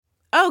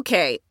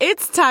Okay,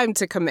 it's time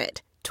to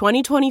commit.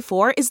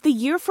 2024 is the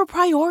year for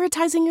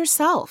prioritizing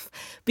yourself.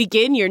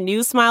 Begin your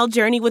new smile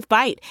journey with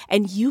Byte,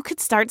 and you could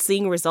start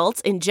seeing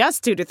results in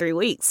just 2 to 3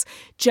 weeks.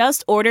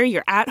 Just order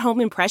your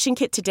at-home impression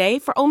kit today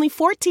for only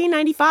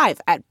 $14.95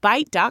 at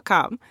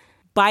Byte.com.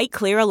 Byte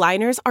Clear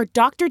aligners are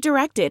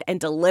doctor-directed and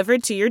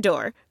delivered to your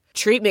door.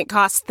 Treatment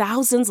costs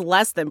thousands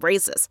less than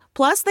braces.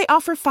 Plus, they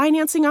offer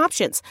financing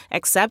options,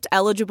 accept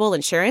eligible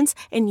insurance,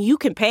 and you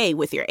can pay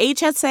with your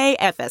HSA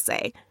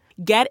FSA.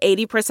 Get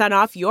 80%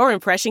 off your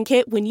impression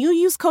kit when you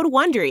use code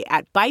WONDERY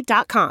at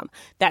Byte.com.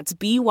 That's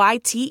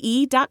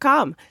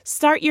BYTE.com.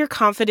 Start your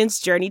confidence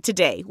journey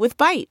today with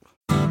Byte.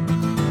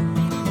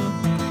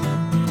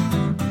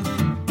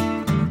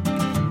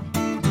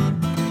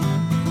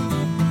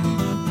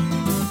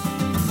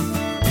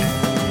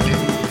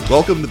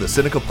 Welcome to the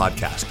Sinica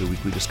Podcast, a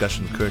weekly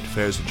discussion of current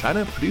affairs in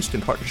China, produced in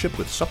partnership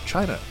with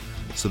SupChina.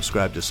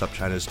 Subscribe to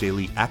SupChina's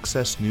daily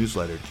access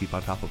newsletter to keep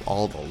on top of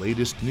all the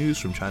latest news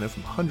from China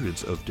from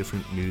hundreds of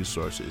different news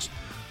sources.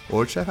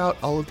 Or check out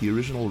all of the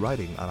original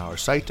writing on our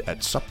site at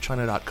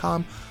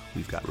supchina.com.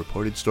 We've got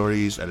reported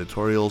stories,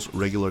 editorials,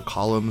 regular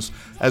columns,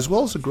 as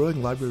well as a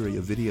growing library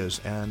of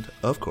videos and,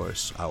 of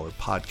course, our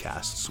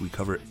podcasts. We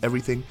cover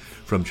everything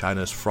from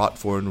China's fraught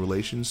foreign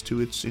relations to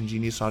its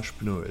ingenious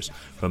entrepreneurs,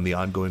 from the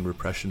ongoing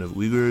repression of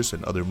Uyghurs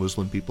and other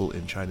Muslim people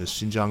in China's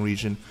Xinjiang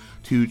region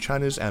to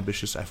China's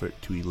ambitious effort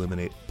to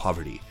eliminate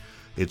poverty.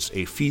 It's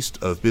a feast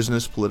of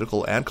business,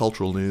 political, and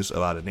cultural news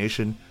about a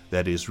nation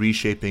that is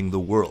reshaping the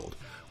world.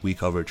 We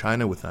cover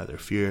China with neither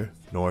fear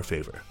nor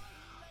favor.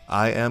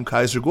 I am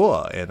Kaiser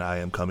Kuo, and I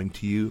am coming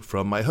to you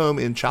from my home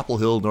in Chapel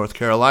Hill, North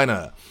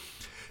Carolina.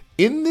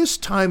 In this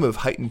time of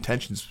heightened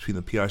tensions between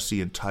the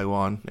PRC and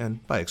Taiwan,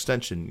 and by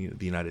extension,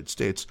 the United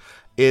States,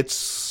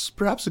 it's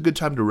perhaps a good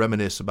time to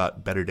reminisce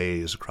about better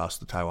days across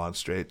the Taiwan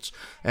Straits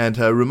and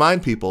to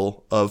remind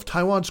people of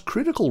Taiwan's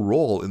critical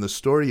role in the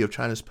story of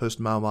China's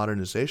post-Mao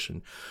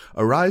modernization,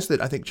 a rise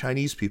that I think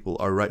Chinese people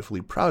are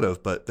rightfully proud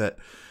of, but that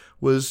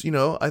was,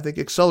 I think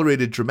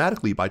accelerated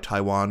dramatically by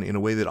Taiwan in a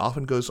way that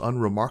often goes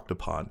unremarked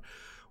upon.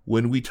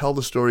 When we tell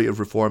the story of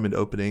reform and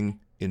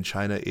opening in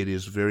China, it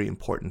is very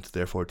important,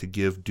 therefore, to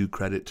give due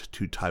credit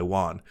to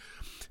Taiwan.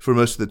 For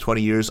most of the 20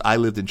 years I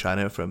lived in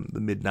China, from the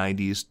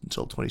mid-90s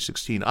until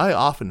 2016, I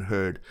often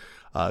heard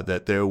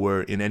that there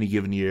were, in any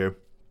given year,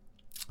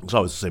 it's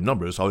always the same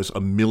number. It's always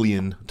 1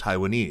 million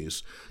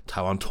Taiwanese,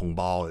 Taiwan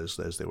Tongbao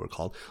as they were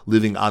called,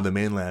 living on the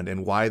mainland,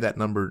 and why that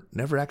number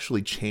never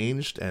actually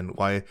changed, and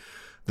why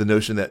the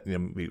notion that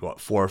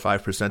 4 or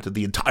 5% of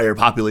the entire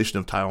population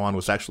of Taiwan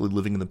was actually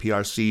living in the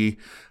PRC,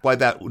 why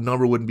that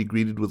number wouldn't be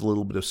greeted with a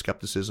little bit of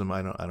skepticism,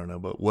 I don't know.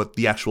 But what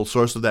the actual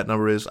source of that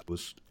number is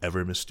was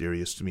ever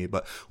mysterious to me.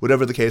 But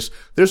whatever the case,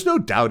 there's no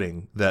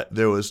doubting that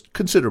there was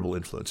considerable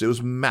influence. It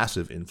was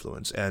massive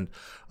influence. And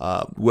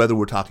whether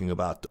we're talking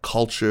about the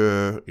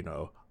culture,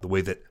 the way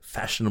that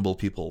fashionable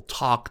people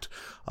talked,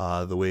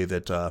 the way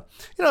that,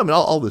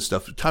 all this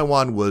stuff.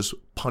 Taiwan was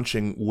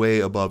punching way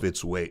above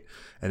its weight,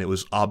 and it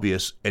was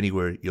obvious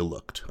anywhere you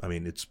looked.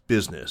 It's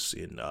business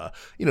in,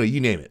 you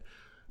name it.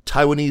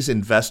 Taiwanese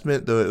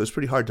investment, though it was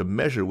pretty hard to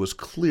measure, was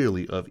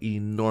clearly of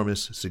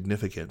enormous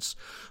significance.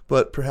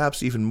 But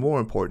perhaps even more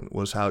important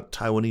was how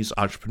Taiwanese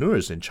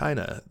entrepreneurs in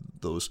China,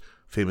 those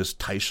famous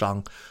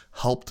Taishang,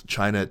 helped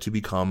China to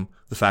become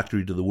the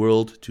factory to the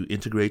world, to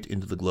integrate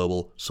into the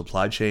global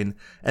supply chain,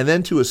 and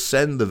then to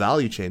ascend the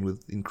value chain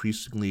with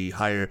increasingly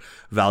higher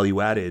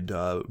value-added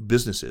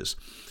businesses.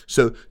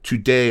 So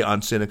today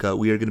on Sinica,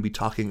 we are going to be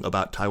talking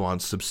about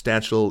Taiwan's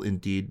substantial,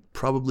 indeed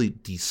probably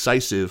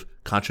decisive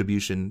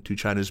contribution to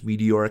China's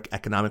meteoric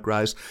economic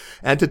rise.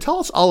 And to tell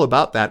us all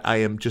about that, I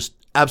am just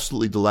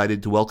absolutely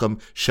delighted to welcome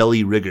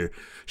Shelley Rigger.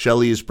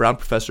 Shelley is Brown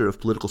Professor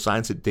of Political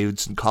Science at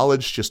Davidson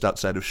College, just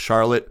outside of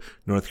Charlotte,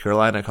 North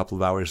Carolina, a couple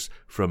of hours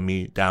from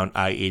me down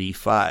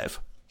I-85.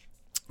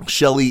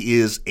 Shelley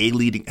is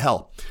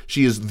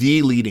she is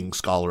the leading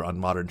scholar on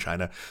modern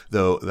China,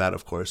 though that,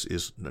 of course,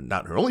 is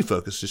not her only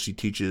focus, as she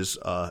teaches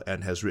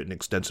and has written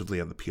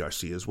extensively on the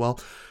PRC as well.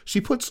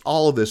 She puts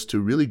all of this to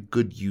really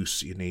good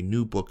use in a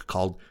new book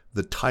called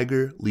The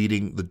Tiger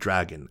Leading the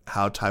Dragon,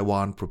 How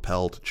Taiwan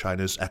Propelled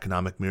China's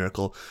Economic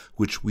Miracle,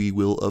 which we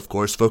will, of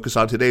course, focus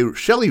on today.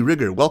 Shelley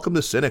Rigger, welcome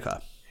to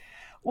Sinica.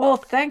 Well,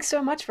 thanks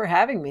so much for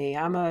having me.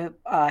 I'm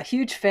a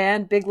huge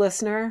fan, big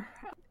listener,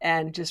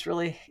 and just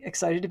really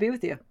excited to be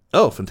with you.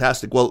 Oh,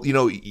 fantastic. Well,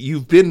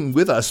 you've been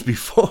with us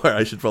before,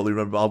 I should probably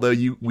remember, although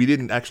we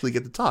didn't actually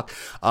get to talk.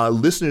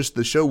 Listeners to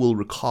the show will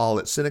recall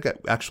that Sinica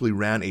actually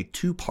ran a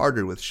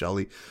 2-parter with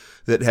Shelley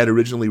that had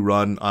originally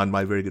run on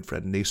my very good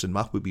friend Nason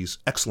Mahboubi's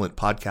excellent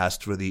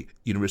podcast for the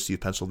University of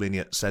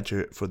Pennsylvania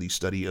Center for the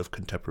Study of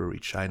Contemporary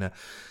China.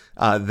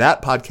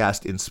 That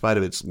podcast, in spite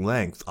of its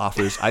length,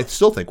 offers, I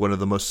still think, one of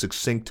the most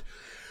succinct,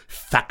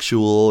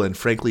 factual, and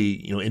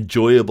frankly,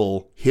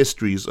 enjoyable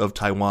histories of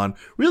Taiwan,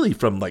 really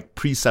from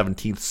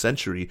pre-17th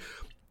century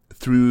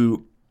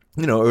through,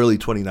 early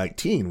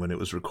 2019 when it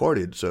was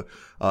recorded. So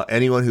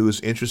anyone who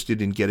is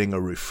interested in getting a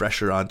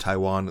refresher on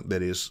Taiwan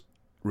that is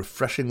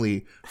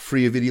refreshingly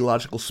free of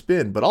ideological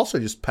spin, but also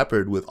just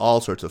peppered with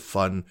all sorts of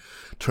fun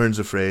turns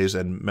of phrase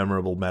and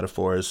memorable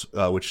metaphors,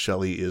 which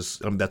Shelley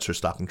is, that's her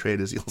stock and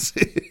trade, as you'll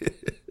see.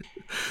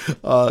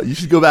 You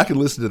should go back and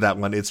listen to that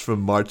one. It's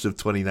from March of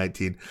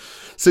 2019.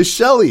 So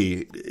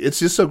Shelley, it's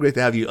just so great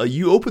to have you.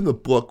 You open the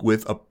book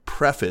with a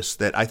preface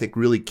that I think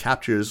really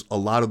captures a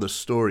lot of the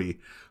story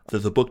that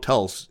the book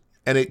tells.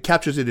 And it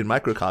captures it in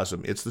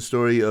microcosm. It's the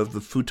story of the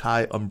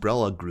Futai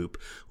Umbrella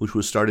Group, which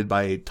was started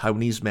by a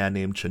Taiwanese man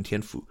named Chen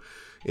Tianfu.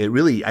 It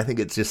really, I think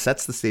it just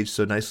sets the stage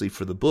so nicely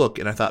for the book.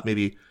 And I thought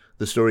maybe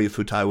the story of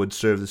Futai would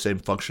serve the same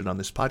function on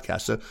this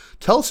podcast. So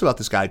tell us about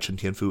this guy, Chen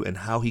Tianfu, and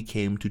how he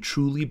came to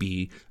truly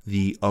be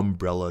the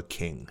Umbrella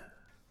King.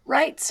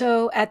 Right.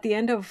 So at the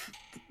end of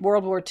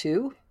World War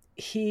II,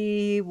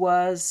 he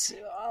was,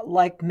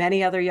 like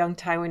many other young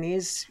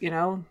Taiwanese,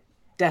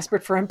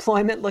 desperate for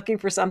employment, looking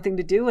for something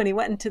to do. And he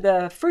went into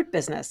the fruit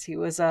business. He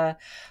was a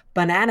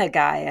banana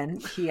guy, and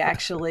he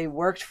actually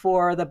worked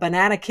for the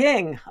Banana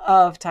King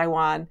of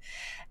Taiwan.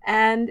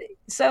 And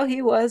so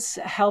he was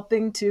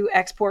helping to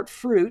export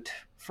fruit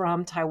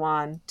from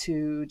Taiwan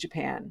to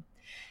Japan.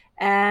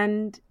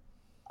 And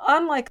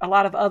unlike a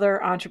lot of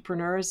other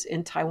entrepreneurs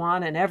in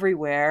Taiwan and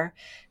everywhere,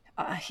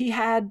 he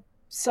had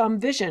some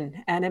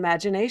vision and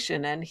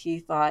imagination. And he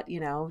thought,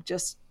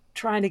 just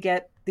trying to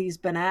get these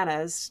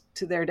bananas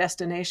to their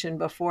destination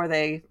before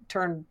they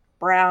turn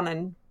brown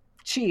and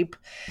cheap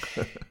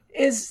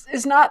is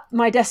not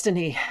my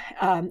destiny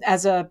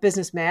as a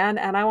businessman,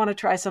 and I want to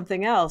try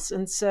something else.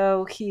 And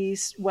so he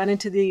went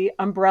into the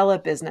umbrella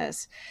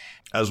business.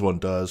 As one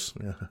does.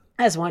 Yeah.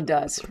 As one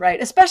does,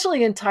 right?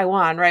 Especially in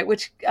Taiwan, right?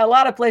 Which a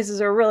lot of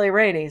places are really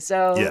rainy.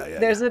 So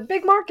there's a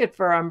big market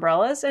for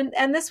umbrellas.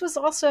 And this was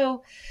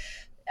also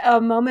a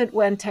moment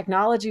when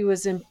technology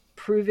was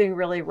improving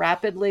really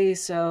rapidly.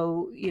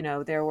 So,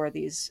 there were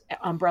these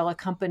umbrella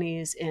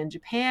companies in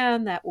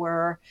Japan that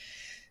were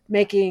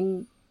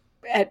making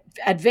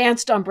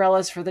advanced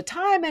umbrellas for the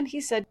time. And he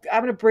said,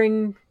 I'm going to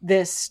bring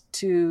this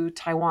to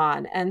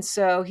Taiwan. And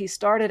so he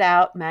started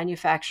out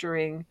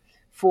manufacturing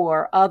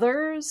for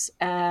others.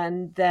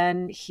 And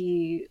then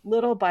he,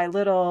 little by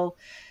little,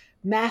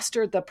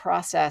 mastered the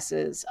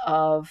processes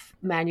of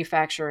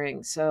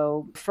manufacturing.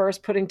 So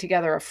first putting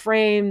together a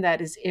frame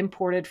that is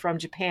imported from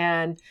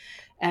Japan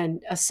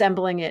and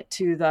assembling it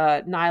to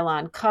the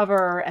nylon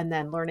cover, and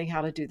then learning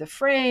how to do the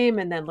frame,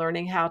 and then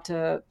learning how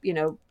to,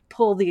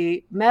 pull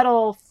the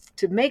metal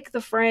to make the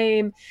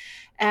frame.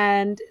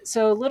 And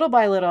so little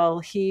by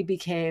little, he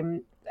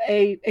became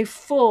a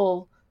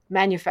full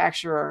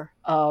manufacturer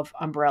of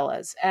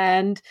umbrellas.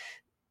 And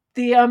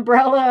the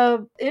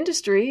umbrella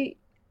industry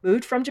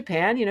moved from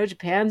Japan.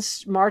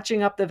 Japan's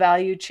marching up the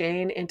value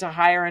chain into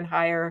higher and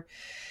higher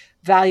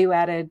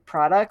value-added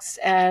products.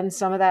 And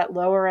some of that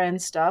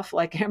lower-end stuff,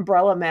 like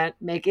umbrella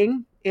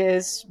making,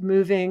 is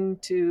moving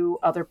to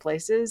other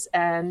places.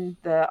 And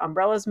the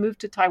umbrellas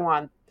moved to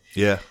Taiwan.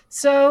 Yeah.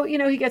 So,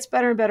 he gets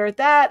better and better at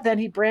that. Then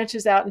he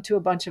branches out into a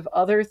bunch of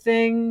other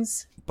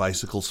things.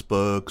 Bicycle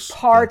spokes.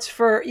 Parts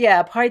for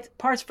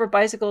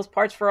bicycles,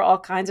 parts for all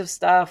kinds of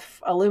stuff,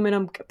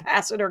 aluminum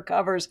capacitor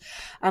covers.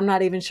 I'm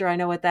not even sure I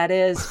know what that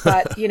is,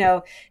 but,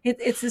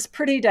 it's this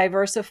pretty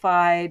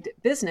diversified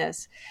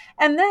business.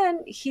 And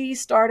then he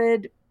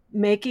started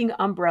making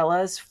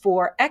umbrellas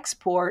for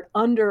export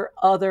under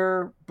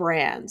other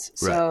brands.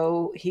 Right.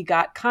 So he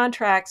got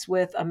contracts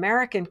with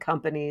American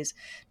companies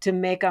to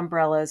make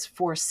umbrellas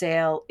for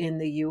sale in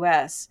the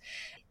US.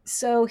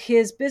 So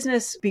his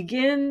business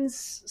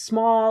begins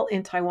small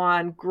in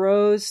Taiwan,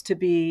 grows to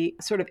be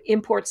sort of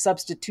import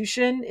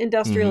substitution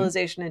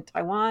industrialization in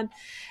Taiwan,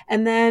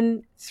 and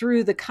then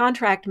through the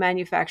contract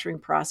manufacturing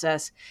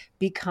process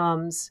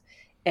becomes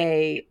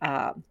an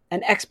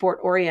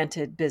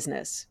export-oriented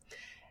business.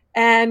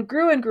 And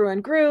grew and grew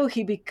and grew.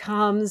 He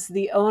becomes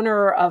the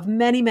owner of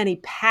many, many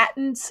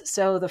patents.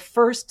 So the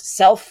first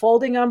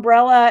self-folding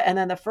umbrella, and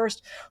then the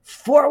first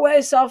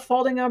four-way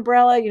self-folding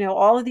umbrella,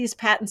 all of these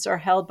patents are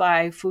held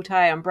by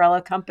Futai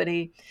Umbrella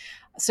Company.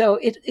 So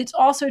it's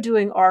also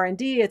doing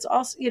R&D. It's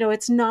also,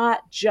 it's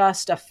not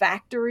just a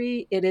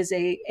factory. It is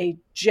a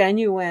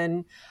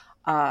genuine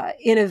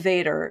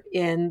innovator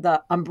in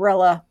the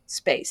umbrella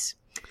space.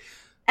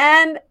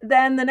 And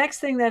then the next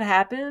thing that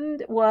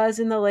happened was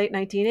in the late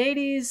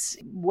 1980s,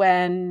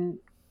 when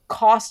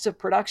costs of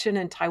production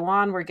in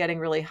Taiwan were getting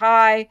really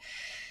high.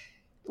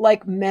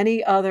 Like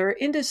many other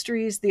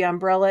industries, the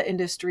umbrella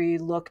industry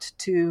looked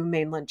to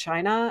mainland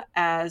China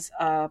as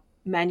a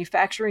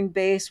manufacturing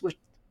base with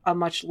a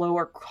much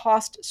lower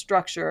cost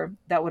structure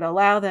that would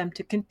allow them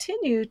to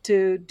continue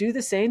to do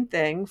the same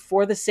thing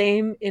for the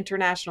same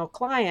international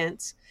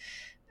clients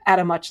at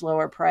a much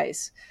lower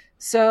price.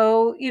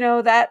 So,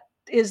 that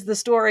is the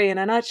story in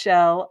a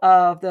nutshell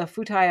of the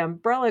Futai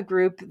Umbrella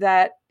Group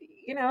that,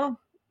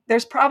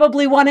 there's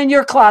probably one in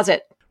your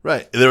closet.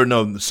 Right. There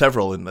are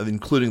several,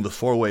 including the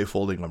four-way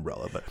folding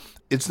umbrella. But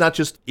it's not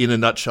just in a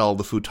nutshell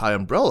the Futai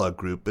Umbrella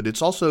Group, but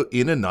it's also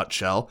in a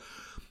nutshell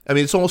I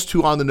mean, it's almost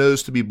too on the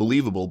nose to be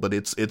believable, but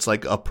it's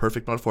like a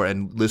perfect metaphor.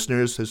 And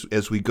listeners,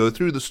 as we go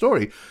through the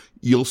story,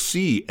 you'll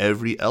see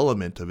every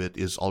element of it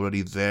is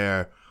already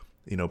there,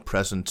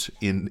 present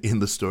in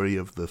the story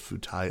of the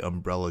Futai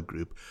umbrella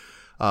group.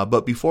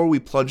 But before we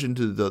plunge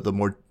into the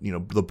more,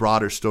 the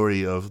broader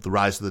story of the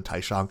rise of the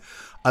Taishang,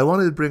 I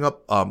wanted to bring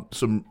up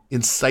some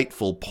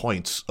insightful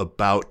points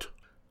about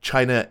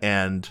China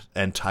and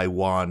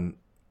Taiwan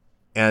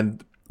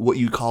and what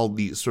you call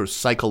the sort of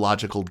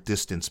psychological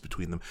distance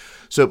between them.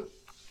 So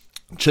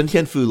Chen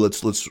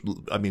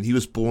Tianfu, he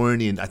was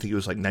born in, I think it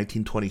was like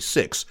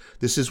 1926.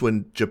 This is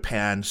when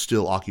Japan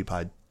still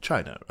occupied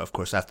China. Of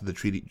course, after the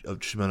Treaty of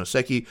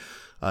Shimonoseki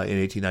in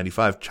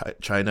 1895,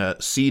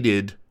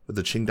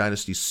 the Qing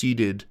dynasty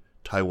ceded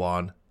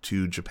Taiwan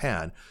to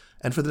Japan.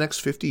 And for the next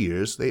 50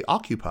 years, they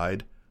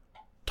occupied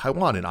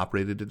Taiwan and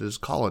operated it as a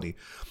colony.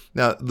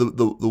 Now,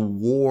 the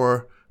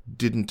war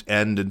didn't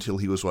end until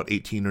he was,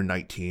 18 or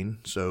 19.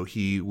 So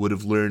he would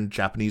have learned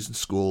Japanese in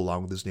school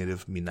along with his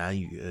native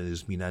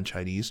Minnan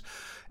Chinese.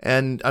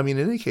 And, in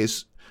any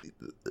case,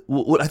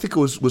 what I think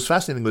was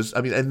fascinating was,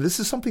 and this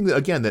is something that,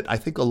 again, that I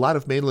think a lot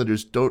of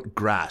mainlanders don't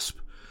grasp,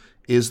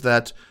 is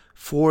that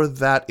for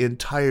that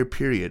entire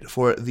period,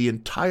 think of the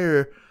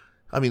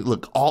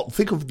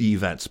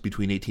events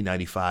between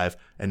 1895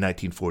 and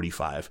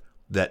 1945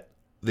 that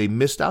they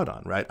missed out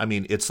on, right?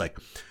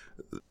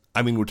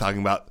 We're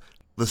talking about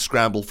the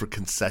scramble for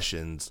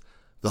concessions,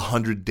 the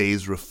 100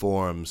 Days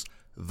reforms,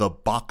 the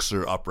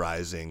Boxer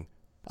uprising,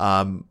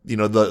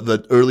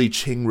 the early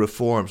Qing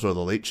reforms, or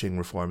the late Qing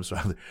reforms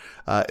rather.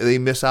 They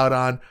miss out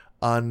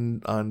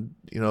on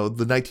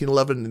the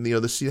 1911, the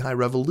Xinhai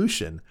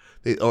Revolution,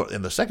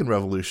 and the Second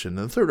Revolution,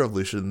 and the Third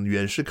Revolution,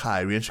 Yuan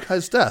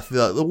Shikai's death,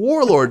 the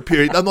warlord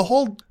period, and the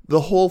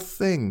whole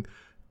thing.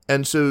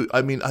 And so,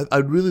 I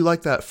really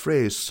like that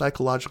phrase,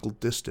 psychological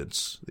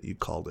distance, that you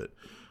called it.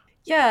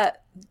 Yeah,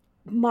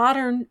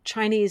 modern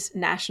Chinese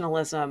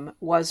nationalism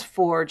was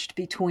forged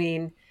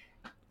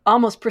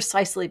almost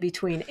precisely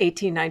between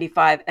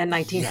 1895 and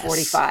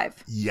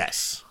 1945.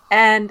 Yes.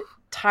 And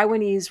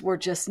Taiwanese were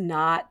just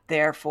not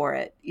there for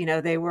it.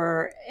 They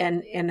were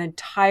in an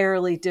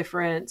entirely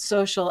different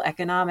social,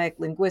 economic,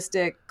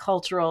 linguistic,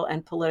 cultural,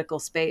 and political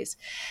space.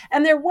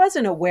 And there was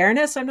an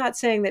awareness. I'm not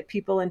saying that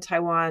people in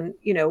Taiwan,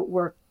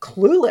 were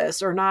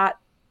clueless or not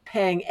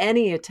paying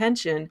any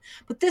attention,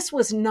 but this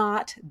was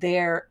not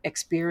their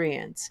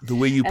experience. The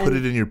way you put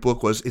it in your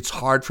book was, it's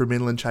hard for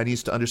mainland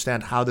Chinese to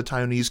understand how the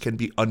Taiwanese can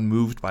be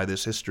unmoved by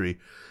this history.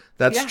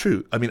 That's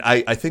true.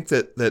 I think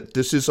that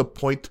this is a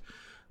point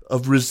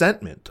of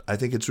resentment. I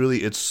think and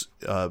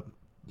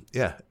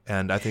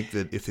I think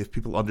that if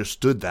people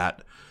understood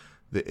that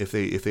if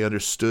they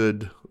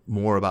understood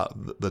more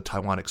about the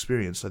Taiwan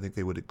experience, I think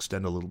they would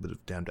extend a little bit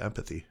of damned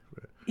empathy.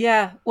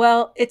 Yeah,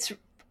 well, it's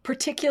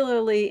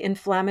particularly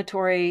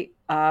inflammatory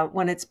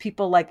when it's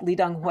people like Lee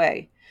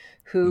Teng-hui,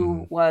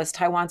 who was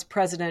Taiwan's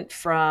president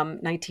from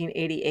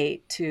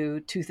 1988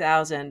 to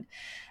 2000.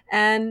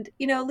 And,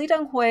 Lee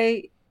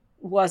Teng-hui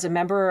was a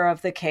member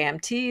of the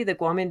KMT, the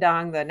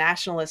Kuomintang, the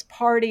Nationalist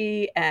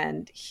Party,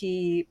 and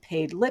he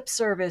paid lip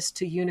service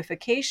to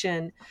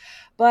unification.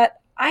 But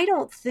I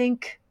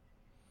think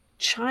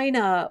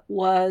China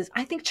was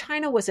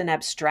an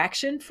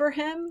abstraction for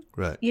him.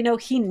 Right.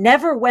 He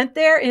never went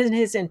there in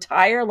his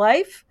entire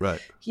life.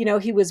 Right.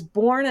 He was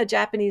born a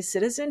Japanese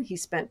citizen. He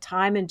spent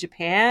time in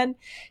Japan.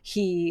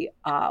 He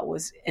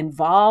was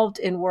involved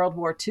in World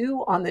War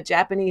II on the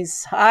Japanese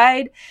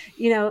side.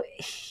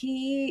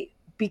 He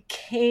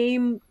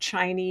became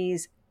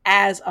Chinese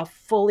as a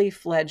fully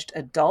fledged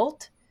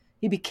adult.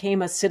 He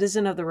became a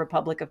citizen of the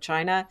Republic of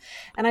China.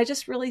 And I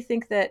just really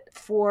think that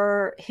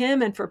for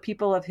him and for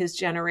people of his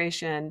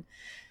generation,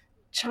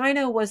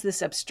 China was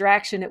this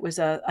abstraction. It was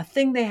a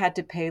thing they had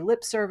to pay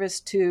lip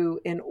service to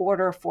in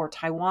order for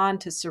Taiwan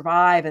to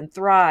survive and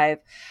thrive.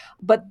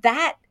 But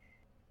that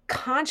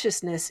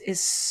consciousness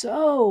is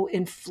so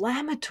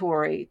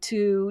inflammatory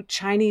to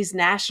Chinese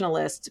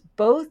nationalists,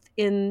 both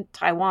in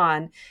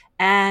Taiwan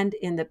and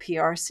in the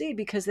PRC,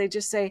 because they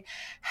just say,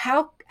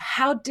 how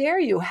dare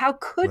you? How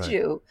could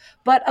you?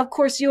 But of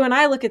course, you and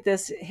I look at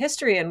this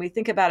history and we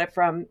think about it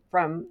from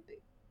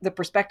the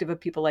perspective of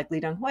people like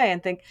Lee Teng-hui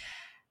and think,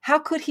 how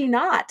could he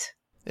not?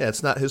 Yeah,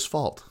 it's not his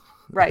fault.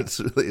 Right.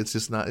 It's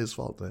just not his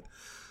fault.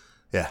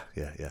 Yeah.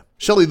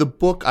 Shelley, the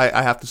book,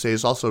 I have to say,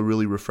 is also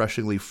really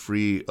refreshingly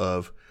free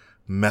of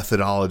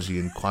methodology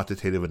and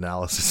quantitative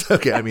analysis.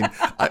 Okay,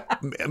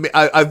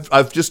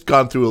 I've just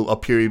gone through a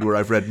period where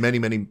I've read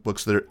many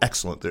books that are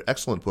excellent. They're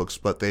excellent books,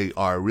 but they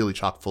are really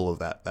chock full of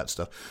that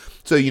stuff.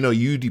 So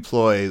you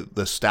deploy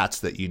the stats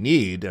that you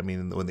need.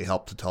 When they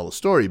help to tell the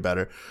story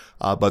better.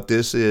 But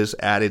this is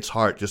at its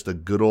heart just a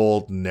good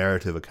old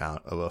narrative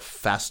account of a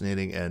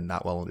fascinating and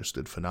not well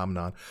understood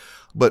phenomenon.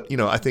 But,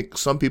 I think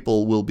some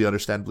people will be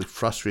understandably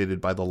frustrated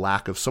by the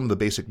lack of some of the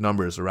basic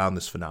numbers around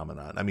this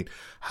phenomenon. I mean,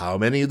 how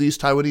many of these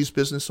Taiwanese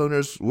business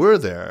owners were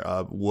there?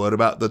 What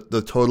about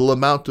the total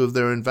amount of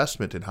their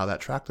investment and how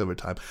that tracked over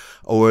time?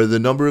 Or the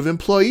number of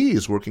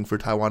employees working for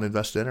Taiwan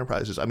invested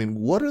enterprises? I mean,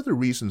 what are the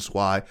reasons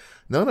why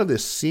none of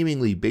this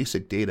seemingly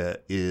basic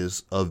data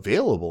is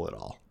available at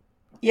all?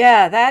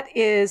 Yeah, that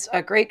is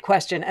a great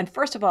question. And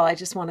first of all, I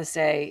just want to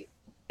say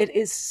it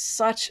is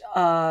such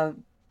a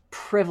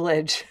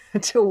privilege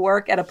to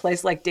work at a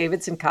place like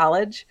Davidson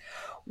College,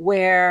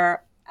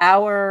 where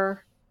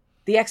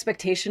the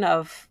expectation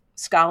of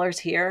scholars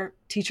here,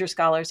 teacher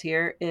scholars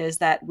here, is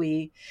that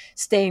we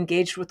stay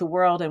engaged with the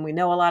world and we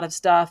know a lot of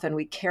stuff and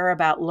we care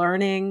about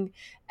learning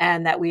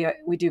and that we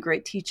do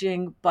great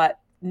teaching, but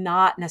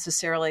not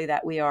necessarily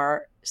that we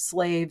are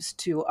slaves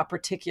to a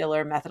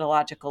particular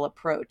methodological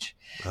approach.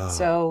 Oh.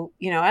 So,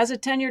 as a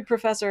tenured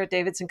professor at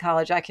Davidson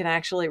College, I can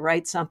actually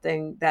write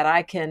something that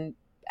I can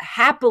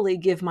happily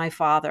give my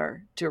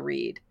father to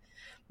read.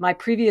 My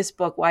previous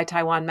book, Why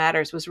Taiwan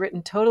Matters, was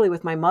written totally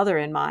with my mother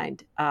in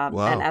mind. Wow.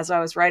 And as I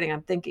was writing,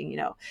 I'm thinking,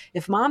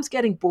 if mom's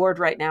getting bored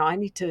right now, I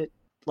need to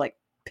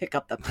pick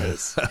up the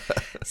pace.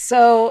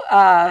 So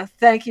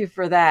thank you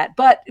for that.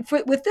 But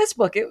with this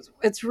book,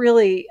 it's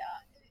really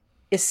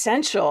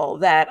essential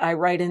that I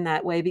write in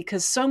that way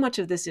because so much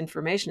of this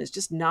information is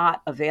just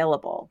not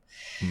available.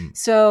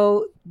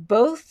 So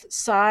both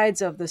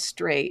sides of the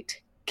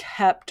strait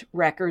kept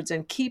records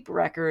and keep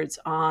records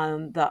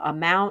on the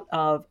amount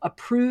of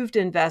approved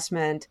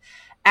investment,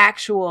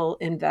 actual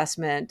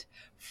investment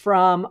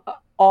from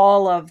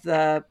all of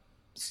the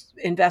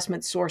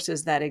investment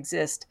sources that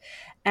exist.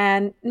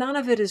 And none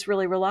of it is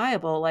really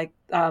reliable. Like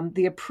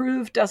the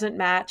approved doesn't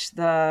match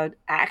the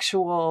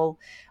actual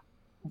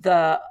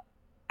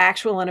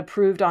and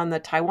approved on the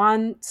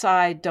Taiwan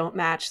side don't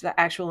match the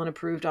actual and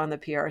approved on the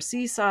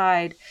PRC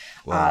side.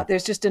 Wow.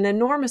 There's just an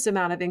enormous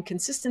amount of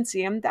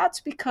inconsistency. And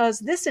that's because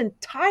this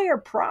entire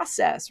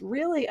process,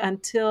 really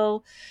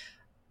until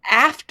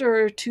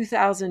after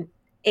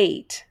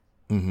 2008,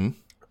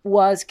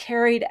 was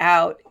carried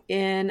out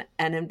in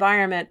an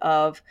environment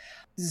of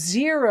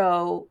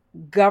zero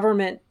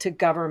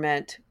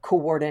government-to-government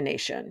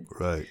coordination.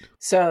 Right.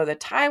 So the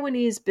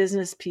Taiwanese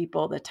business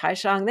people, the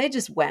Taishang, they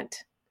just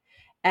went.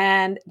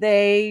 And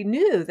they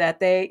knew that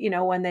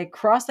when they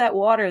crossed that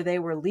water, they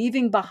were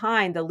leaving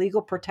behind the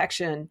legal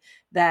protection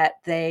that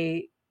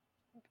they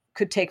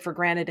could take for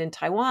granted in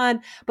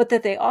Taiwan, but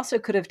that they also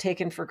could have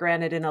taken for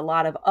granted in a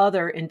lot of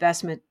other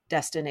investment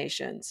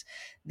destinations.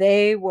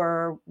 They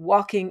were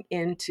walking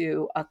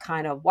into a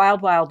kind of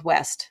wild, wild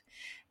west,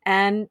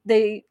 and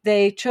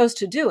they chose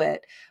to do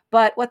it.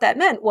 But what that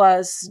meant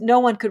was no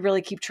one could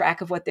really keep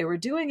track of what they were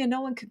doing and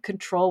no one could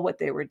control what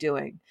they were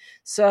doing.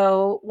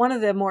 So one of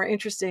the more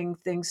interesting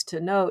things to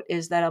note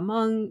is that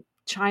among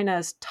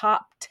China's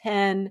top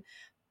 10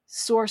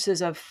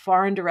 sources of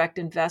foreign direct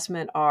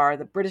investment are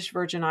the British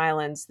Virgin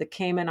Islands, the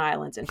Cayman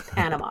Islands, and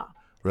Panama.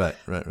 Right.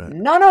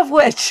 None of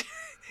which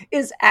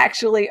is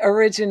actually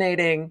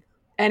originating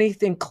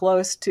anything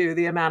close to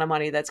the amount of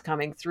money that's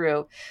coming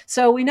through.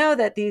 So we know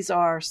that these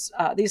are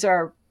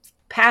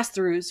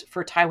pass-throughs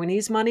for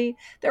Taiwanese money.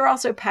 They're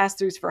also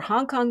pass-throughs for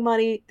Hong Kong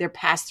money. They're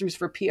pass-throughs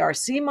for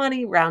PRC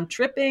money,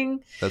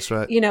 round-tripping. That's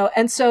right.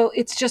 And so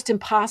it's just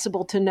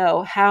impossible to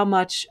know how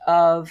much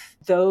of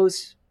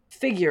those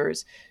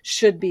figures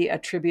should be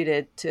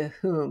attributed to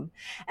whom.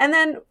 And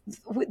then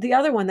the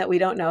other one that we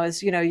don't know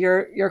is,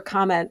 your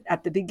comment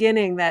at the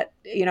beginning that,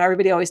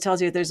 everybody always tells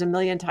you there's 1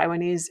 million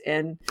Taiwanese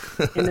in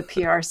the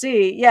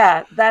PRC.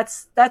 Yeah,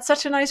 that's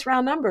such a nice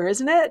round number,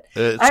 isn't it?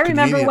 I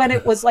remember convenient. When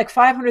it was like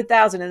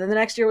 500,000 and then the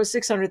next year was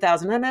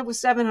 600,000 and then it was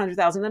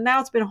 700,000 and now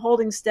it's been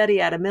holding steady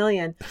at 1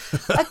 million.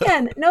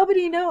 Again,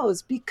 nobody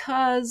knows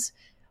because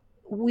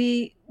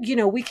we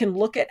can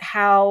look at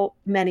how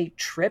many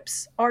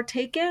trips are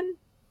taken,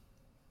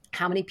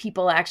 how many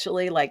people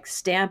actually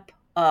stamp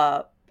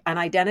an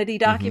identity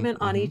document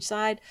on each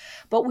side,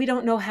 but we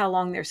don't know how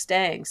long they're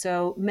staying.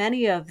 So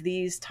many of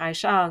these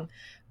Taishang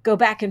go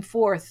back and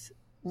forth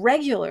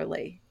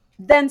regularly.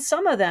 Then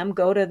some of them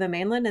go to the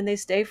mainland and they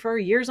stay for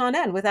years on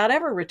end without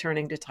ever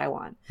returning to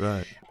Taiwan.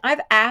 Right.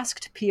 I've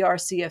asked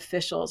PRC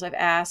officials, I've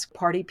asked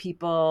party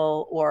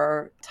people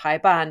or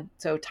Taiwan,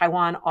 so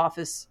Taiwan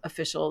office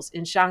officials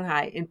in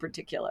Shanghai in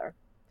particular,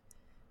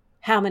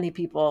 how many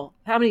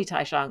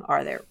Taishang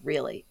are there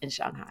really in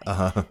Shanghai?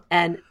 Uh-huh.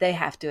 And they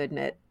have to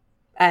admit,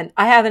 and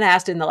I haven't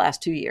asked in the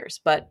last 2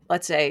 years, but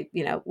let's say,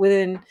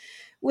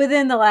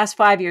 within the last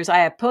 5 years, I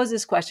have posed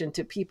this question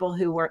to people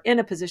who were in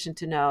a position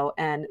to know,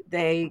 and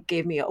they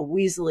gave me a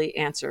weaselly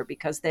answer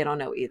because they don't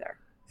know either.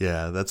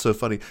 Yeah, that's so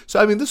funny.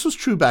 So, this was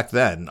true back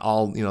then,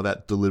 all,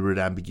 that deliberate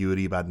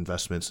ambiguity about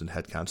investments and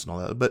headcounts and all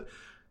that, but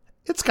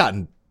it's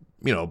gotten,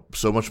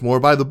 so much more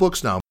by the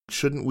books now.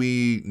 shouldn't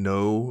we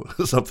know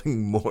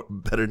something more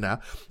better now?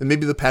 And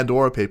maybe the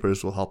Pandora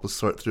Papers will help us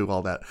sort through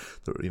all that,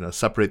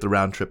 separate the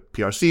round trip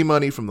PRC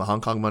money from the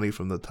Hong Kong money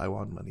from the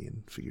Taiwan money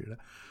and figure it out.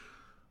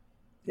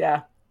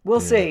 Yeah, we'll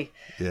see.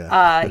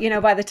 Yeah.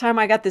 By the time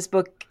I got this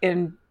book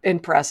in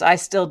press, I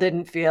still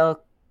didn't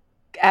feel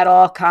at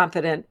all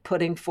confident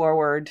putting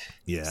forward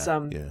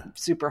some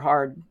super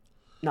hard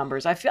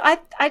numbers.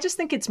 I just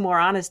think it's more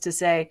honest to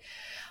say,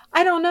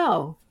 I don't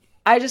know.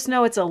 I just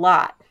know it's a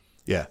lot.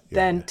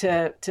 Than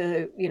to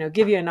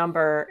give you a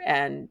number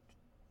and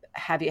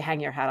have you hang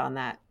your hat on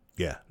that.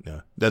 Yeah,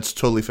 that's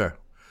totally fair.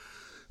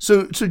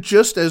 So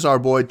just as our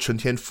boy Chen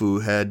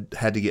Tianfu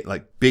had to get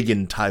like big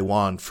in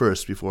Taiwan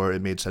first before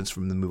it made sense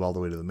for him to move all the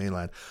way to the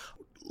mainland,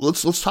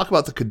 let's talk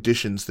about the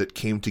conditions that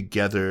came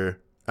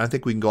together. I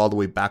think we can go all the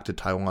way back to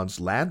Taiwan's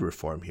land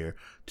reform here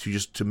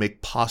to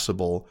make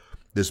possible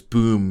this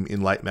boom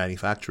in light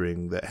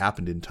manufacturing that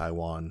happened in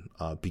Taiwan,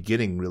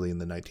 beginning really in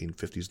the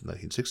 1950s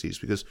and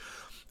 1960s, because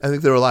I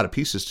think there are a lot of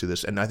pieces to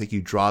this, and I think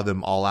you draw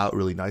them all out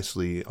really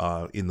nicely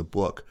in the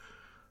book.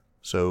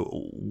 So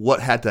what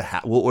had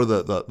to what were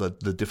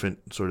the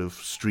different sort of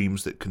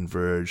streams that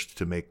converged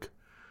to make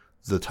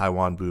the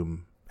Taiwan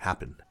boom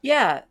happen?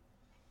 Yeah.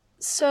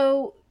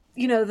 So,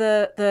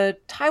 the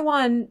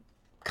Taiwan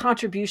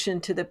contribution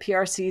to the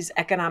PRC's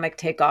economic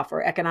takeoff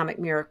or economic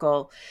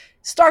miracle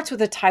starts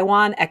with a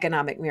Taiwan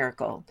economic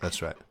miracle.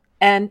 That's right.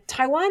 And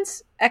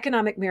Taiwan's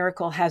economic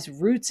miracle has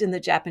roots in the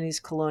Japanese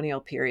colonial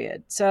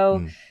period.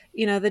 So,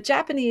 the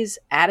Japanese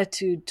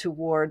attitude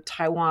toward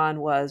Taiwan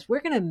was,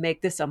 we're going to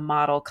make this a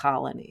model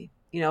colony.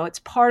 It's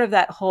part of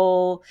that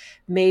whole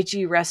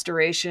Meiji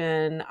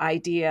Restoration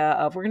idea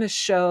of we're going to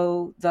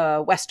show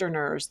the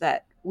Westerners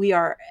that we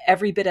are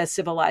every bit as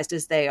civilized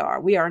as they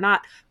are. We are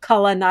not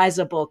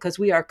colonizable because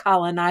we are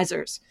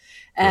colonizers.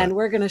 And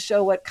we're going to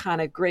show what kind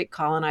of great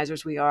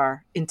colonizers we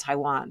are in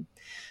Taiwan.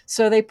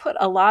 So they put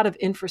a lot of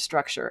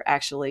infrastructure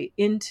actually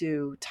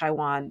into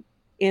Taiwan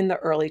in the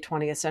early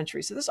 20th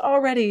century. So there's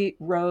already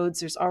roads,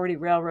 there's already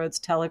railroads,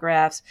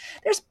 telegraphs.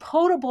 There's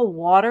potable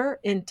water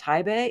in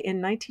Taipei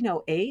in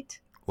 1908.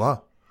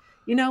 Wow.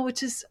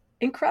 Which is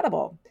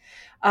incredible.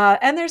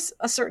 And there's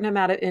a certain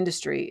amount of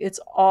industry. It's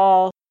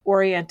all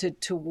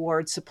oriented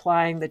towards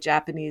supplying the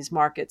Japanese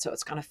market. So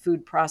it's kind of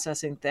food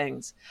processing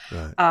things.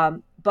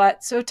 Right.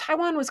 But so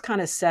Taiwan was kind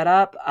of set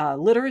up.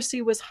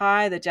 Literacy was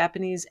high. The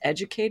Japanese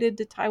educated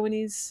the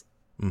Taiwanese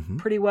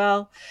pretty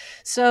well.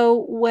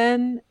 So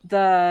when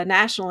the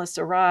nationalists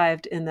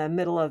arrived in the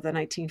middle of the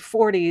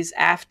 1940s,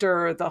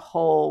 after the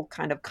whole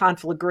kind of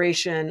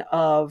conflagration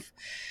of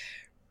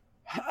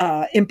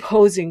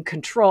imposing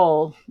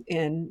control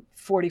in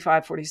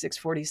 45, 46,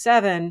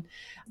 47,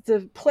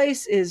 the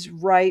place is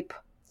ripe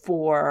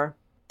for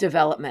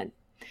development.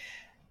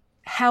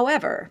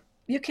 However,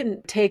 you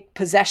can take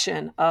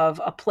possession of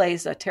a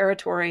place, a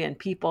territory, and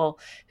people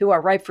who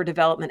are ripe for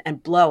development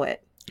and blow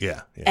it.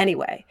 Yeah.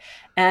 Anyway.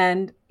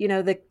 And,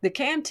 the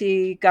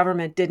KMT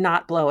government did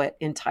not blow it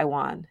in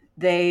Taiwan.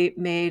 They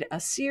made a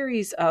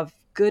series of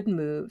good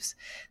moves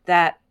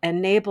that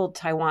enabled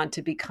Taiwan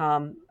to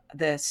become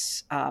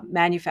this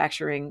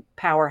manufacturing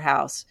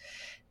powerhouse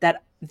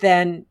that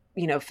then,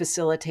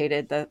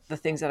 facilitated the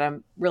things that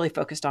I'm really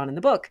focused on in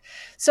the book.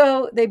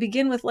 So they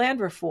begin with land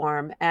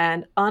reform.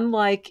 And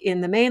unlike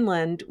in the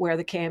mainland, where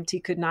the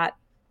KMT could not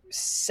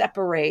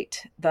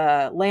separate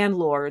the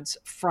landlords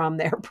from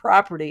their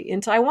property,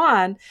 in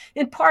Taiwan,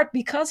 in part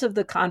because of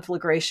the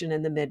conflagration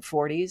in the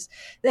mid-40s,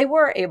 they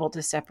were able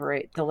to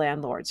separate the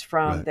landlords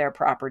from their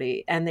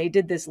property. And they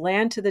did this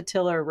land to the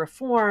tiller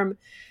reform,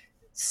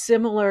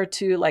 similar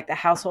to like the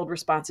household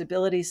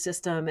responsibility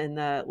system in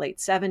the late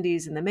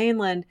 70s in the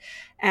mainland.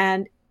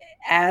 And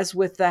as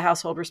with the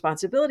household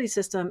responsibility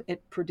system,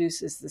 it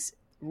produces this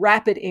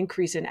rapid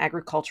increase in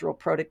agricultural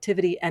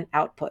productivity and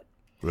output.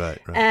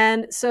 Right.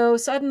 And so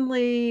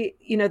suddenly,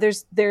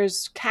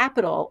 there's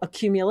capital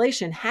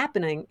accumulation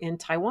happening in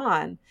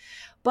Taiwan,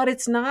 but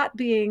it's not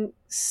being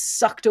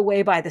sucked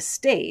away by the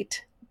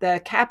state.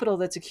 The capital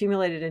that's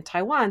accumulated in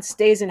Taiwan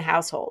stays in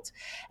households.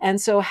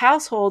 And so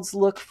households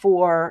look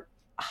for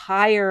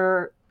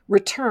higher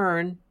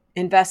return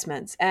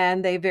investments,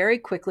 and they very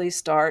quickly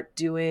start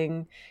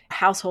doing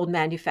household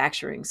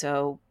manufacturing.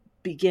 So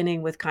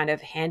beginning with kind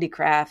of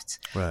handicrafts,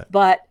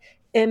 but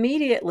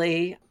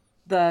immediately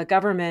the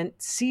government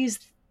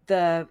sees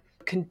the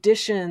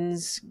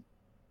conditions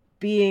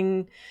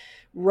being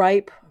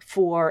ripe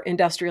for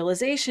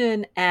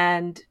industrialization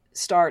and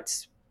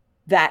starts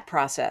that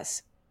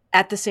process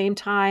at the same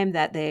time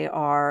that they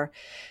are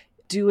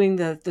doing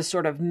the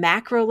sort of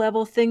macro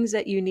level things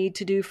that you need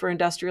to do for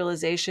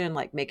industrialization,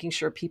 like making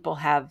sure people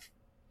have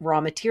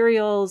raw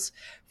materials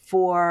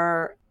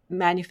for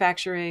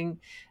manufacturing,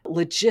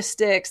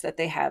 logistics, that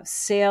they have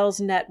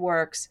sales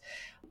networks.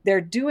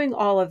 They're doing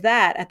all of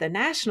that at the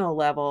national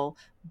level,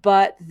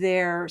 but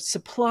they're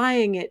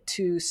supplying it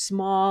to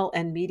small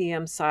and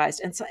medium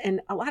sized, and so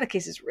in a lot of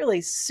cases,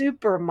 really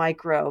super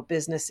micro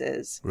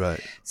businesses.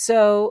 Right.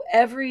 So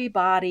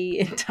everybody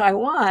in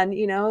Taiwan,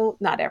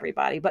 not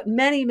everybody, but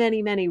many,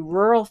 many, many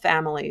rural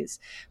families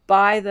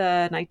by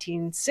the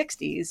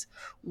 1960s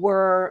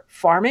were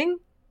farming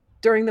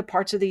during the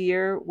parts of the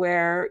year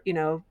where,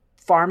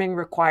 farming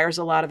requires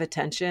a lot of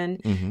attention.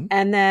 Mm-hmm.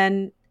 And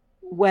then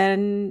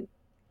when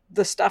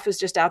the stuff is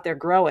just out there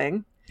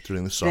growing,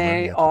 during the summer,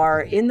 they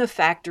are in the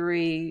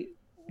factory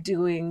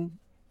doing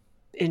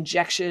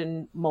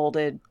injection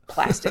molded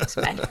plastics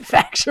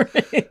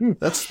manufacturing.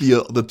 That's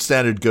the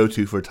standard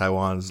go-to for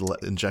Taiwan's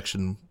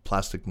injection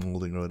plastic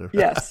molding or whatever.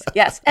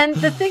 Yes. And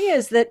the thing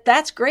is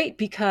that's great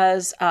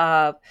because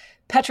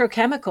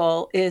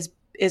petrochemical is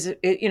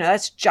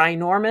that's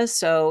ginormous.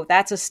 So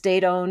that's a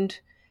state-owned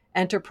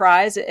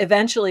enterprise.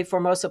 Eventually,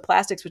 Formosa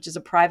Plastics, which is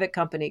a private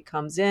company,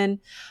 comes in,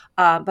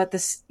 but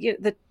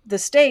the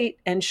state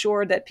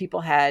ensured that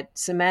people had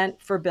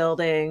cement for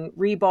building,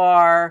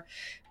 rebar,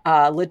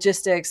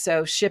 logistics,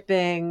 so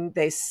shipping.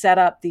 They set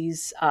up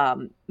these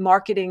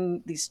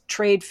marketing, these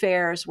trade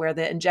fairs where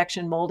the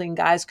injection molding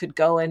guys could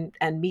go and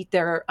meet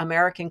their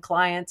American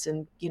clients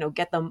and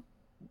get them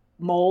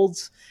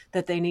molds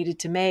that they needed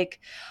to make.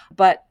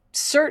 But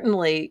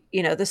certainly,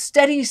 the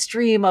steady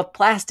stream of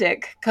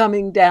plastic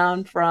coming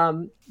down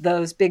from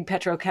those big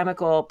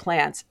petrochemical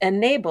plants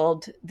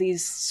enabled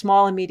these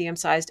small and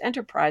medium-sized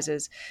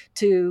enterprises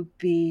to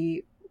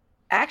be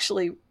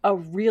actually a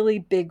really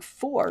big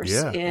force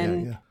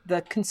in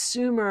the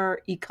consumer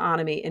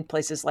economy in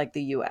places like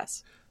the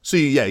U.S. So,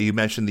 you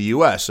mentioned the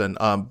U.S. and,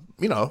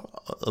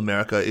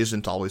 America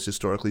isn't always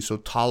historically so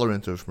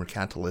tolerant of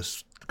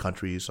mercantilist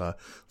countries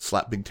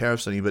slap big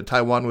tariffs on you, but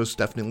Taiwan was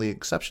definitely an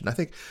exception. I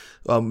think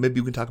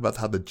maybe we can talk about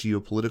how the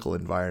geopolitical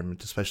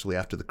environment, especially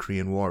after the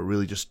Korean War,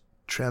 really just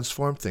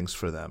transformed things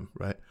for them,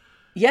 right?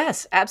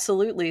 Yes,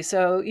 absolutely.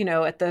 So,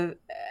 at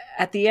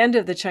the end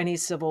of the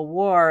Chinese Civil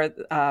War,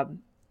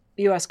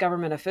 U.S.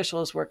 government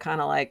officials were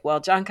kind of like,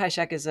 well, Chiang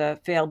Kai-shek is a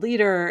failed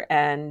leader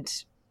and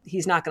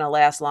he's not going to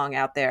last long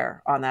out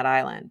there on that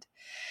island.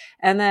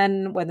 And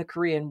then when the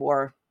Korean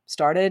War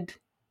started,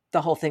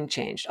 the whole thing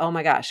changed. Oh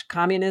my gosh,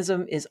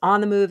 communism is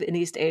on the move in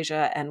East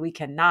Asia and we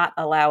cannot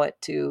allow it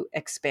to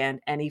expand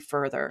any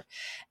further.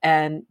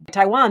 And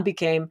Taiwan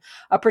became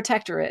a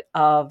protectorate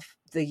of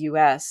the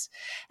US.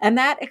 And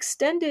that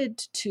extended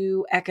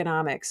to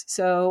economics.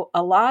 So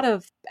a lot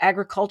of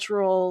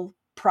agricultural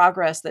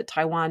progress that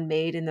Taiwan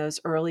made in those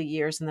early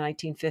years in the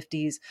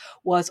 1950s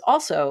was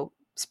also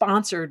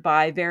sponsored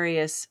by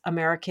various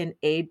American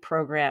aid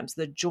programs.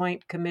 The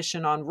Joint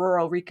Commission on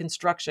Rural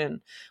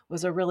Reconstruction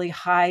was a really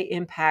high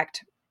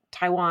impact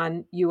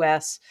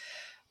Taiwan-US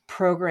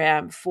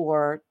program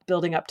for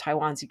building up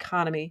Taiwan's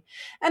economy.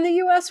 And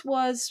the US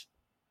was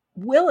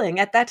willing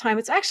at that time.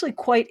 It's actually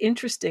quite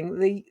interesting.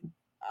 The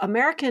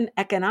American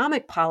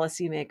economic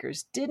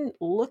policymakers didn't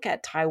look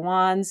at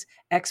Taiwan's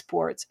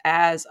exports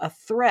as a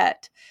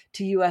threat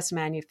to US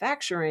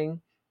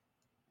manufacturing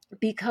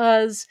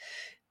because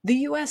the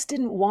US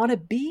didn't want to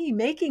be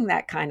making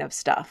that kind of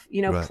stuff.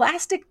 Right.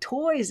 Plastic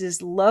toys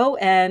is low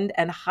end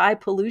and high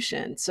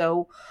pollution.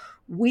 So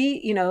we,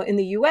 in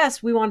the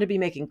US, we wanted to be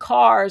making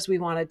cars. We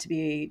wanted to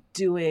be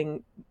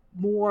doing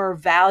more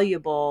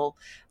valuable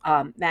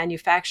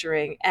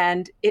manufacturing.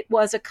 And it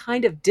was a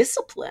kind of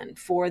discipline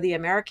for the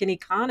American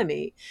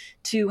economy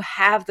to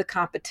have the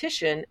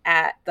competition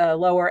at the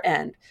lower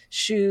end: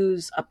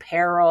 shoes,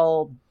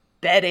 apparel,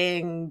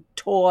 bedding,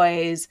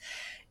 toys.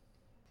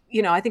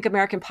 I think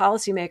American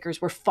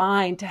policymakers were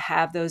fine to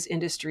have those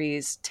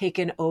industries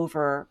taken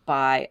over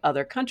by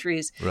other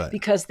countries, right,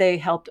 because they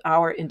helped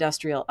our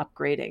industrial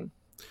upgrading.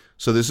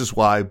 So this is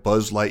why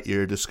Buzz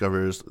Lightyear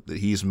discovers that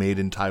he's made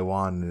in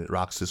Taiwan and it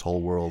rocks his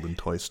whole world in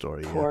Toy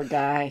Story. Poor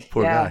guy.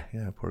 Poor guy.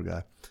 Yeah, poor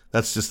guy.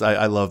 That's just,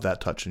 I love that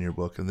touch in your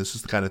book. And this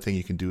is the kind of thing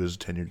you can do as a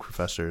tenured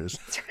professor, is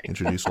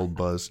introduce old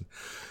Buzz.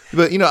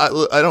 But,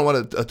 I don't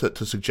want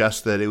to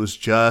suggest that it was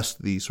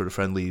just the sort of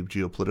friendly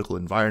geopolitical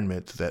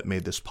environment that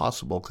made this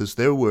possible, because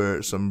there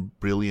were some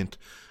brilliant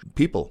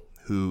people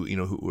who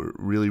were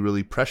really,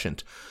 really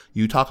prescient.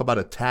 You talk about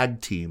a tag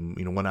team,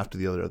 one after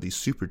the other, of these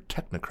super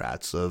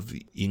technocrats of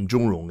Ying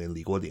Zhongrong and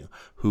Li Guoding,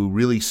 who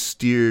really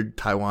steered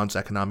Taiwan's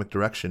economic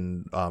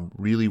direction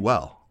really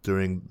well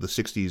during the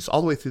 60s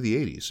all the way through the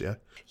 80s, yeah?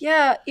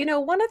 Yeah,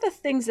 one of the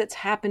things that's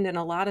happened in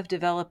a lot of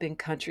developing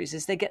countries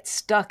is they get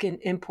stuck in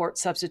import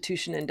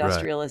substitution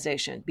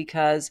industrialization, right,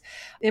 because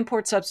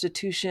import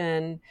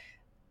substitution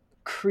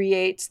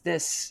creates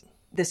this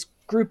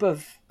group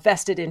of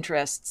vested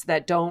interests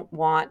that don't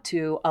want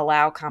to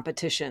allow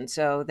competition.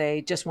 So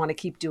they just want to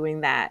keep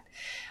doing that.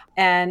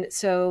 And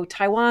so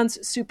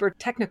Taiwan's super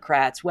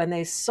technocrats, when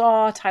they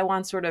saw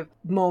Taiwan's sort of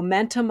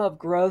momentum of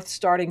growth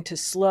starting to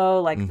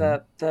slow, like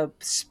the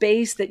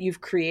space that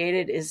you've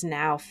created is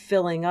now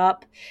filling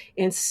up,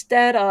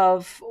 instead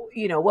of,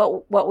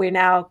 what we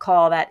now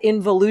call that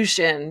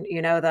involution,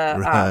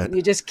 Right.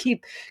 you just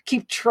keep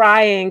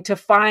trying to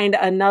find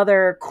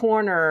another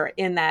corner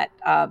in that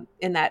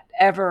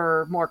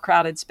ever more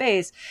crowded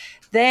space.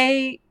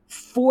 They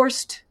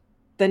forced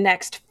the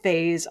next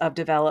phase of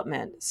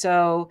development.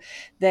 So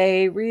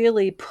they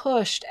really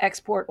pushed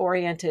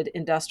export-oriented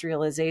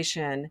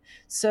industrialization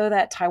so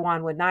that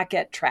Taiwan would not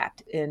get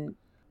trapped in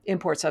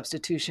import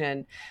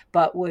substitution,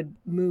 but would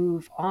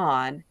move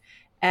on.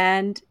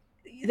 And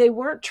they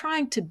weren't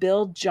trying to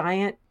build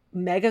giant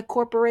mega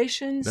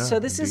corporations. No, So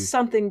this indeed. is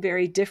something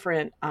very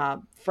different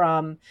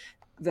from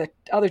the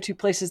other two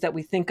places that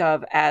we think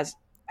of as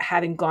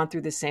having gone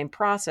through the same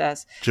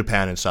process.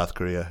 Japan and South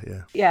Korea,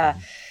 yeah. Yeah.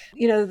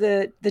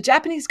 The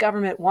Japanese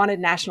government wanted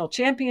national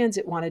champions.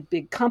 It wanted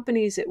big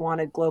companies. It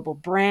wanted global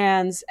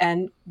brands.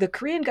 And the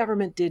Korean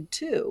government did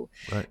too.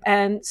 Right.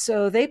 And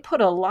so they put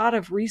a lot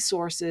of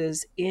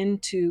resources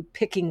into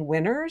picking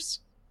winners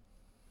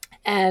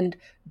and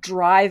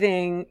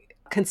driving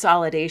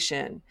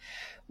consolidation.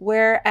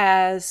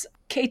 Whereas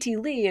KT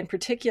Lee in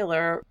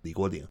particular Lee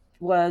Kuo-ning.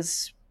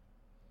 was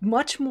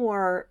much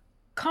more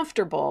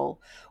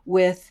comfortable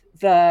with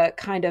the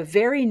kind of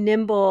very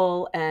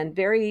nimble and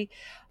very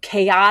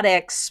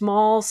chaotic,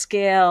 small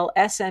scale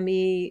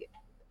SME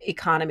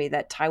economy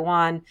that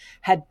Taiwan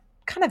had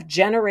kind of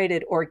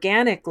generated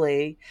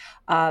organically.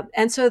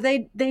 And so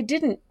they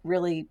didn't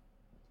really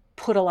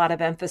put a lot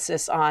of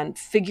emphasis on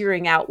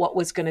figuring out what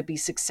was going to be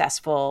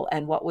successful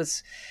and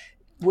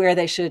where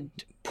they should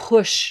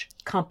push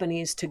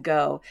companies to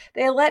go.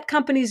 They let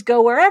companies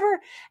go wherever,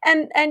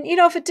 and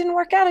if it didn't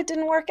work out, it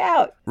didn't work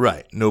out.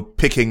 Right. No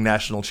picking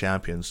national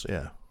champions.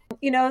 Yeah.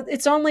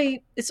 It's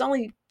only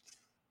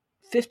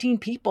 15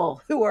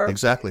 people who are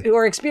Exactly. who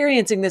are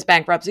experiencing this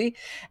bankruptcy,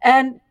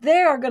 and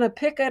they are going to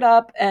pick it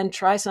up and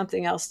try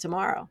something else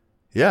tomorrow.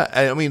 Yeah,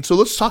 I mean, so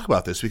let's talk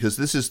about this, because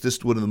this is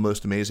just one of the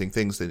most amazing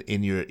things that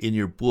in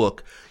your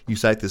book you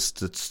cite this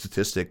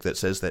statistic that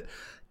says that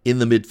in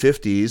the mid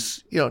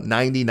 50s,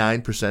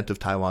 99% of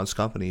Taiwan's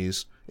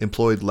companies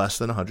employed less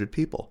than 100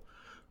 people,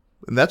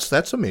 and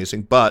that's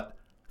amazing. But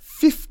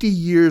 50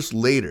 years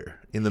later,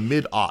 in the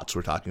mid aughts,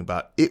 we're talking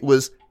about, it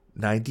was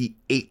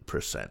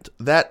 98%.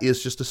 That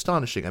is just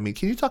astonishing. I mean,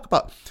 can you talk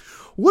about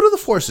what are the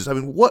forces? I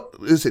mean, what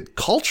is it?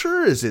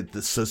 Culture? Is it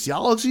the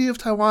sociology of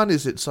Taiwan?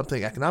 Is it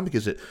something economic?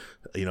 Is it,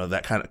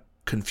 that kind of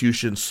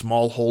Confucian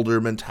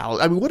smallholder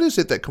mentality? I mean, what is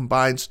it that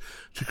combines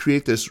to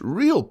create this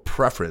real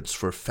preference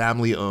for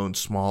family-owned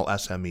small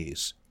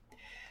SMEs?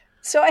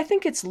 So I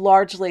think it's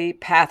largely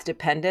path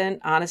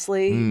dependent,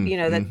 honestly.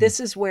 That this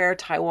is where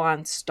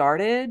Taiwan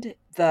started.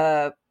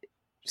 The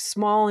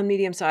small and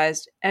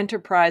medium-sized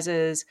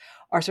enterprises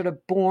are sort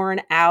of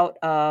born out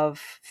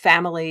of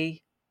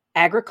family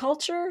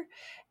agriculture,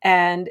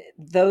 and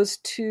those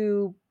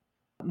two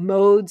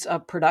modes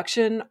of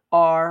production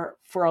are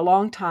for a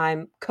long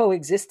time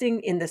coexisting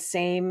in the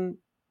same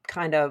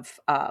kind of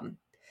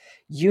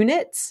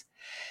units.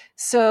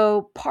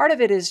 So part of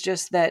it is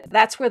just that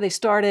that's where they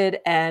started,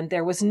 and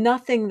there was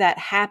nothing that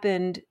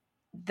happened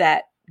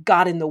that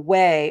got in the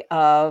way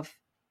of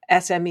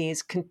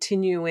SMEs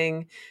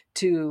continuing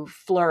to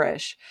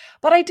flourish.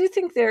 But I do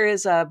think there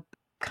is a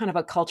kind of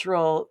a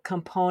cultural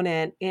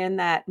component in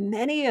that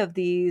many of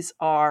these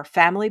are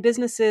family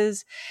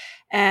businesses,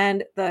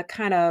 and the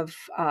kind of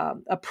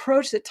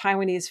approach that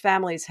Taiwanese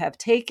families have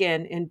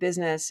taken in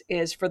business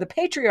is for the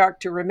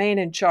patriarch to remain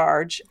in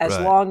charge as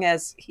Right. long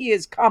as he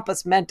is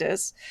compos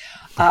mentis,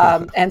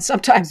 and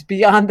sometimes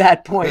beyond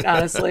that point,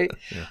 honestly.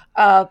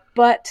 Yeah.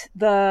 But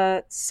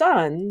the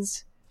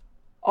sons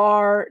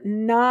are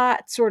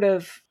not sort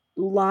of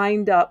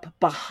lined up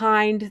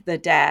behind the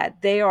dad.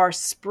 They are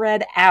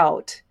spread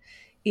out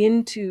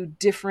into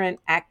different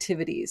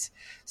activities.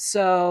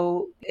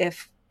 So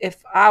if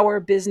our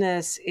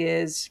business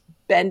is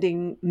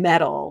bending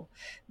metal,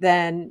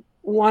 then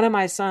one of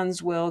my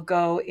sons will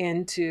go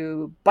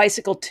into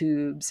bicycle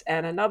tubes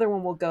and another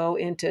one will go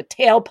into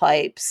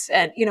tailpipes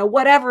and,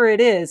 whatever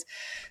it is.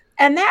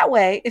 And that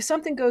way, if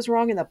something goes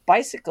wrong in the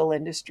bicycle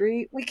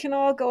industry, we can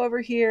all go over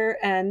here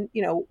and,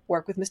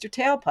 work with Mr.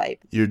 Tailpipe.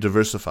 You're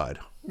diversified.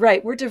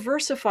 Right. We're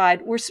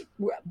diversified,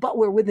 but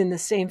we're within the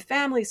same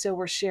family, so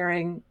we're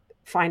sharing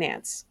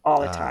finance all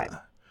the time.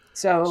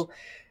 So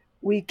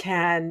we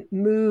can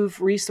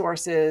move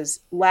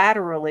resources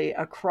laterally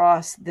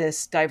across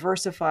this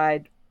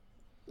diversified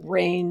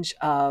range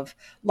of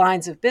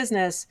lines of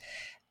business.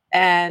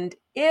 And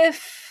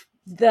if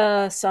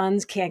the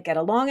sons can't get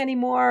along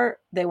anymore,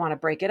 they want to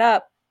break it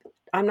up,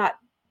 I'm not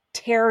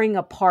tearing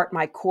apart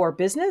my core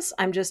business.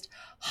 I'm just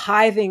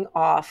hiving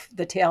off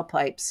the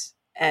tailpipes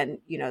and,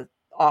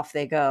 off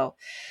they go.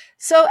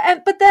 So,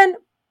 but then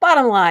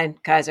bottom line,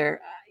 Kaiser,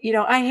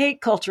 I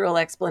hate cultural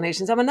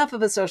explanations. I'm enough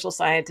of a social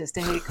scientist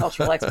to hate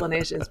cultural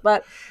explanations,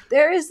 but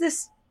there is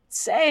this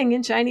saying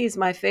in Chinese,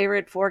 my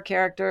favorite four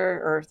character,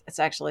 or it's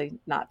actually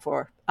not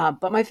four,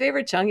 but my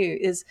favorite Chengyu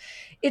is,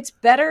 it's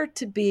better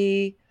to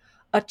be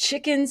a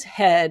chicken's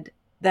head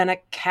than a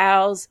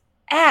cow's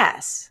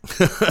ass.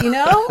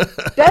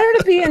 Better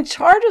to be in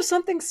charge of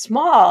something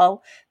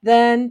small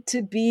than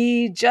to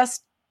be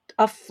just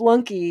a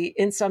flunky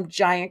in some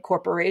giant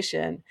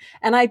corporation.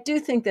 And I do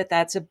think that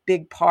that's a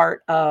big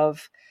part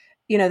of,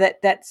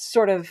 that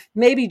sort of,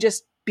 maybe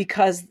just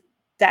because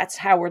that's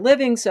how we're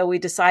living, so we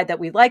decide that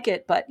we like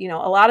it. But, a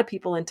lot of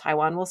people in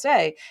Taiwan will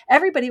say,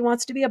 everybody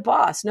wants to be a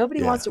boss.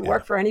 Nobody wants to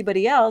work for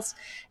anybody else.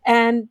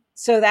 And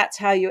so that's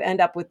how you end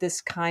up with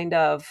this kind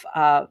of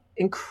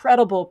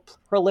incredible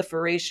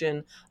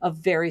proliferation of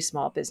very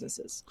small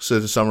businesses. So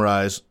to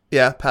summarize,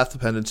 path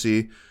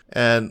dependency,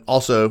 and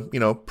also,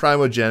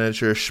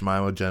 primogeniture,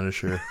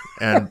 schmimogeniture,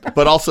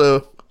 but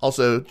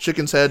also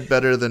chicken's head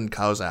better than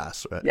cow's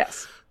ass, right?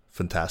 Yes.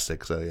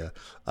 Fantastic. So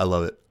I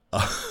love it.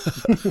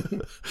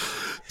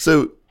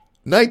 So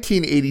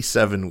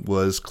 1987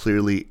 was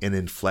clearly an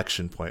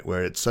inflection point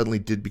where it suddenly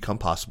did become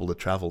possible to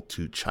travel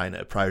to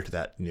China. Prior to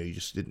that, you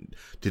just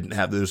didn't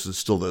have, this was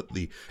still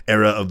the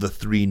era of the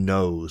 3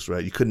 no's,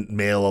 right? You couldn't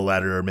mail a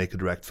letter or make a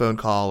direct phone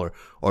call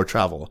or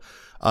travel.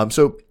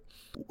 So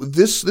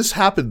this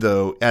happened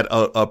though at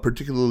a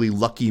particularly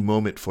lucky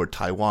moment for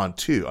Taiwan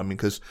too. I mean,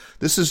 because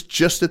this is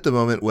just at the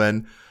moment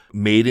when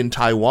Made in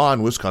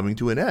Taiwan was coming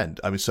to an end.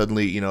 I mean,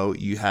 suddenly,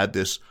 you had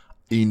this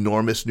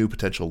enormous new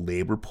potential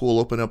labor pool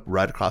open up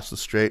right across the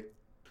strait.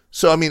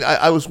 So, I mean,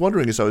 I was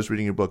wondering as I was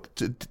reading your book,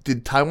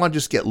 did Taiwan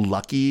just get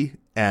lucky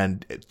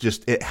and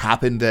it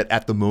happened that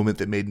at the moment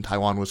that Made in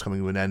Taiwan was coming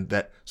to an end,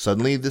 that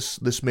suddenly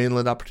this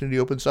mainland opportunity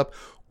opens up?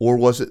 Or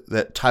was it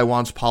that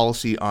Taiwan's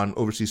policy on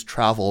overseas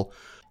travel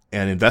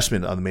and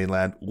investment on the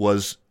mainland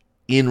was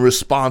in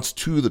response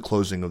to the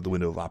closing of the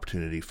window of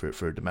opportunity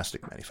for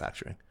domestic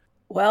manufacturing?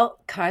 Well,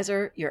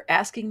 Kaiser, you're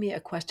asking me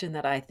a question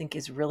that I think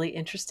is really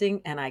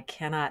interesting and I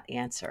cannot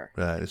answer.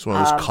 Right. It's one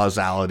of those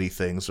causality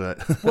things, right?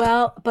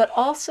 Well, but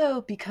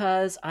also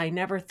because I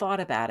never thought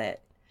about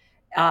it.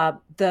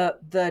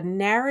 The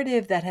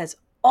narrative that has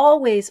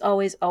always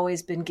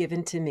been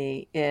given to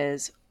me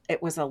is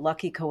it was a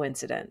lucky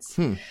coincidence.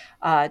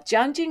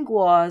 Jiang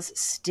Jingguo's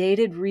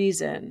stated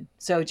reason.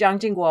 So Jiang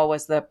Jingguo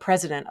was the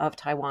president of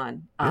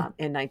Taiwan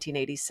in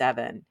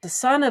 1987. The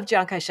son of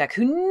Chiang Kai-shek,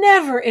 who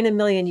never in a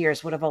million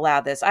years would have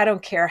allowed this. I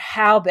don't care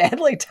how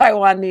badly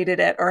Taiwan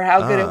needed it or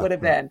how good it would have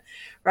been,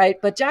 right?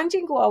 But Jiang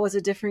Jingguo was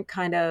a different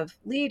kind of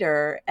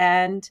leader.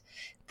 And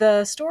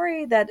the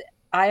story that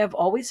I have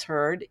always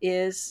heard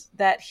is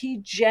that he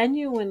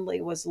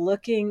genuinely was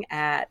looking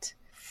at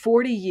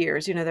 40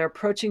 years, they're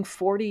approaching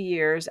 40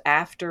 years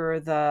after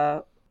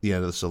the end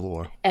of the Civil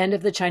War, end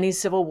of the Chinese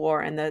Civil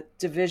War and the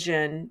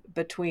division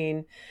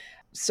between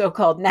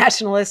so-called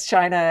nationalist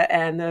China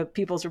and the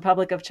People's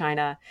Republic of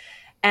China.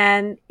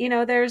 And,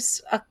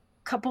 there's a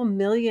couple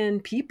million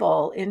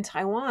people in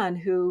Taiwan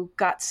who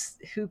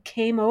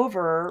came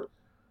over,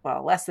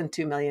 well, less than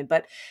 2 million,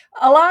 but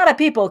a lot of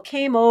people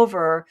came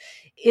over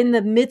in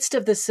the midst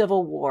of the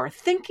Civil War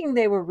thinking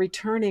they were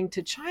returning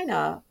to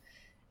China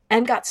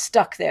and got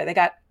stuck there. They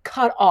got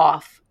cut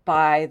off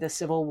by the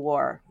Civil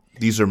War.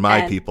 These are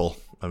my people.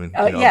 I mean,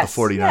 yes,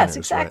 the 49ers. Yes,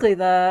 exactly.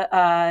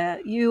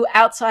 Right? You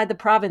outside the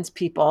province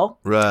people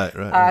right.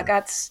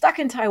 Got stuck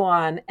in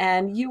Taiwan,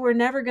 and you were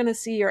never going to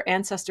see your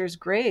ancestors'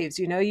 graves.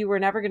 You were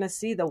never going to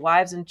see the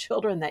wives and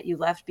children that you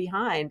left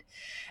behind.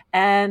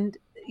 And,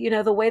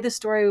 the way the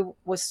story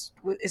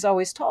is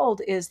always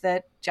told is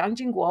that Jiang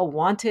Jingguo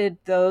wanted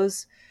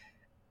those,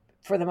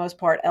 for the most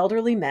part,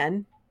 elderly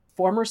men,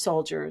 former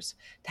soldiers,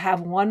 to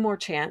have one more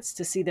chance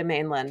to see the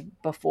mainland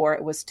before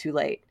it was too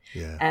late.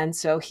 Yeah. And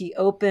so he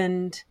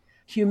opened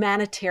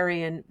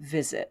humanitarian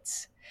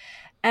visits.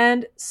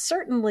 And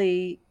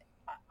certainly,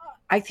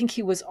 I think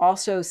he was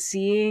also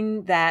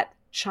seeing that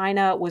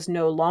China was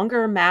no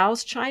longer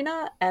Mao's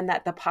China and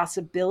that the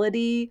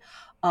possibility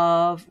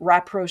of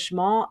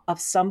rapprochement of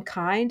some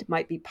kind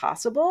might be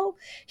possible.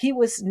 He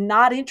was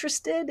not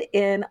interested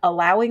in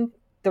allowing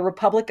the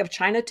Republic of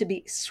China to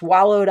be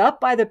swallowed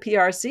up by the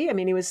PRC. I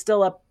mean, he was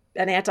still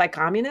an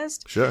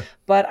anti-communist. Sure.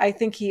 But I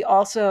think he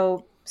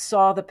also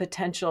saw the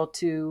potential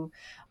to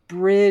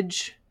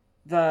bridge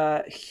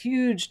the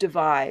huge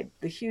divide,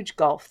 the huge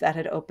gulf that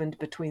had opened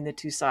between the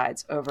two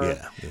sides over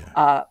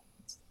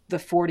the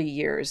 40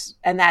 years.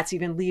 And that's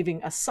even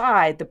leaving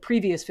aside the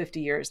previous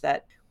 50 years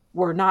that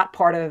were not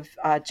part of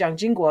Jiang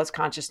Jingguo's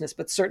consciousness,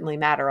 but certainly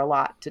matter a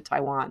lot to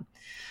Taiwan.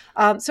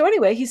 So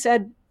anyway, he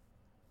said,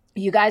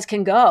 you guys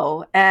can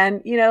go.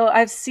 And,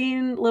 I've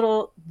seen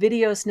little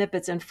video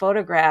snippets and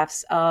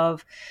photographs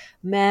of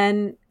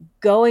men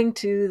going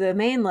to the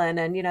mainland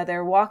and,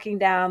 they're walking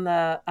down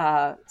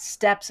the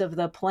steps of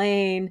the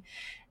plane.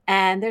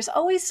 And there's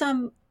always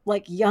some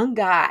young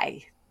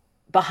guy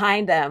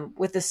behind them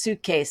with the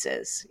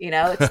suitcases,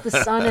 it's the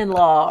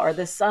son-in-law or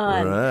the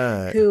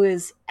son who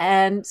is.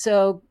 And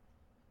so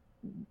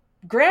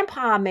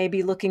grandpa may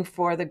be looking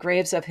for the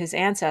graves of his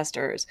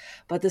ancestors,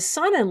 but the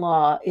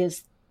son-in-law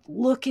is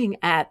looking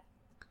at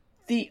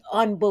the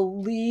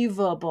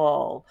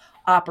unbelievable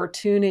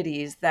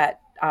opportunities that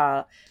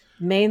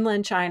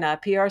mainland China,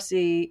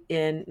 PRC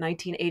in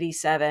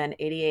 1987,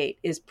 88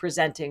 is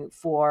presenting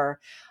for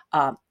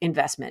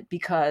investment,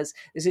 because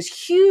there's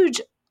this huge,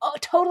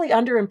 totally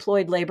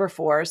underemployed labor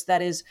force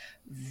that is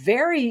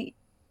very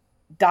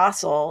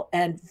docile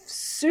and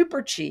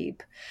super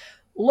cheap.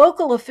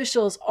 Local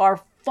officials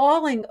are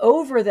falling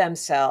over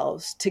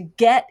themselves to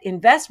get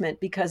investment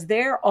because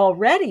they're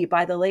already,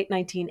 by the late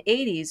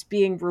 1980s,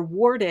 being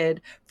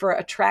rewarded for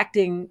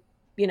attracting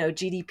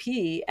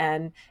GDP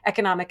and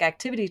economic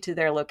activity to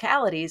their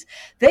localities.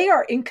 They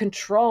are in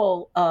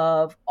control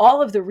of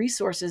all of the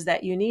resources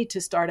that you need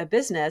to start a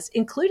business,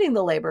 including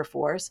the labor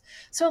force.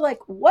 So like,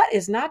 what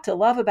is not to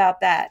love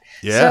about that?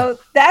 Yeah. So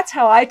that's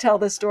how I tell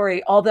the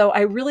story. Although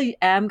I really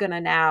am going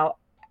to now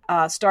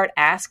start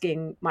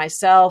asking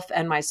myself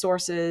and my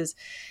sources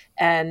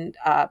and,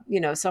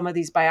 some of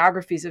these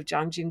biographies of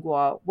Zhang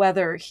Jingguo,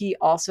 whether he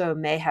also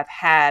may have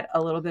had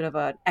a little bit of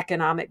an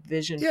economic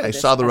vision. Yeah, for I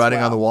this saw the writing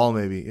well. on the wall,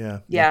 maybe.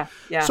 Yeah.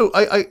 Yeah. So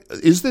I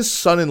is this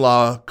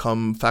son-in-law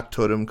cum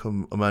factotum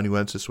cum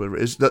amanuensis, whatever,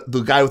 is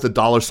the guy with the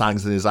dollar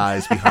signs in his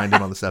eyes behind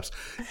him on the steps,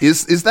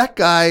 is that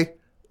guy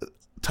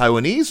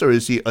Taiwanese, or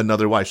is he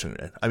another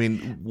Weishengren? I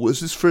mean, was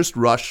his first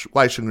rush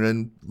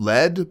Weishengren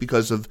led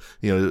because of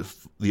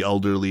the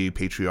elderly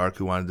patriarch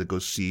who wanted to go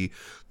see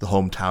the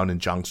hometown in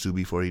Jiangsu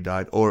before he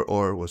died,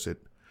 or was this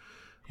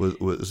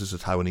a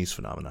Taiwanese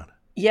phenomenon?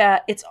 Yeah,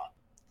 it's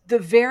the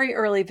very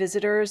early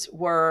visitors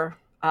were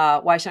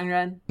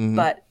Weishengren,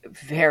 but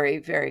very,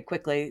 very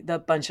quickly the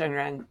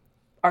Benshengren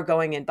are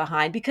going in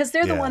behind because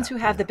they're the ones who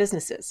have the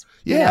businesses.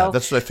 Yeah,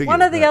 that's what I figured.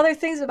 One of the other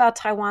things about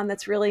Taiwan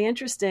that's really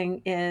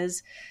interesting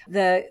is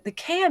the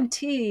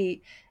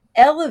KMT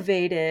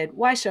elevated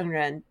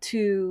Weishengren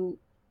to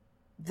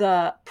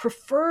the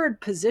preferred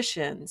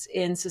positions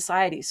in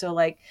society. So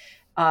like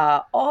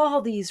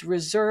all these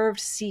reserved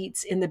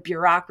seats in the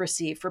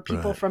bureaucracy for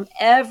people from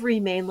every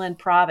mainland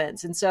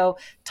province. And so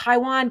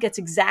Taiwan gets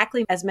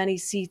exactly as many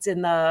seats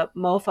in the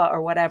MOFA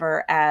or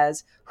whatever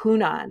as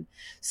Hunan.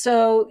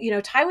 So,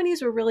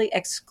 Taiwanese were really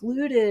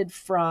excluded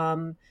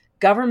from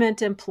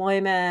government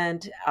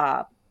employment,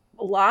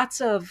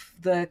 lots of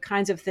the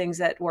kinds of things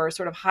that were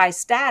sort of high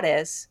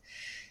status.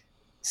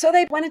 So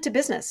they went into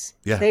business.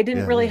 Yeah, they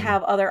didn't really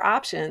have other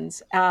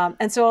options.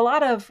 And so a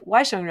lot of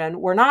Weishengren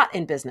were not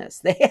in business.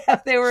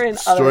 They were in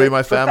other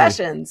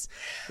professions.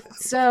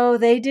 So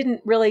they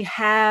didn't really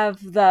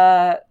have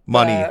the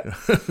money.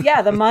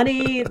 The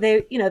money.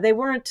 They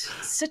weren't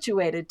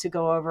situated to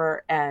go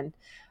over and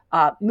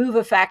move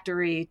a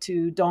factory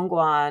to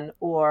Dongguan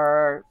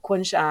or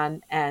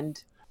Kunshan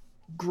and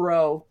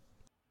grow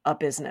a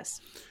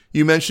business.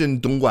 You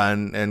mentioned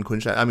Dongguan and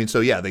Kunshan. I mean, so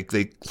yeah, they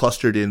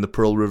clustered in the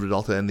Pearl River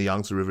Delta and the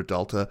Yangtze River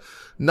Delta,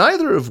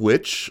 neither of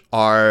which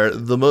are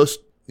the most,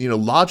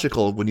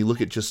 logical when you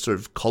look at just sort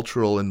of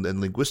cultural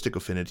and linguistic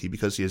affinity,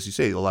 because as you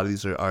say, a lot of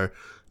these are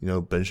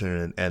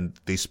Benshengren, and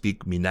they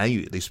speak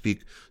Minanyu. They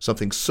speak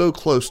something so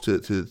close to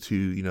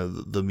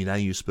the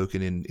Minanyu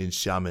spoken in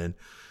Xiamen,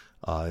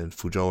 in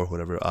Fuzhou or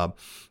whatever,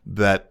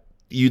 that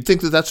you'd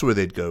think that that's where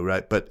they'd go,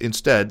 right? But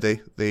instead,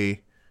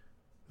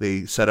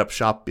 they set up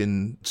shop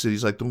in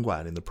cities like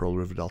Dongguan in the Pearl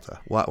River Delta.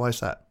 Why is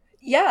that?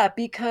 Yeah,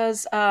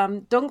 because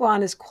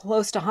Dongguan is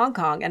close to Hong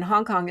Kong, and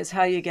Hong Kong is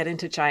how you get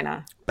into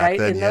China, right?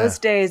 Then, in those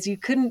days, you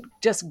couldn't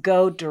just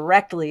go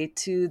directly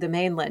to the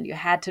mainland. You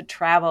had to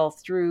travel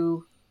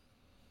through,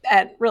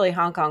 and really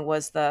Hong Kong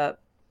was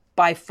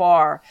by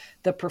far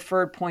the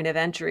preferred point of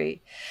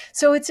entry.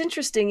 So it's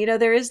interesting,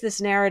 there is this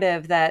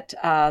narrative that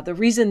the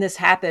reason this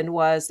happened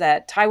was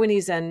that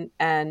Taiwanese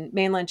and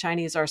mainland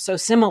Chinese are so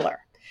similar.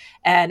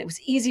 And it was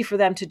easy for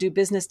them to do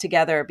business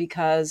together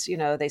because,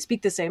 they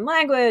speak the same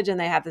language and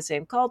they have the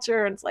same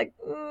culture. And it's like,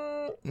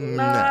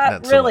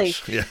 not really.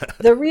 So yeah.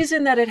 The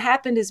reason that it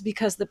happened is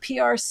because the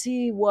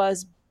PRC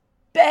was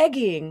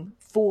begging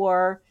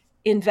for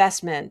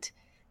investment,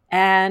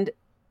 and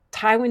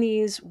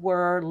Taiwanese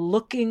were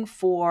looking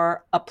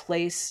for a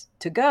place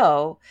to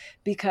go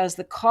because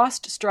the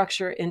cost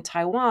structure in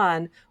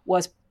Taiwan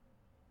was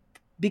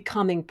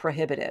becoming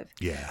prohibitive.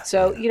 Yeah.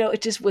 So,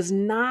 it just was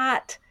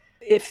not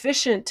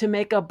efficient to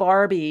make a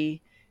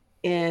Barbie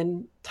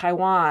in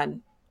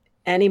Taiwan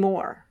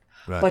anymore.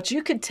 Right. But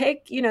you could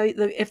take,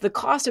 if the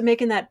cost of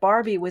making that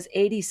Barbie was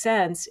 80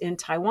 cents in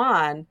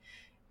Taiwan,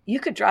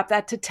 you could drop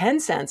that to 10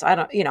 cents.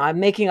 I'm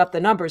making up the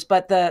numbers,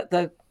 but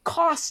the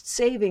cost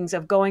savings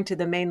of going to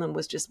the mainland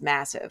was just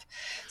massive.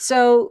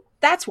 So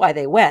that's why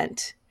they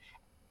went.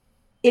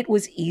 It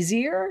was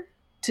easier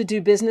to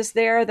do business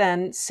there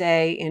than,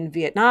 say, in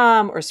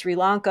Vietnam or Sri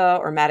Lanka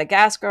or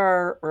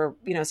Madagascar or,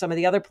 some of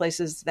the other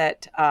places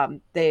that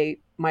they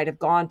might have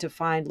gone to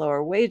find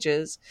lower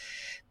wages,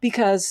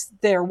 because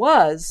there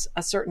was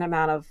a certain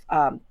amount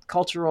of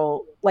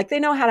cultural, like they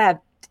know how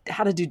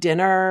to do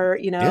dinner,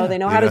 they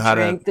know how to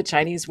drink the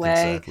Chinese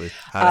way. Exactly.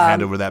 How to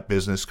hand over that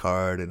business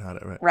card and how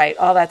to... Right,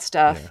 all that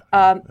stuff.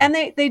 Yeah. And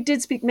they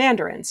did speak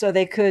Mandarin, so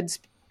they could,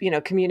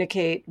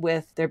 communicate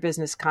with their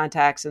business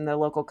contacts and the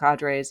local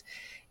cadres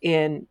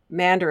in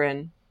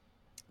Mandarin.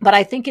 But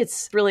I think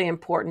it's really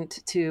important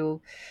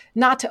to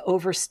not to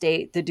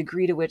overstate the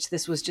degree to which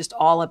this was just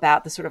all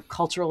about the sort of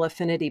cultural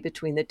affinity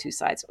between the two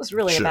sides. It was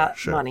really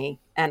about money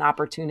and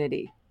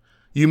opportunity.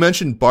 You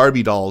mentioned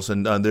Barbie dolls,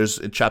 and there's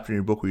a chapter in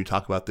your book where you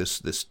talk about this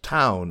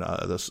town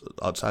this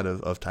outside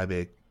of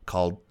Taipei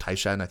called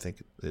Taishan, I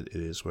think it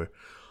is, where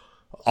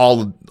all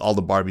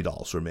the Barbie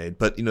dolls were made.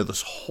 But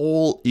this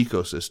whole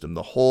ecosystem,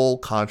 the whole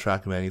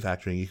contract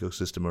manufacturing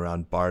ecosystem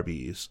around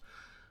Barbies.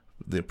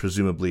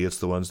 Presumably it's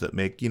the ones that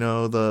make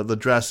the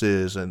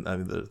dresses, and I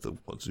mean the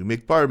ones who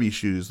make Barbie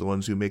shoes, the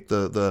ones who make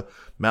the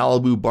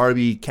Malibu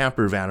Barbie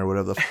camper van or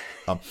whatever.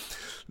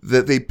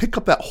 That they pick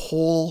up that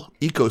whole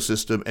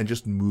ecosystem and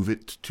just move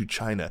it to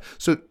China.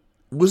 So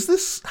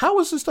how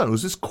was this done?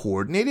 Was this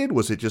coordinated?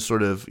 Was it just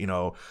sort of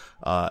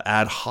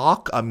ad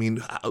hoc? I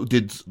mean,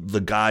 did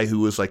the guy who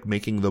was like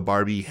making the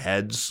Barbie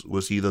heads,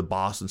 was he the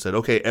boss and said,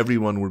 okay,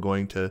 everyone, we're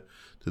going to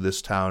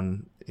this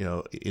town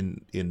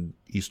in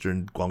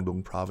eastern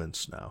Guangdong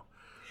province now?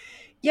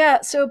 Yeah,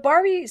 so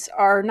Barbies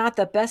are not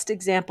the best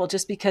example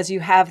just because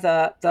you have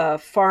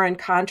the foreign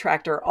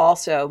contractor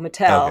also,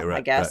 Mattel, okay, right,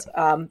 I guess.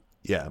 Right.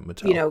 Yeah,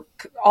 Mattel.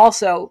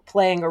 Also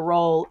playing a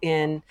role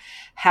in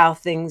how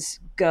things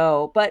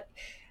go. But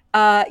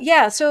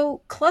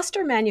so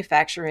cluster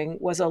manufacturing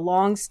was a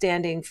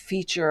long-standing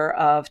feature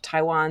of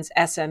Taiwan's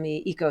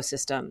SME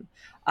ecosystem.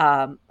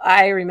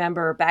 I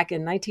remember back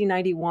in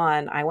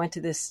 1991, I went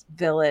to this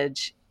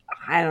village.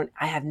 I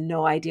have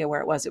no idea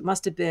where it was. It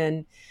must have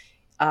been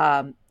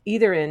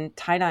either in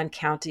Tainan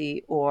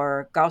County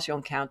or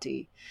Kaohsiung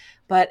County.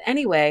 But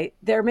anyway,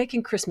 they're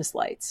making Christmas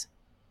lights.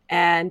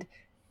 And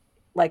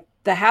like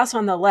the house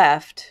on the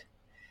left,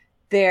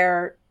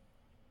 they're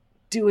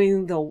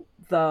doing the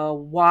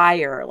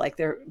wire, like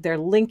they're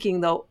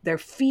linking they're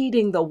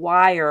feeding the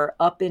wire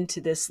up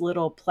into this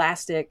little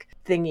plastic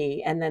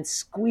thingy and then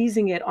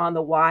squeezing it on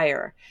the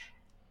wire.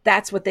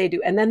 That's what they do.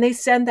 And then they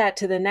send that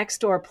to the next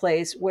door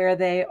place where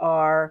they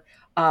are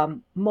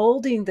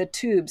molding the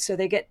tubes. So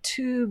they get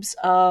tubes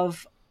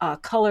of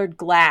colored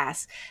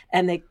glass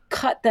and they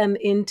cut them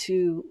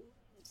into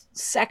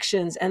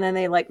sections and then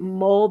they like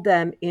mold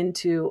them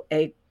into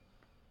a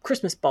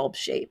Christmas bulb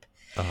shape.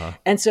 Uh-huh.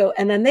 And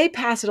then they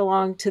pass it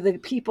along to the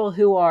people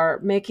who are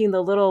making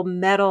the little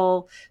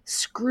metal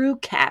screw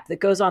cap that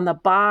goes on the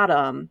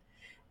bottom.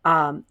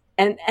 So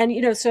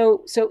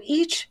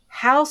each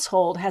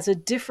household has a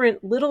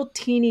different little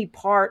teeny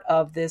part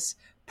of this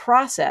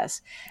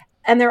process,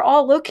 and they're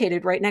all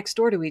located right next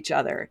door to each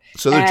other.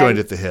 So they're joined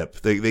at the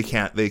hip. They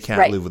can't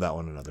right. live without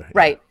one another.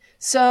 Right. Yeah.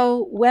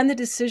 So when the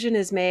decision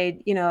is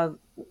made,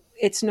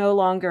 it's no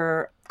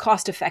longer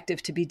cost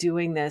effective to be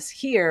doing this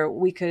here.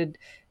 We could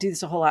do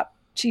this a whole lot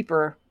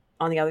cheaper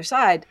on the other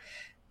side.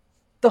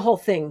 The whole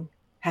thing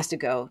has to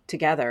go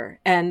together,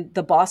 and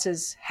the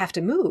bosses have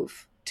to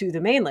move to the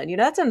mainland.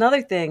 That's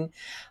another thing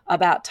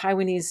about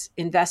Taiwanese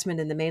investment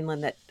in the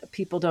mainland that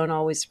people don't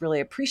always really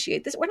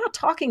appreciate. We're not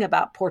talking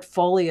about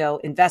portfolio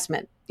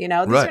investment. These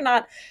right. are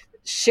not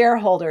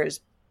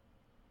shareholders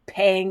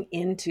paying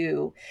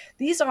into.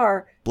 These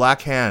are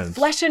black hands,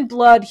 flesh and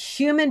blood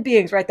human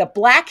beings, right? The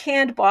black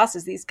hand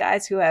bosses, these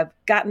guys who have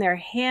gotten their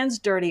hands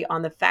dirty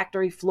on the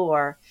factory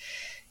floor,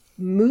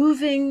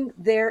 moving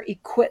their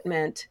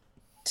equipment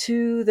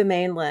to the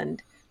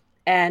mainland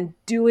and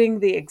doing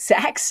the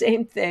exact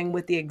same thing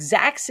with the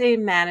exact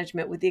same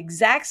management, with the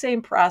exact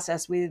same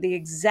process, with the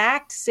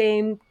exact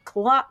same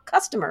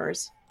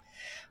customers,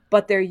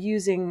 but they're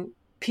using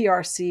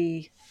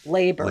PRC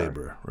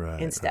labor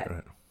right, instead.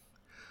 Right.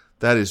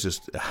 That is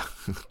just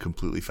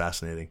completely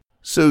fascinating.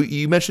 So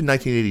you mentioned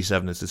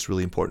 1987 as this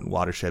really important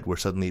watershed where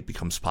suddenly it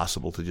becomes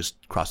possible to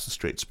just cross the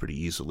straits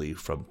pretty easily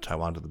from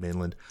Taiwan to the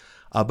mainland.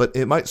 But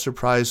it might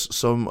surprise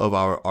some of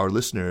our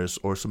listeners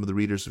or some of the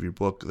readers of your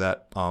book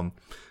that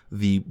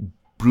the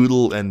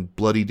brutal and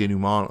bloody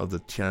denouement of the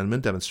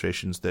Tiananmen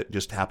demonstrations that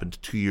just happened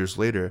 2 years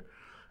later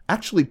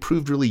actually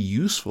proved really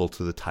useful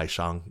to the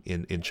Taishang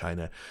in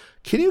China.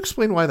 Can you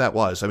explain why that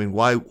was? I mean,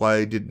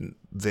 why didn't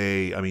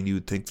they? I mean, you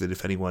would think that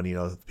if anyone,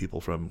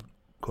 people from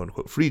quote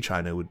unquote free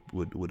China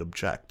would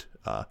object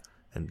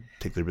and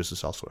take their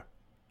business elsewhere.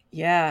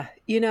 Yeah,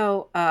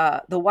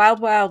 the Wild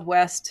Wild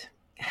West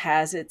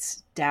has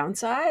its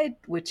downside,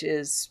 which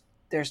is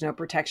there's no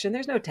protection,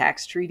 there's no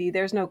tax treaty,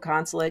 there's no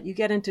consulate. You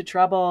get into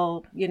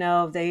trouble, you're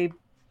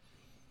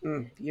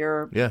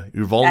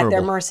vulnerable at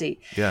their mercy.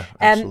 Yeah,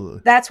 absolutely.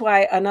 And that's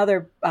why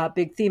another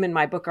big theme in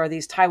my book are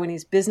these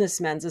Taiwanese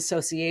businessmen's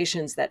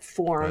associations that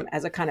form right.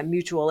 as a kind of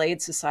mutual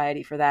aid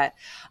society for that.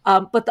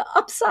 But the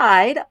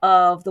upside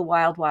of the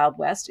Wild Wild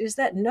West is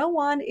that no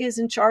one is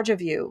in charge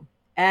of you,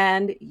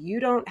 and you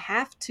don't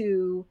have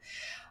to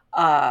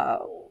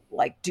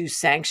do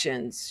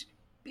sanctions.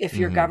 If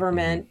your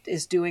government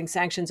is doing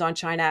sanctions on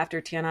China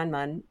after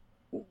Tiananmen,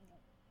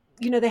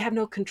 they have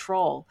no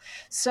control.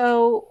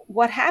 So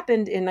what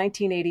happened in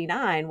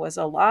 1989 was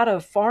a lot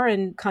of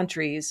foreign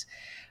countries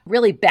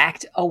really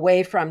backed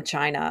away from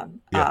China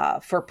Yeah.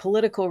 for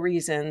political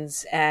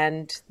reasons,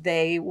 and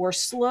they were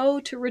slow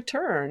to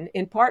return,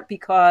 in part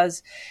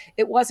because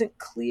it wasn't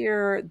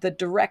clear the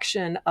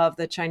direction of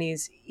the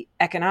Chinese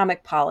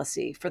economic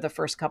policy for the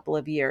first couple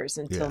of years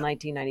until Yeah.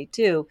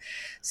 1992.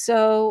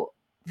 So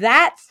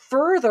that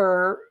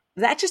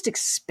just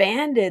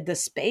expanded the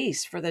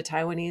space for the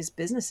Taiwanese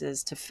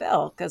businesses to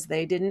fill, because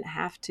they didn't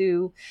have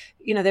to,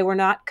 they were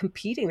not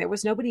competing. There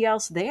was nobody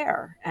else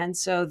there. And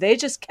so they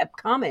just kept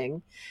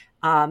coming.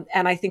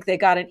 And I think they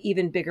got an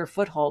even bigger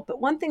foothold.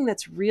 But one thing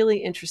that's really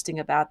interesting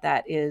about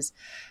that is,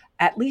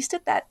 at least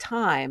at that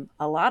time,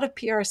 a lot of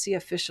PRC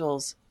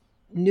officials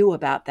knew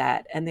about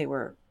that, and they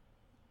were,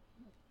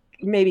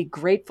 maybe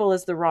grateful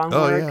is the wrong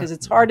word, because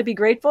it's hard to be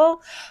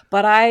grateful.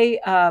 But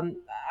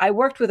I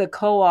worked with a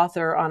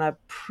co-author on a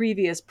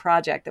previous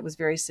project that was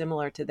very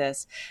similar to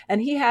this.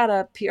 And he had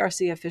a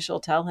PRC official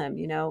tell him,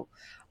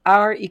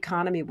 our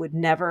economy would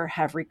never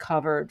have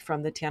recovered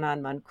from the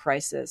Tiananmen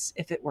crisis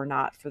if it were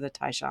not for the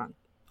Taishan.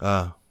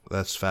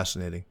 That's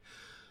fascinating.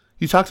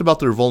 You talked about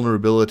their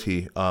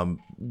vulnerability.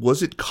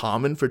 Was it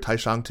common for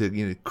Taishan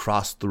to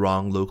cross the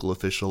wrong local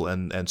official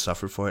and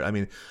suffer for it? I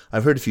mean,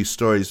 I've heard a few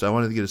stories. I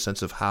wanted to get a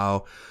sense of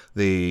how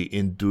they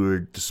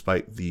endured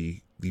despite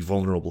the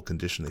vulnerable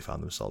condition they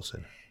found themselves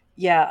in.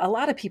 Yeah, a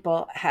lot of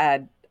people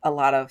had a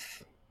lot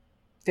of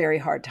very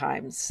hard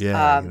times.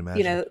 Yeah, I can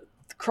imagine.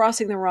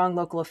 Crossing the wrong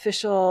local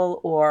official,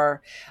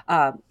 or,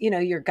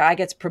 your guy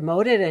gets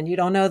promoted and you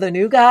don't know the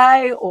new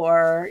guy,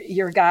 or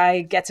your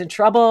guy gets in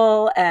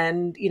trouble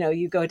and,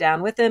 you go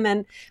down with him.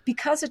 And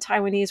because the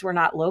Taiwanese were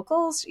not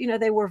locals,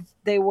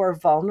 they were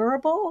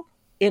vulnerable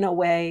in a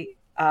way,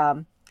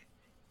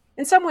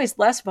 in some ways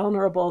less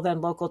vulnerable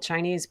than local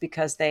Chinese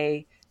because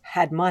they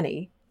had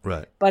money.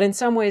 Right. But in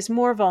some ways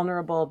more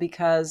vulnerable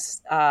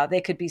because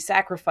they could be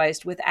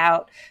sacrificed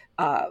without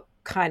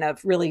kind of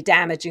really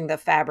damaging the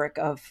fabric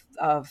of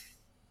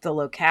the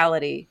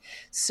locality.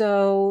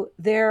 So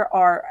there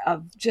are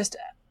just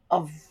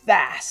a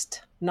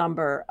vast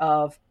number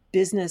of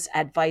business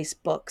advice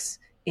books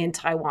in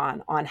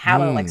Taiwan on how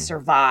to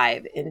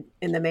survive in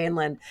the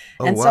mainland.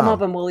 And some of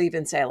them will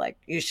even say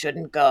you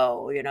shouldn't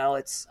go,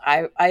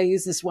 I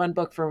use this one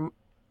book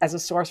as a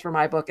source for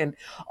my book, and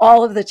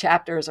all of the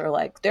chapters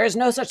are there's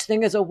no such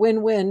thing as a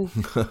win-win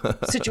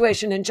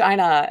situation in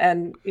China,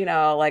 and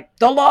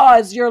the law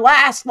is your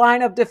last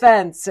line of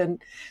defense. And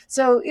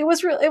so it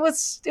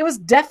was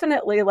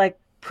definitely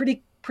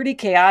pretty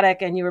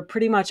chaotic, and you were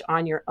pretty much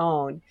on your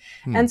own.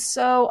 And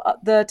so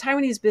the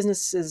Taiwanese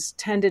businesses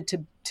tended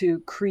to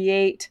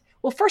create,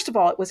 well, first of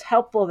all, it was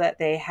helpful that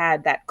they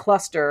had that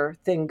cluster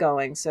thing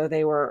going. So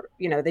they were,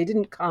 they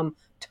didn't come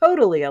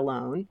totally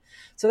alone.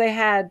 So they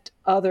had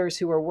others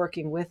who were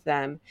working with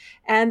them,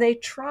 and they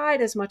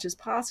tried as much as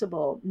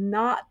possible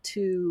not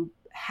to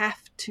have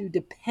to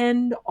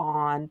depend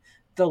on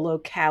the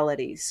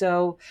locality.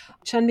 So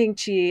Chen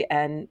Mingqi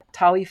and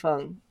Tao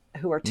Yifeng,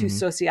 who are two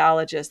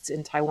sociologists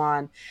in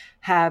Taiwan,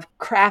 have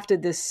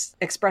crafted this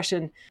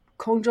expression,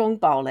 空中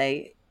堡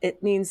垒.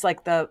 It means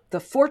the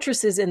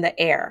fortresses in the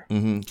air.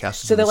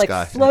 Castles so they're in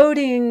the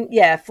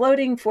sky.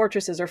 floating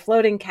fortresses or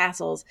floating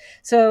castles.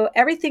 So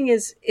everything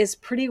is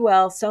pretty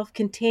well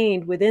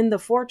self-contained within the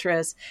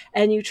fortress,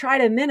 and you try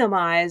to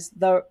minimize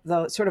the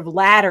sort of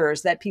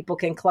ladders that people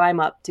can climb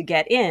up to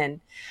get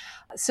in.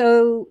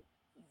 So,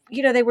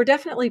 they were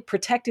definitely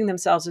protecting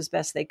themselves as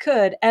best they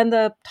could. And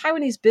the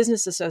Taiwanese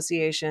business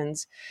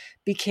associations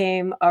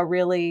became a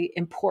really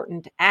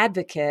important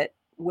advocate,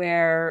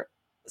 where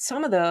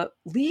some of the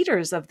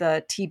leaders of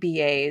the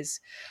TBAs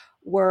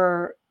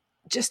were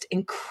just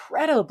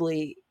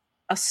incredibly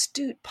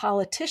astute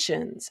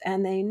politicians,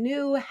 and they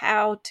knew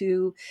how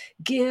to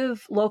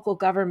give local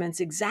governments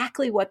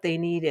exactly what they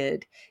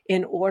needed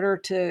in order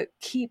to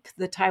keep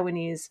the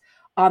Taiwanese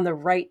on the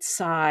right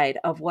side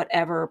of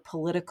whatever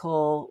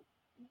political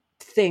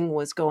thing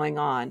was going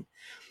on.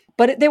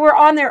 But they were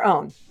on their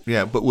own.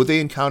 Yeah, but would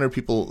they encounter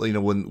people,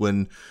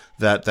 when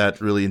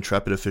that really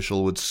intrepid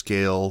official would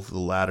scale the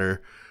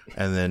ladder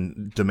and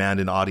then demand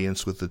an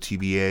audience with the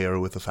TBA or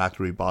with the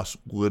factory boss,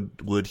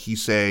 would he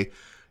say,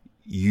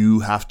 you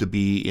have to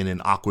be in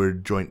an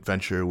awkward joint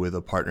venture with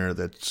a partner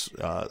that's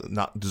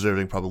not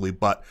deserving probably,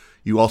 but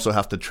you also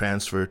have to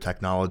transfer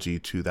technology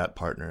to that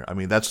partner? I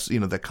mean, that's,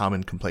 the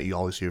common complaint you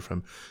always hear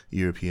from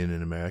European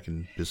and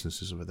American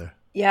businesses over there.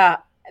 Yeah.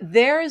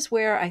 There is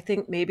where I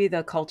think maybe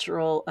the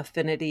cultural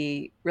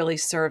affinity really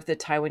served the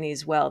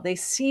Taiwanese well. They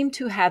seem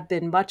to have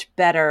been much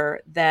better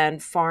than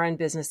foreign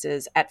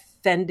businesses at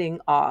fending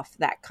off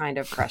that kind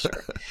of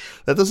pressure.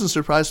 That doesn't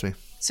surprise me.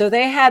 So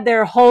they had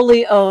their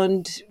wholly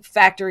owned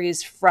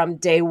factories from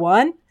day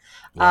one.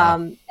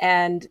 Wow.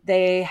 And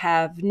they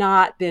have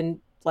not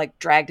been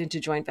dragged into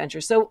joint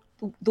ventures. So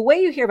the way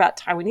you hear about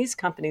Taiwanese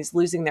companies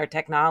losing their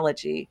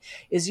technology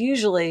is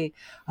usually,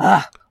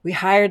 we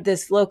hired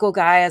this local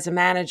guy as a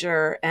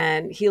manager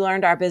and he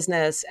learned our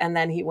business, and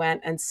then he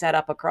went and set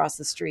up across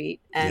the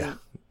street, and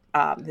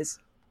his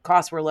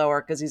costs were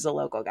lower because he's a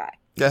local guy.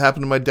 That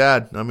happened to my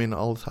dad. I mean,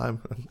 all the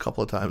time, a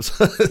couple of times.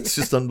 It's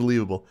just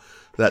unbelievable.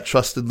 That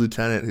trusted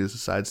lieutenant who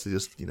decides to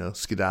just,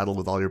 skedaddle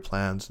with all your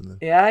plans. And then...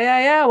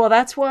 Yeah. Well,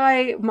 that's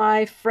why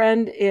my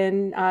friend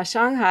in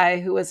Shanghai,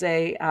 who was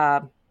a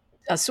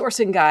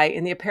sourcing guy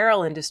in the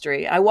apparel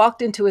industry, I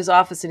walked into his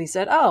office and he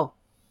said, "Oh,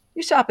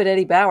 you shop at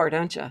Eddie Bauer,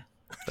 don't you?"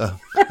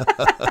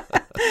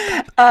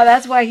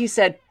 That's why he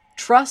said,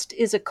 "Trust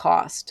is a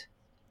cost.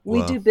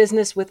 We do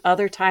business with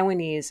other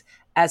Taiwanese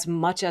as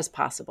much as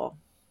possible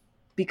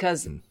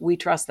because we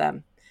trust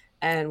them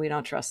and we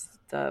don't trust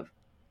the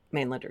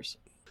mainlanders."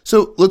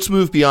 So let's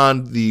move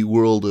beyond the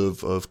world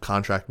of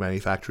contract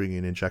manufacturing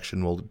and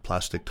injection molded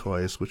plastic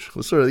toys, which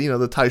was sort of,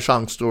 the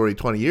Taishang story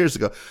 20 years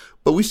ago.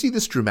 But we see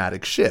this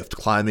dramatic shift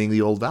climbing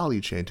the old value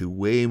chain to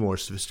way more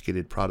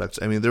sophisticated products.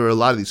 I mean, there are a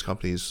lot of these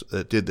companies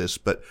that did this,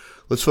 but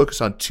let's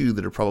focus on two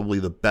that are probably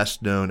the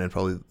best known and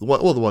probably the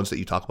ones that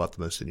you talk about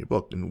the most in your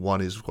book. And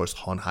one is, of course,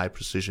 Honhai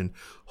Precision.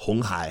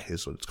 Honghai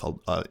is what it's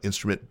called.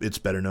 Instrument. It's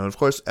better known, of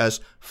course, as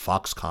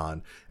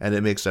Foxconn, and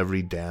it makes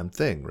every damn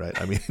thing,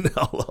 right? I mean,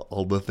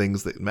 all the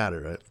things that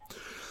matter, right?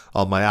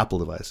 All my Apple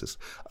devices.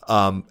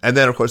 And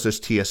then, of course,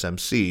 there's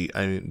TSMC.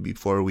 I mean,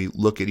 before we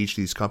look at each of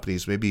these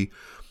companies, maybe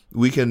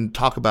we can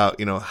talk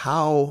about,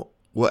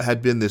 what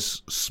had been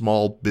this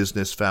small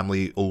business,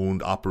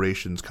 family-owned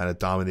operations kind of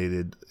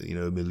dominated,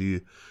 milieu,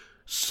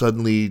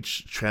 suddenly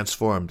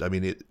transformed. I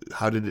mean,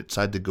 how did it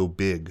decide to go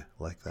big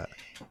like that?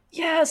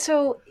 Yeah,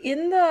 so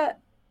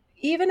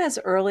even as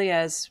early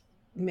as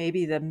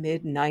maybe the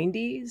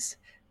mid-90s,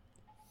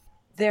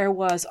 there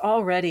was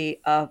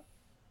already a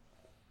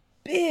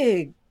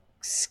big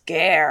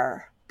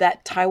scare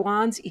that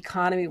Taiwan's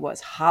economy was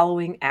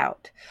hollowing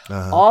out.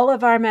 All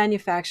of our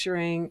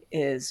manufacturing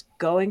is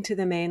going to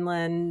the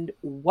mainland.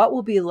 What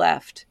will be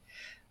left?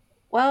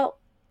 Well,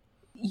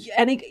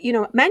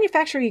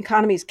 manufacturing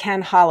economies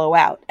can hollow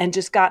out and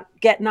just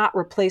get not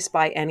replaced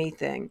by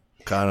anything.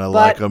 Kind of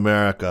like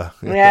America.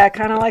 Yeah,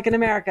 kind of like in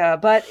America.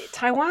 But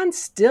Taiwan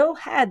still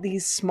had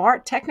these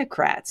smart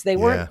technocrats. They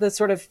weren't the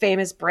sort of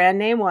famous brand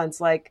name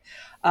ones like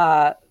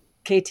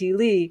KT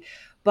Lee,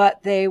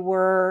 but they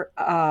were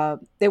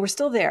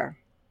still there,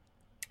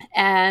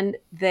 and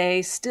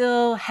they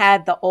still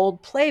had the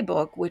old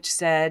playbook, which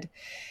said,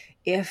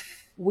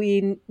 if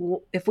we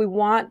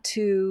want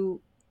to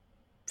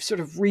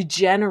sort of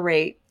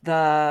regenerate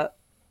the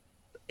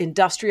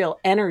industrial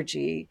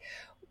energy,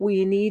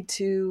 we need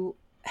to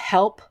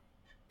help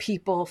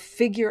people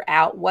figure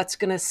out what's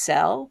going to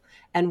sell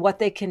and what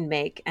they can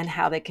make and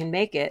how they can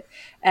make it.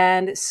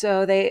 And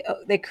so they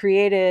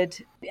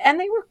created, and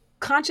they were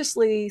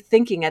consciously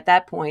thinking at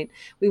that point,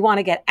 we want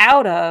to get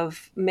out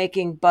of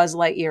making Buzz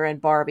Lightyear and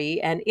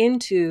Barbie and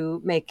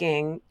into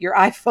making your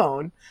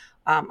iPhone.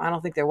 I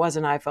don't think there was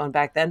an iPhone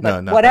back then,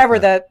 but whatever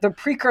the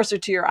precursor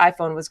to your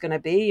iPhone was going to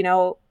be,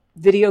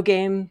 video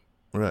game,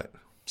 right,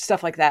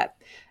 stuff like that.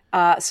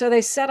 So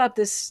they set up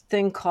this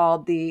thing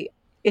called the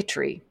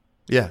ITRI.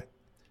 Yeah.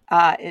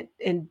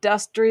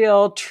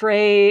 Industrial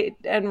Trade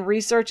and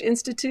Research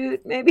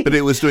Institute, maybe. But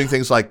it was doing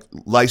things like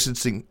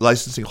licensing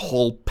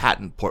whole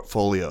patent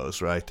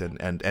portfolios, right,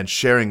 and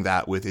sharing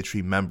that with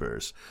ITRI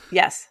members.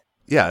 Yes.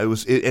 Yeah,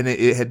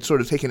 it had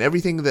sort of taken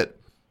everything that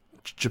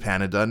Japan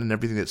had done and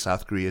everything that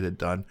South Korea had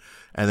done,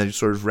 and then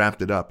sort of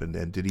ramped it up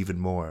and did even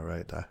more,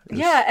 right?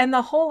 And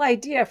the whole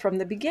idea from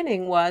the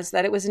beginning was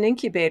that it was an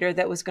incubator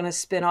that was going to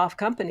spin off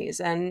companies.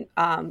 And,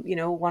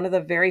 one of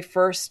the very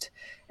first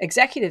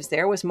executives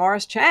there was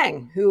Morris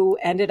Chang, who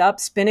ended up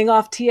spinning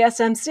off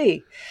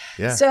TSMC.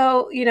 Yeah.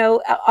 So,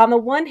 on the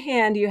one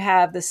hand, you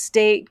have the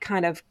state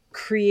kind of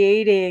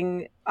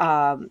creating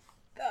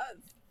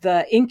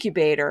the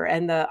incubator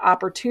and the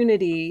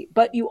opportunity,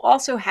 but you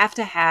also have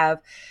to have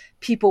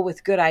people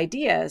with good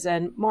ideas.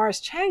 And Morris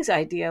Chang's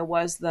idea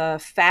was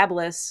the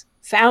fabless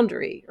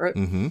foundry.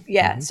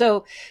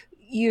 So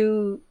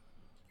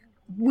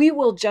we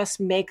will just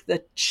make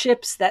the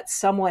chips that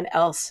someone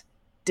else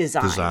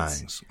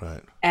designs,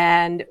 right?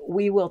 And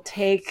we will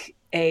take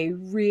a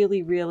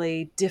really,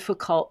 really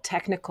difficult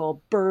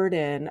technical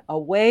burden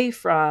away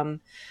from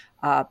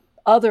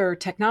other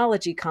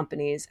technology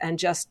companies and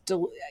just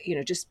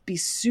be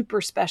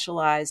super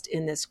specialized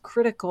in this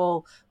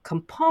critical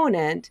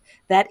component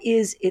that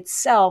is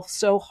itself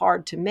so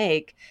hard to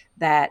make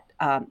that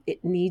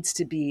it needs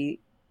to be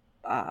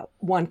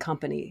one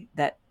company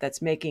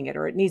that's making it,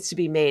 or it needs to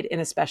be made in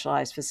a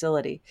specialized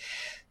facility.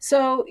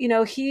 So,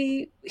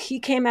 he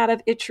came out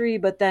of ITRI,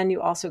 but then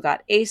you also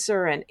got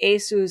Acer and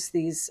Asus,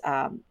 these,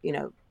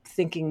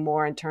 thinking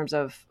more in terms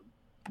of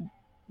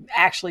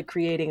actually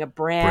creating a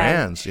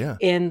brand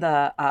in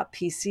the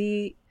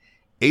PC.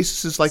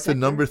 Asus is like sector. The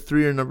number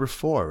 3 or number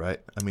 4,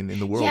 right? I mean, in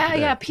the world today.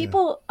 Yeah.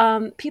 People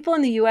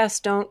in the US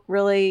don't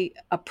really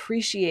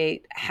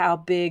appreciate how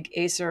big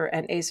Acer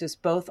and Asus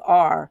both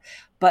are,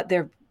 but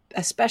they're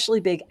especially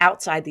big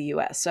outside the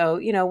US. So,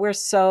 we're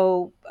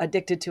so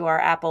addicted to our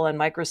Apple and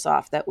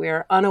Microsoft that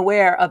we're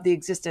unaware of the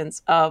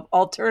existence of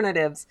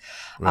alternatives.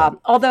 Right.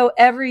 Although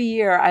every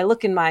year I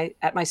look at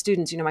my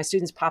students, my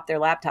students pop their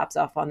laptops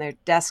off on their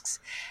desks,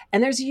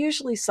 and there's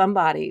usually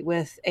somebody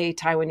with a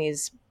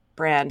Taiwanese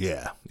brand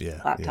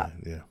laptop.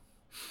 Yeah.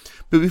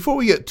 But before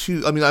we get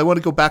to, I want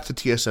to go back to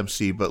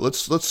TSMC, but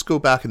let's go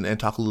back and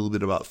talk a little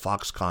bit about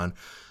Foxconn,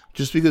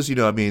 just because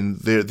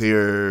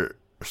they're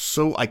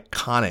so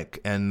iconic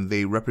and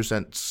they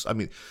represent.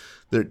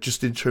 They're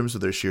just in terms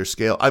of their sheer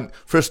scale.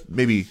 First,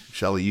 maybe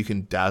Shelley, you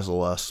can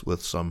dazzle us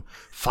with some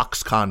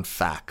Foxconn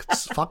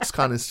facts.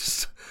 Foxconn is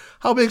just,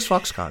 how big is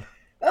Foxconn?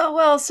 Oh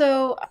well,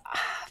 so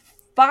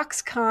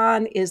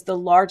Foxconn is the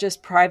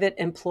largest private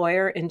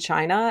employer in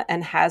China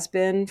and has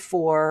been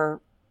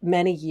for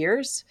many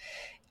years.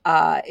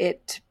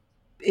 It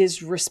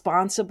is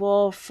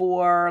responsible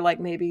for like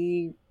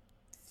maybe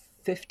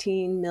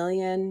 15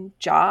 million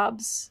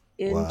jobs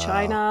in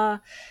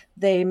China.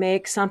 They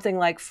make something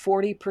like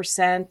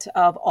 40%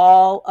 of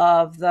all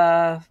of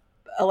the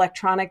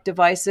electronic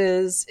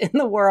devices in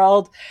the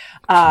world.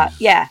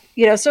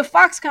 So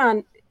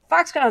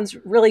Foxconn's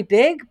really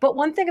big, but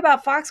one thing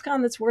about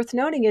Foxconn that's worth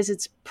noting is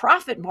its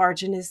profit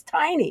margin is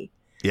tiny.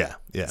 Yeah.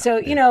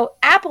 So,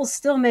 Apple's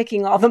still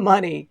making all the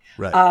money.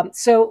 Right.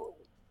 So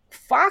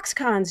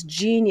Foxconn's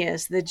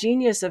genius, the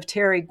genius of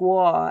Terry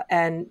Guo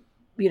and,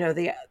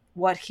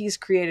 what he's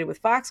created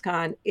with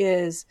Foxconn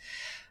is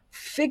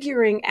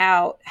figuring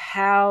out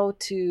how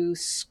to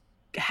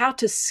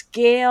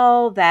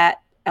scale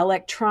that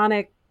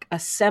electronic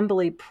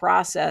assembly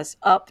process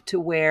up to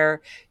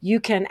where you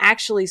can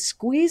actually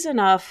squeeze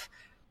enough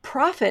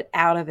profit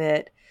out of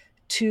it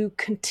to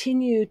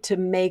continue to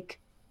make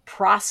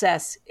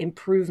process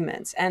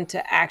improvements and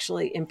to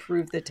actually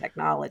improve the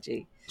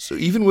technology. So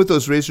even with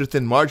those razor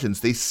thin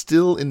margins, they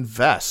still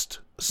invest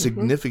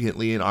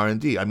significantly in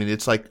R&D.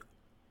 It's like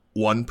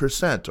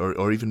 1%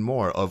 or even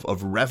more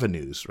of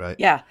revenues, right?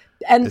 Yeah.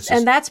 And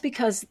that's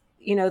because,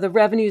 the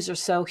revenues are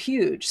so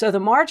huge. So the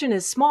margin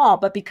is small,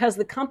 but because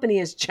the company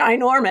is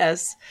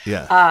ginormous,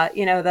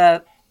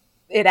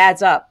 it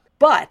adds up.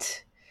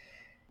 But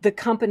the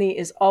company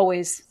is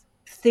always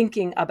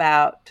thinking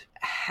about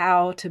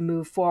how to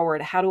move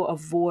forward, how to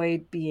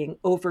avoid being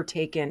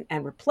overtaken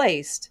and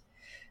replaced.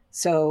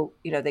 So,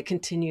 they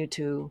continue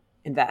to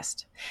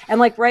invest. And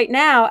like right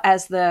now,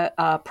 as the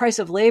price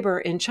of labor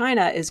in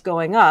China is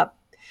going up,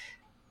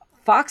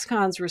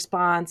 Foxconn's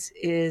response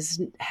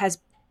has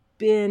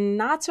been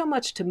not so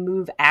much to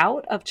move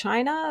out of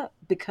China,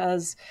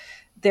 because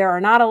there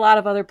are not a lot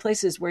of other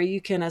places where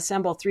you can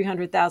assemble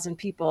 300,000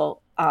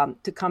 people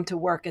to come to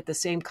work at the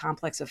same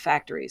complex of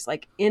factories.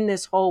 Like in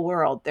this whole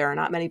world, there are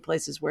not many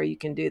places where you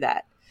can do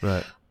that.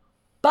 Right.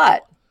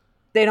 But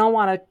they don't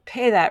want to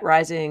pay that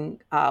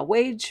rising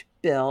wage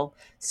bill,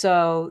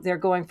 so they're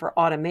going for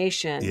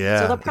automation.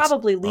 Yeah, so they'll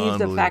probably leave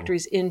the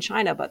factories in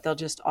China, but they'll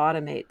just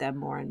automate them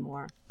more and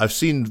more. I've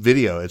seen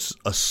video; it's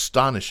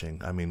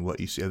astonishing. What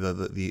you see,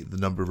 the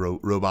number of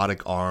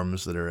robotic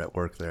arms that are at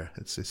work there.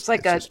 It's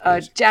like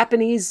a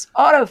Japanese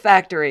auto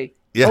factory,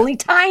 only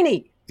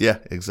tiny. Yeah,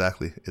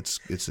 exactly. It's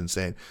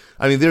insane.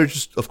 They're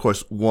just, of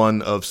course,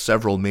 one of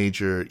several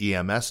major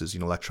EMSs,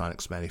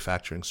 electronics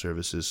manufacturing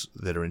services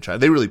that are in China.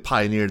 They really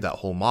pioneered that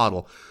whole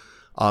model.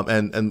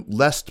 And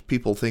lest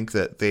people think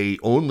that they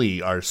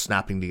only are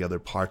snapping together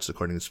parts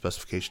according to the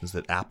specifications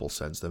that Apple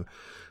sends them,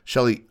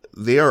 Shelley,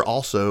 they are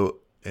also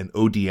an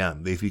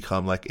ODM. They've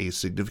become like a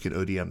significant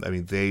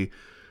ODM.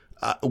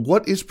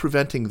 What is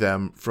preventing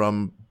them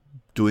from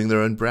doing their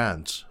own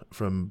brands?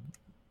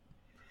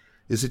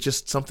 Is it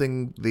just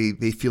something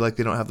they feel like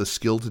they don't have the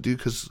skill to do?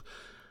 Because,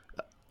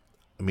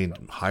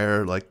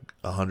 hire like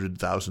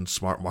 100,000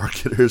 smart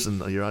marketers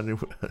and you're on your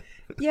way.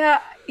 Yeah,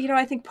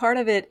 I think part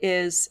of it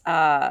is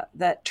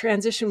that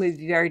transition would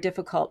be very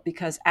difficult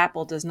because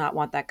Apple does not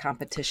want that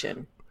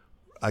competition.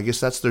 I guess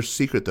that's their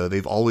secret, though.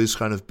 They've always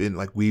kind of been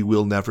like, we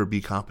will never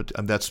be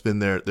competitive. That's been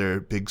their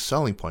big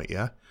selling point,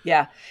 yeah?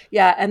 Yeah.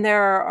 And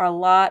there are a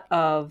lot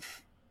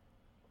of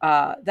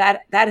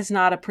that is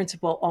not a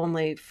principle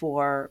only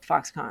for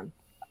Foxconn.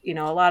 A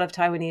lot of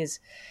Taiwanese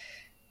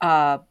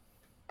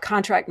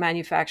contract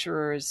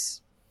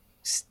manufacturers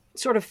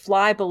sort of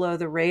fly below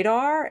the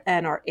radar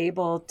and are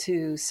able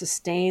to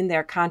sustain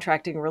their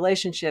contracting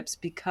relationships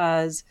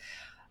because,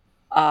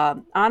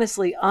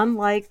 honestly,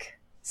 unlike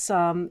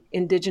some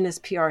indigenous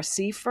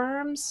PRC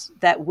firms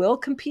that will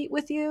compete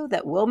with you,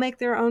 that will make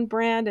their own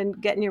brand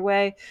and get in your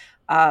way,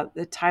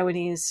 the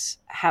Taiwanese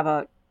have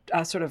a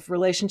sort of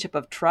relationship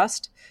of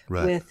trust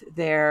with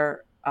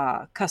their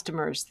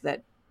customers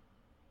that,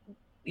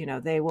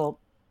 they will.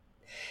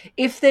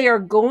 If they are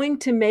going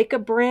to make a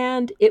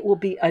brand, it will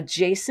be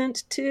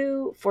adjacent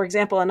to, for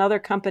example, another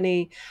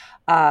company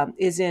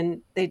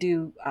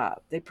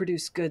they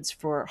produce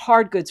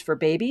hard goods for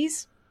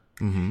babies,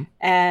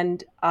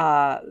 and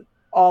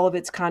all of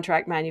its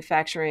contract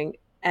manufacturing.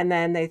 And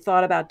then they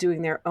thought about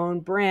doing their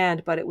own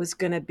brand, but it was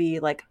going to be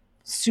like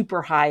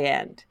super high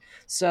end.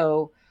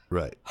 So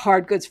Right.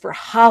 hard goods for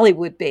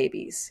Hollywood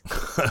babies.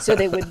 So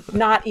they would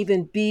not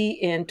even be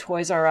in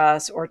Toys R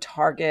Us or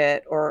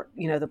Target or,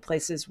 the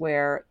places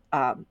where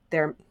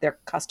their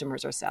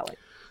customers are selling.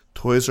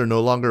 Toys are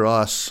no longer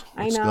us.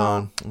 I It's know.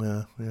 gone.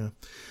 Yeah, yeah.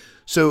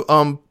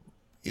 So,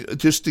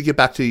 just to get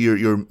back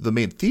to the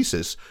main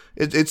thesis,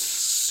 it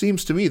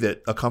seems to me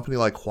that a company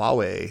like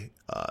Huawei,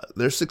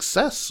 their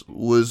success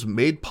was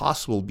made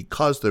possible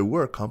because there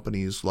were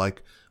companies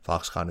like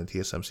Foxconn and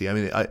TSMC. I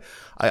mean,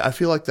 I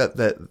feel like that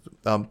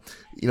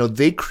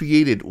they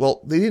created.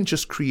 Well, they didn't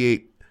just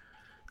create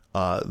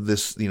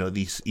this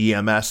these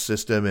EMS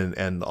system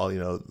and all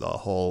the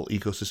whole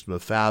ecosystem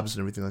of fabs and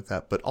everything like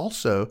that, but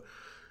also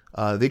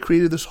they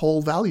created this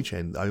whole value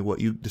chain. I mean, what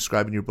you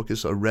describe in your book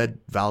is a red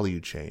value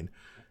chain,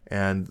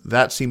 and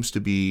that seems to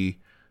be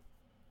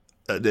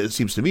it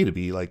seems to me to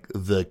be like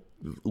the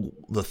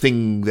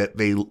thing that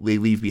they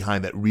leave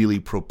behind that really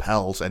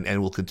propels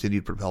and will continue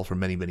to propel for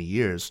many, many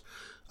years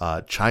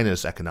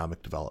China's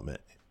economic development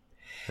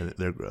and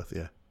their growth.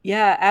 Yeah.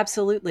 Yeah,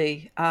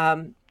 absolutely.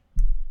 And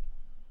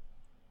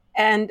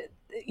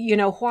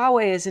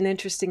Huawei is an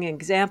interesting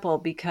example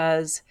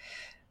because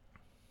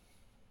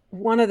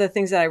one of the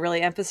things that I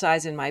really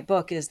emphasize in my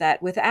book is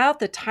that without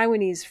the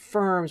Taiwanese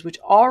firms, which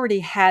already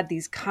had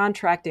these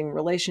contracting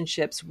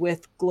relationships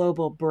with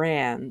global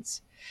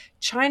brands,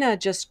 China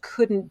just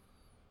couldn't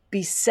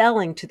be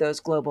selling to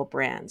those global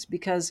brands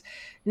because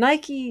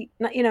Nike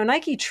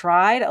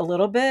tried a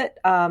little bit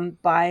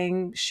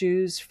buying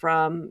shoes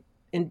from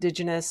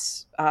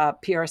indigenous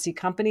PRC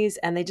companies,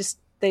 and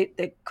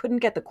they couldn't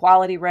get the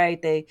quality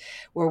right. They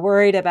were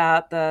worried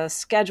about the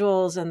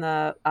schedules and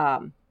the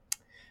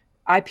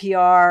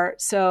IPR,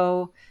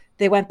 so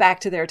they went back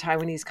to their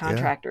Taiwanese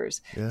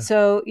contractors. Yeah.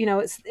 So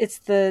it's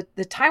the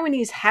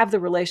Taiwanese have the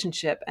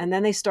relationship, and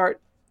then they start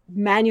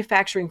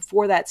manufacturing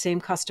for that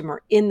same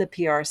customer in the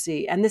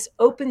PRC. And this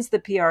opens the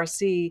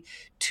PRC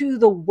to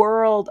the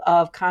world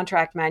of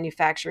contract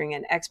manufacturing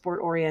and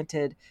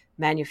export-oriented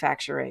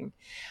manufacturing.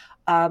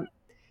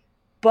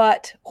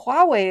 But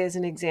Huawei is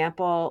an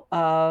example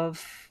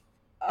of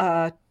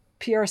a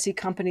PRC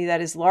company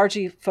that is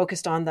largely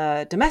focused on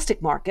the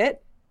domestic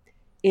market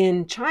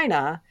in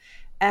China.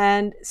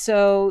 And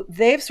so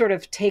they've sort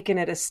of taken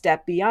it a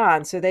step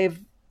beyond. So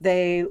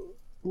they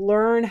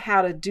learn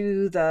how to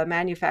do the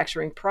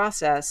manufacturing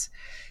process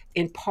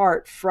in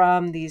part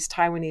from these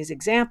Taiwanese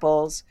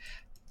examples,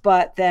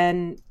 but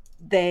then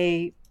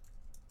they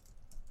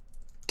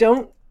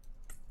don't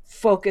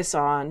focus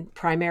on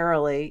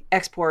primarily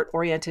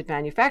export-oriented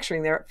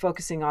manufacturing. They're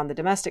focusing on the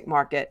domestic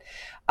market.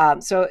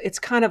 So it's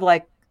kind of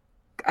like,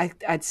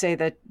 I'd say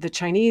that the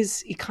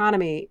Chinese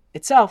economy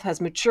itself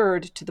has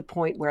matured to the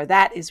point where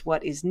that is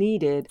what is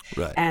needed,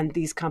 Right. And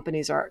these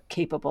companies are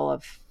capable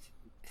of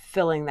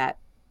filling that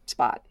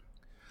spot.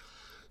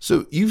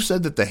 So you've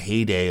said that the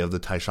heyday of the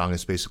Taishang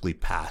is basically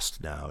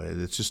past now.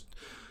 It's just,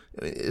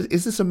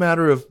 is this a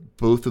matter of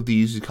both of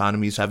these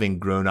economies having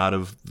grown out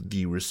of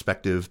the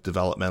respective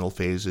developmental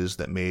phases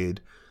that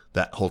made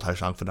that whole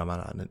Taishang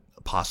phenomenon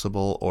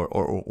possible,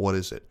 or what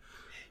is it?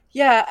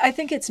 Yeah, I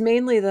think it's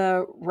mainly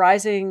the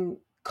rising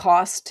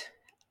cost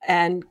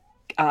and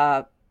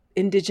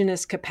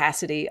indigenous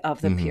capacity of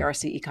the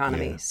PRC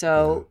economy. Yeah,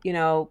 So,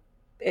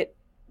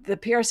 the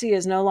PRC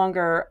is no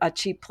longer a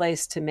cheap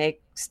place to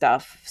make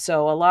stuff.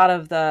 So a lot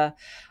of the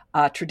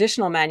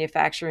traditional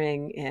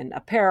manufacturing in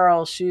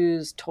apparel,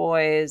 shoes,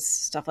 toys,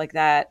 stuff like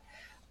that,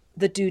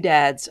 the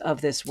doodads of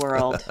this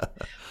world,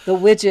 the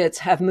widgets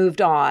have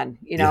moved on,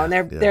 and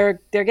they're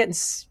getting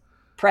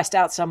pressed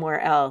out somewhere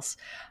else.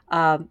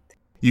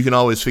 You can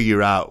always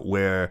figure out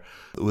where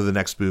the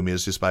next boom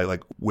is just by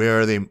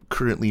where are they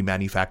currently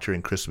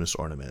manufacturing Christmas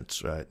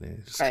ornaments, right?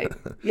 Right.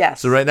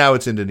 Yes. So right now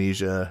it's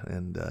Indonesia,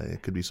 and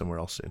it could be somewhere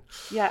else soon.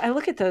 Yeah, I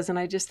look at those and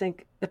I just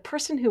think the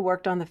person who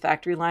worked on the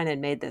factory line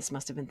and made this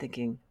must have been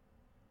thinking,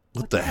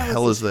 What the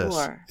hell is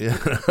this? Yeah.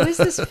 Who is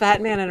this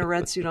fat man in a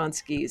red suit on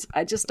skis?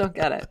 I just don't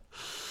get it.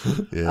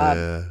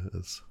 Yeah.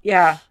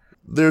 Yeah.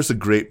 There's a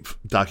great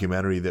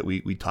documentary that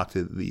we talked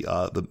to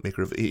the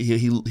maker of.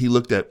 He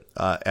looked at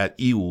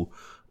Yiwu.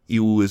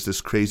 Yiwu is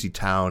this crazy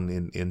town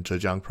in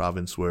Zhejiang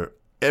province where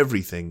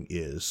everything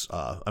is,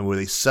 and where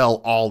they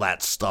sell all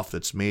that stuff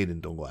that's made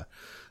in Dongguan,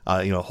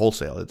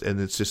 wholesale.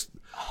 And it's just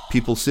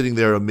people sitting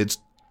there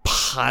amidst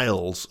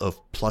piles of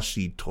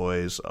plushy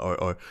toys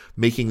or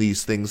making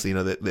these things,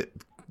 that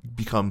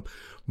become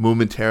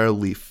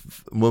momentarily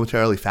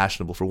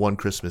fashionable for one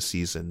Christmas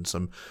season.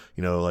 Some,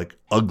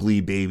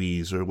 ugly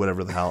babies or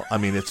whatever the hell. I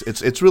mean,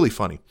 it's really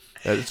funny.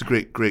 It's a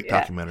great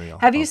documentary.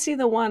 Have you seen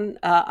the one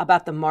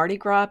about the Mardi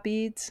Gras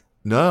beads?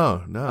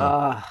 No.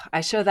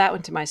 I show that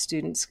one to my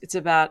students. It's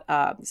about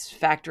this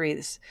factory,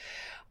 this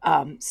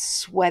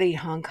sweaty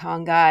Hong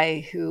Kong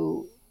guy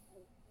who,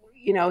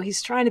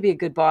 he's trying to be a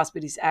good boss,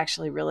 but he's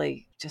actually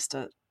really just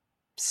a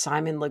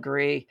Simon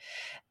Legree.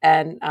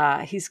 And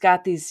he's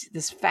got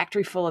this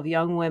factory full of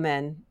young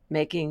women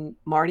making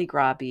Mardi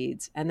Gras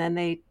beads. And then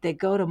they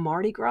go to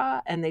Mardi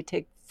Gras and they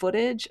take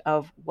footage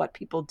of what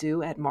people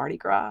do at Mardi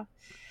Gras.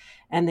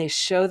 and they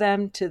show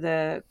them to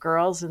the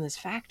girls in this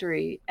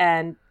factory.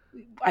 And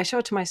I show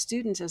it to my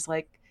students as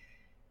like,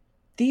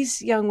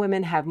 these young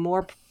women have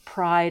more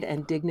pride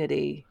and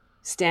dignity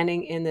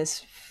standing in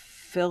this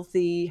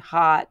filthy,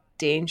 hot,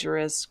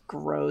 dangerous,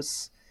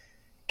 gross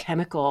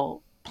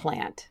chemical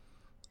plant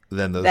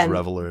than those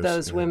revelers.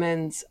 Those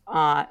women's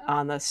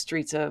on the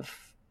streets of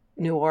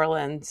New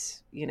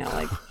Orleans,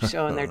 like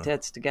showing their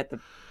tits to get the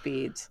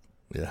beads.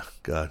 Yeah,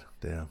 God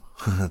damn.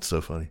 That's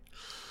so funny.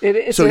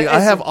 I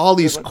have all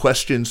these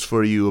questions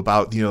for you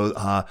about,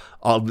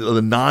 all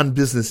the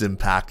non-business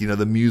impact,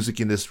 the music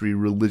industry,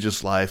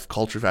 religious life,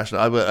 culture, fashion.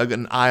 I've got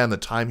an eye on the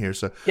time here.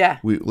 So yeah,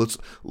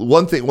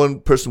 one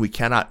person we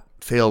cannot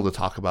fail to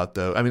talk about,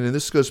 though, I mean, and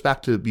this goes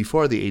back to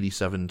before the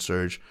 87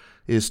 surge,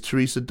 is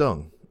Teresa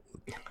Deng,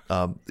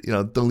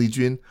 Deng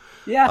Lijun,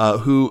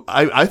 who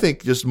I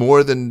think just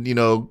more than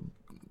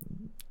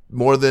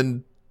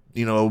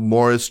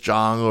Morris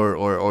Chang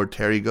or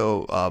Terry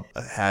Go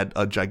had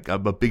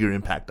a bigger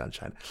impact on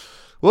China.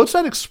 Well, what's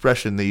that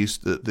expression they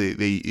used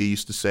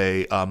to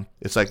say?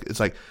 It's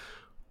like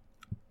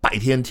白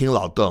天听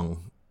老邓，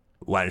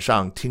晚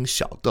上听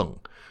小邓.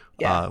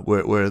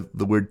 Where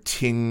the word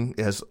ting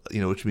has,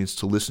 which means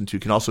to listen to,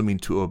 can also mean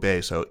to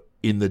obey. So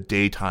in the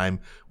daytime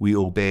we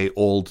obey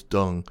old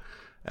Deng,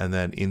 and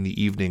then in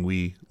the evening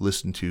we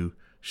listen to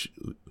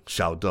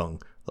Xiao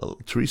Deng,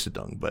 Teresa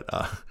Deng. But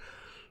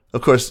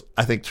of course,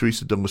 I think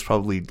Teresa Deng was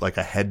probably like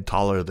a head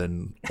taller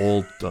than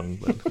old Deng,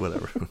 but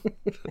whatever.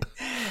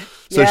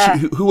 So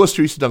who was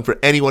Teresa Deng for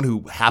anyone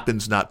who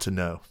happens not to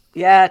know?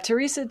 Yeah,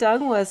 Teresa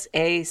Deng was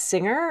a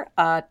singer,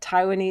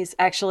 Taiwanese,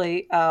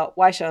 actually,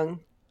 Waisheng,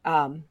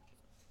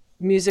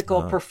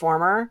 musical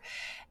performer,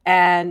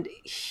 and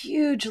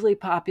hugely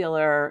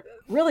popular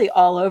really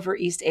all over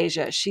East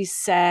Asia. She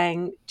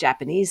sang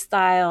Japanese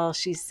style,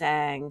 she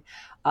sang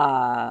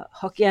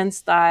Hokkien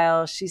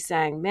style, she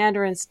sang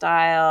Mandarin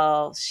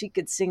style, she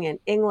could sing in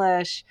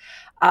English.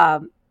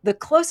 The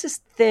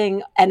closest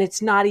thing, and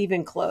it's not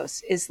even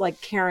close, is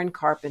like Karen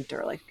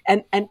Carpenter.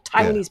 And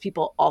Taiwanese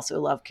people also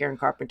love Karen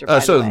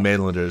Carpenter. So the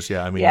mainlanders,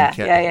 yeah. I mean,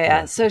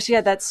 yeah. So she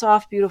had that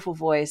soft, beautiful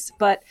voice,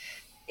 but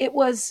it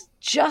was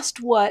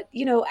just what,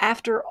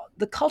 after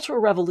the Cultural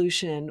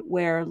Revolution,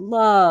 where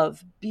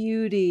love,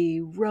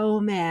 beauty,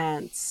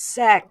 romance,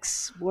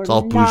 sex were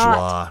not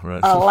bourgeois, right?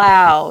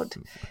 allowed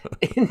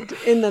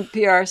in the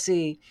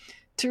PRC.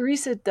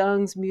 Teresa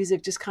Deng's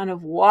music just kind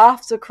of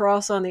wafts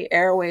across on the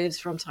airwaves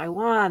from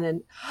Taiwan.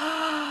 And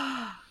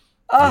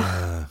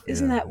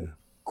isn't that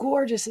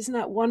gorgeous? Isn't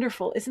that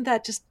wonderful? Isn't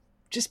that just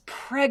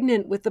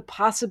pregnant with the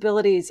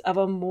possibilities of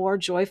a more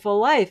joyful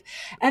life?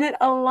 And it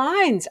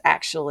aligns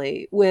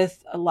actually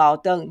with Lao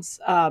Deng's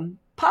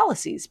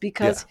policies,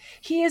 because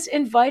he is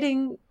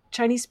inviting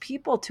Chinese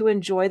people to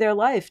enjoy their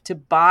life, to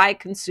buy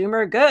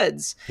consumer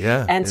goods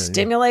and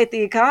stimulate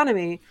the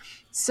economy.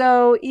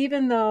 So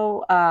even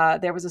though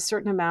there was a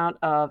certain amount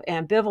of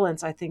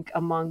ambivalence, I think,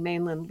 among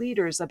mainland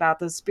leaders about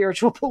the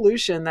spiritual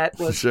pollution that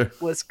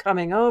was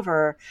coming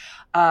over,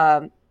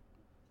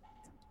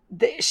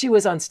 she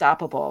was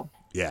unstoppable.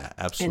 Yeah,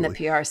 absolutely. In the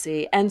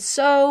PRC. And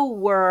so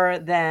were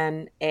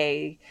then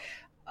a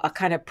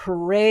kind of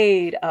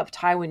parade of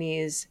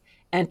Taiwanese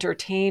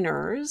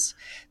entertainers.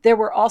 There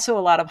were also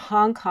a lot of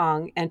Hong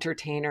Kong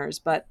entertainers,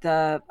 but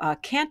the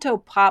Canto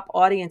pop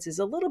audience is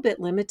a little bit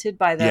limited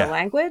by their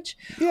language.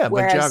 Yeah,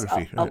 by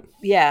geography. Right.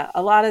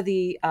 A lot of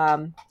the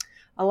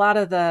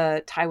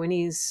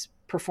Taiwanese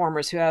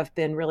performers who have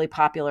been really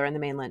popular in the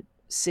mainland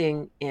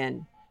sing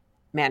in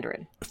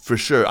Mandarin. For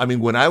sure. I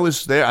mean, when I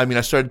was there,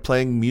 I started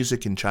playing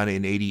music in China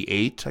in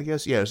 88, I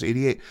guess. Yeah, it was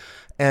 88.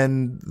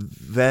 And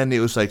then it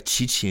was like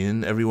Qi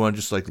Qin. Everyone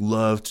just like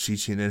loved Qi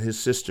Qin and his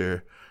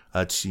sister,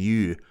 Qi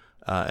Yu.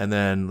 And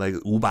then like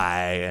Wu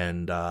Bai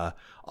and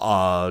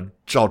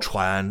Zhao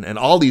Chuan and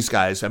all these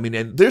guys. I mean,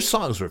 and their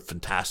songs were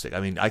fantastic. I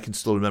mean, I can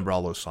still remember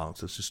all those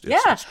songs. It's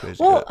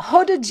crazy. Well,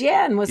 Hou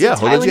Dejian was a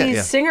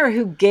Taiwanese singer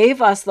who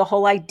gave us the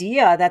whole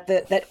idea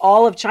that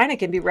all of China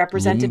can be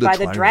represented by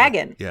the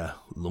dragon. Yeah,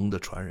 Long de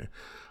Chuan.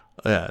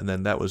 Yeah, and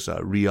then that was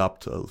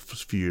re-upped a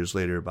few years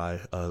later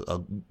by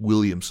a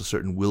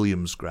certain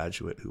Williams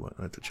graduate who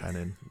went to China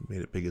and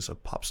made it big as a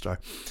pop star.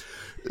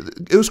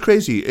 It was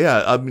crazy.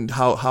 Yeah, I mean,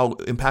 how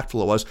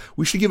impactful it was.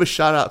 We should give a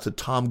shout out to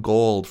Tom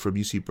Gold from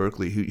UC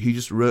Berkeley, who he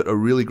just wrote a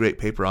really great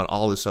paper on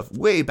all this stuff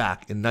way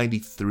back in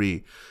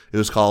 '93. It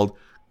was called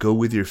 "Go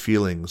With Your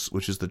Feelings,"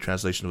 which is the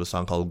translation of a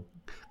song called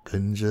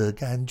跟着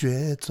感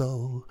觉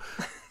走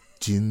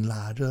紧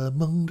拉着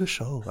梦的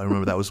手. I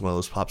remember that was one of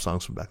those pop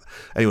songs from back then.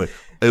 Anyway,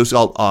 it was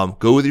called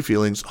Go With Your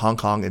Feelings, Hong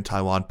Kong and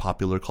Taiwan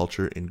Popular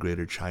Culture in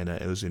Greater China.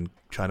 It was in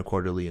China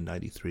Quarterly in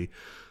 '93.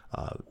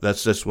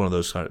 That's just one of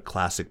those kind of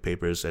classic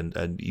papers,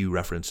 and you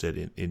reference it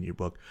in your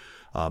book.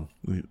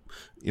 Unfortunately,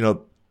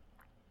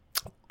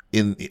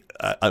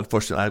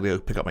 I have to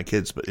pick up my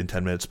kids in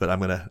 10 minutes, but I'm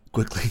going to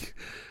quickly...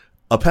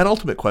 A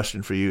penultimate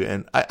question for you,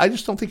 and I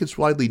just don't think it's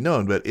widely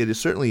known, but it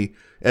certainly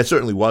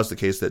was the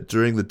case that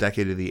during the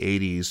decade of the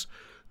 80s,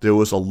 there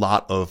was a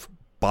lot of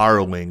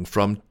borrowing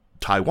from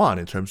Taiwan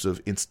in terms of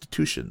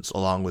institutions,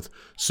 along with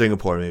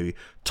Singapore. Maybe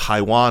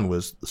Taiwan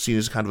was seen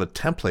as kind of a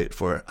template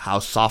for how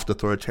soft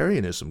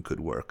authoritarianism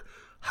could work,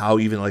 how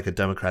even like a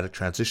democratic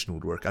transition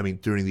would work. I mean,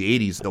 during the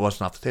 80s, that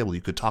wasn't off the table.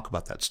 You could talk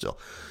about that still.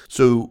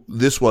 So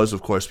this was,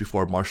 of course,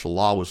 before martial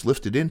law was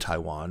lifted in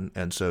Taiwan,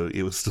 and so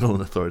it was still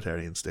an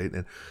authoritarian state,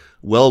 and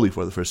well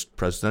before the first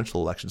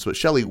presidential elections. But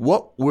Shelley,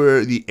 what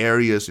were the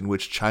areas in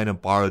which China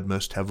borrowed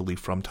most heavily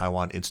from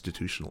Taiwan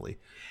institutionally?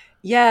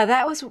 Yeah,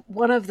 that was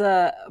one of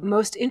the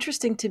most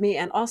interesting to me,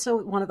 and also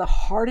one of the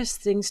hardest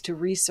things to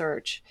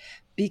research,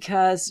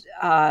 because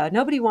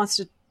nobody wants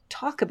to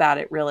talk about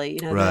it, really.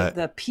 Right.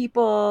 The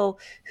people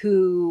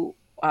who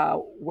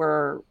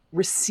were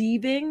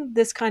receiving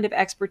this kind of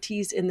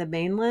expertise in the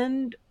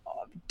mainland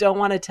don't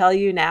want to tell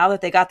you now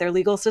that they got their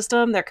legal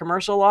system, their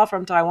commercial law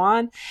from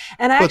Taiwan.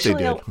 And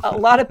actually, a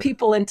lot of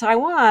people in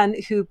Taiwan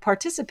who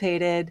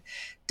participated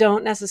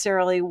don't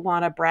necessarily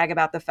want to brag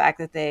about the fact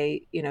that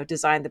they,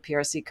 designed the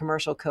PRC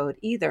commercial code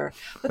either.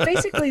 But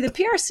basically, the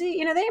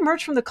PRC, they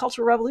emerged from the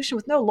Cultural Revolution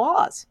with no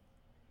laws.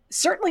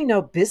 Certainly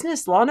no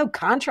business law, no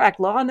contract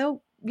law,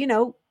 no,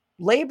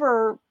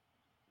 labor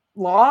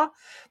law,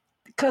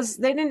 because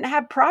they didn't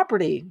have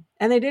property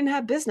and they didn't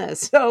have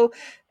business. So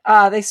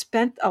they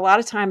spent a lot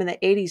of time in the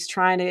 80s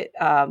trying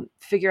to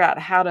figure out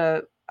how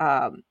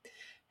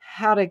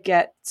to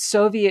get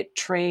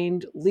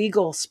Soviet-trained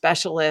legal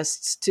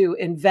specialists to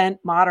invent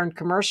modern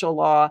commercial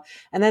law.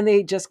 And then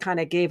they just kind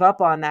of gave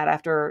up on that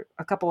after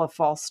a couple of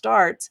false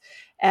starts.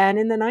 And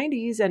in the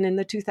 90s and in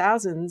the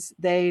 2000s,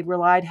 they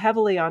relied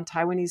heavily on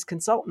Taiwanese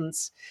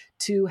consultants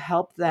to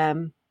help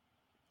them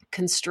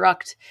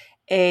construct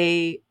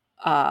a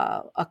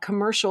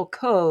commercial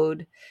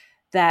code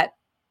that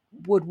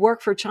would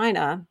work for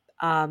China,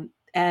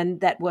 and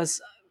that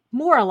was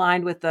more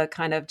aligned with the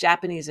kind of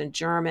Japanese and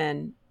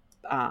German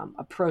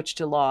approach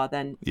to law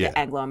than the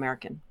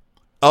Anglo-American.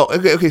 Oh,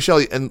 okay,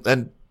 Shelley,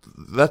 and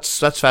that's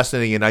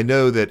fascinating, and I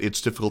know that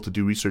it's difficult to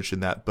do research in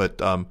that,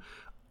 but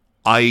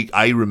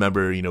I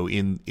remember,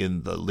 in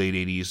the late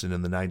 80s and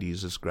in the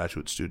 90s as a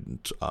graduate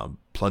student,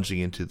 plunging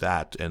into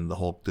that and the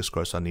whole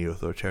discourse on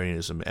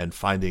neo-authoritarianism and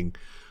finding,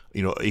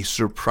 a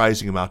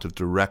surprising amount of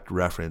direct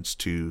reference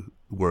to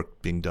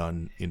work being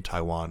done in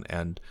Taiwan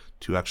and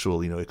to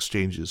actual,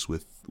 exchanges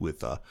with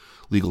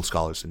legal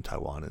scholars in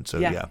Taiwan. And so,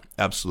 yeah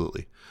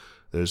absolutely.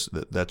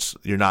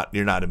 You're not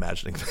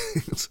imagining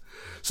things.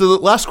 So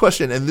the last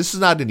question, and this is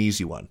not an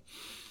easy one.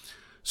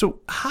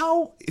 So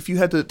how, if you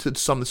had to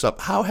sum this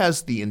up, how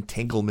has the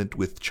entanglement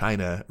with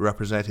China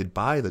represented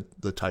by the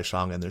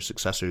Taishang and their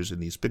successors in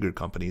these bigger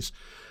companies,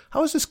 how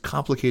has this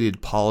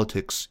complicated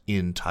politics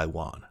in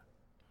Taiwan?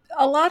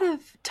 A lot of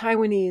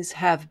Taiwanese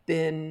have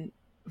been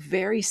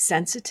very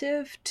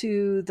sensitive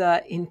to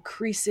the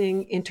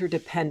increasing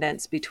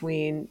interdependence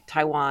between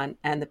Taiwan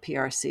and the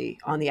PRC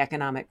on the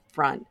economic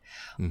front,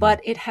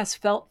 but it has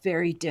felt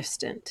very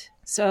distant.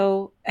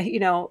 So,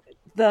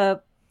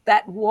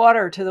 that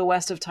water to the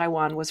west of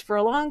Taiwan was for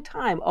a long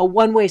time a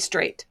one-way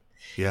street.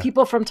 Yeah.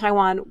 People from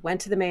Taiwan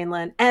went to the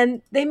mainland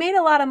and they made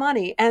a lot of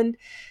money. And,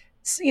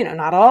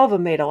 not all of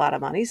them made a lot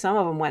of money. Some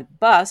of them went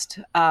bust,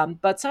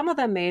 but some of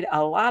them made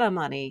a lot of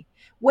money,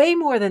 way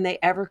more than they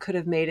ever could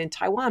have made in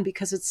Taiwan,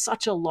 because it's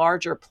such a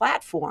larger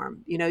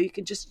platform.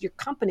 Your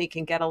company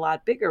can get a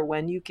lot bigger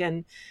when you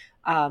can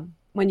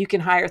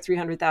hire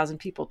 300,000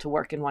 people to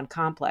work in one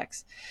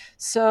complex.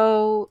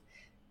 So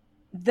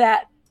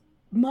that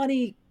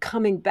money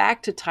coming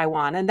back to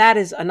Taiwan, and that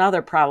is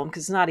another problem,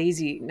 because it's not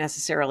easy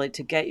necessarily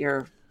to get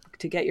your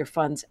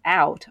funds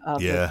out of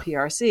the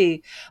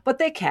PRC, but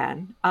they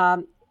can,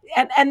 and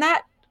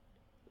that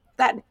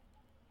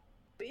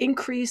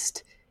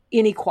increased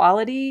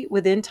inequality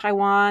within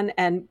Taiwan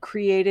and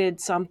created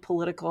some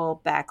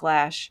political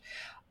backlash,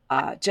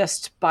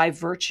 just by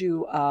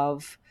virtue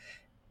of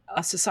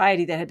a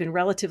society that had been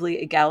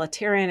relatively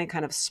egalitarian and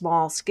kind of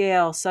small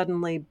scale,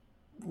 suddenly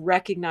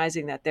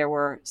recognizing that there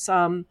were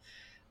some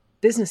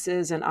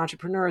businesses and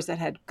entrepreneurs that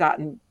had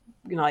gotten,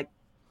 like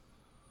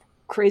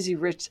crazy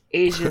rich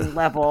Asian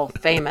level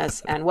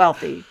famous and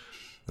wealthy.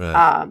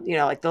 Right.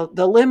 Like the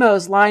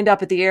limos lined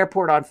up at the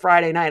airport on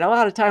Friday night. A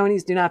lot of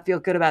Taiwanese do not feel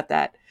good about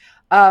that.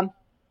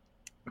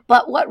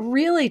 But what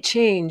really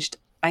changed,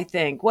 I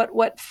think,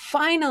 what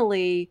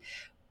finally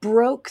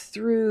broke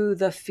through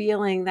the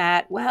feeling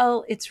that,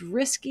 well, it's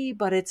risky,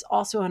 but it's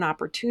also an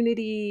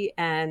opportunity,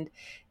 and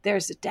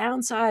there's a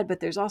downside, but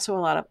there's also a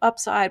lot of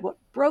upside. What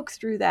broke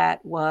through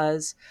that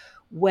was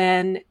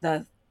when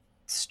the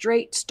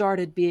strait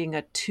started being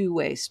a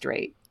two-way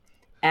strait.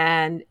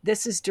 And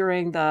this is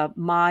during the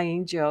Ma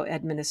Ying-jeou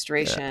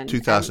administration.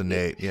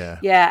 2008,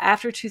 Yeah,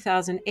 after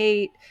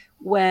 2008,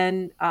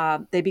 when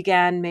they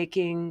began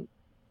making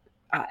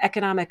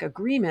economic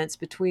agreements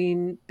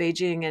between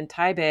Beijing and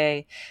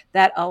Taipei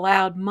that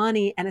allowed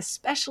money, and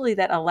especially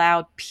that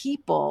allowed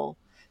people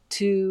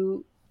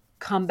to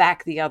come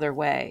back the other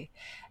way.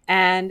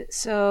 And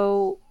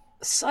so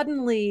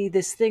suddenly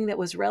this thing that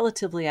was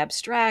relatively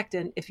abstract,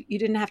 and if you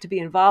didn't have to be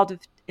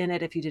involved in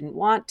it if you didn't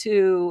want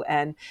to,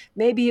 and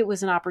maybe it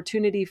was an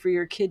opportunity for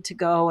your kid to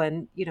go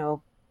and,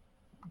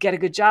 get a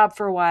good job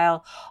for a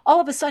while. All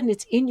of a sudden,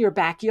 it's in your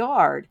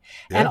backyard.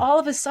 Yeah. And all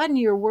of a sudden,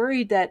 you're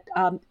worried that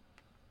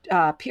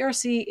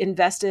PRC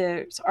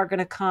investors are going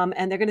to come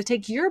and they're going to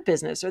take your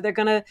business, or they're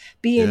going to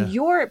be in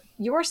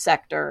your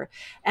sector.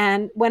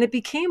 And when it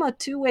became a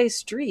two-way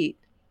street,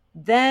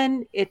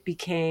 then it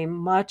became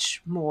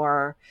much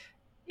more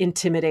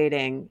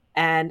intimidating.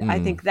 And I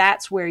think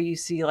that's where you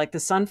see like the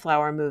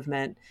sunflower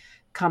movement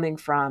coming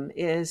from,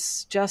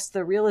 is just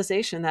the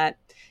realization that,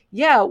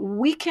 yeah,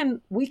 we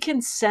can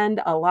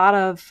send a lot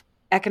of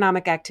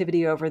economic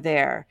activity over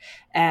there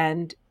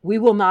and we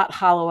will not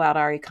hollow out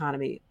our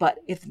economy. But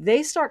if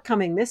they start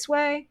coming this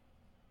way,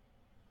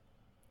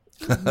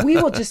 we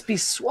will just be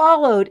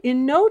swallowed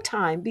in no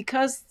time,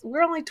 because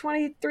we're only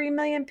 23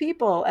 million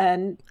people,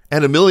 and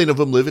a million of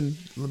them live in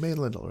the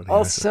mainland already.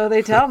 Oh, so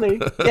they tell me.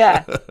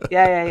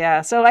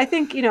 Yeah. So I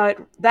think,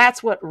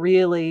 that's what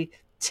really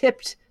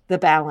tipped the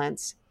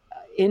balance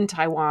in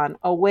Taiwan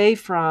away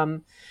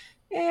from,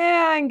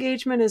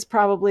 engagement is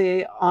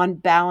probably on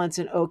balance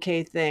an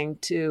okay thing,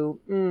 to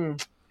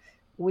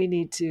we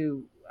need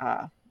to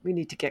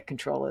get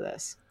control of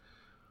this.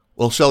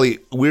 Well, Shelley,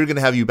 we're going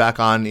to have you back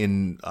on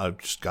in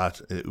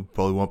it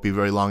probably won't be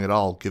very long at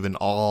all, given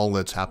all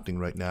that's happening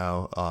right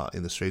now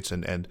in the Straits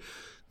and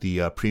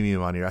the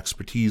premium on your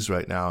expertise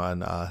right now.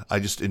 And I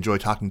just enjoy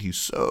talking to you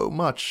so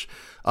much.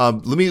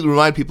 Let me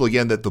remind people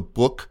again that the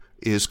book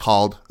is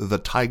called The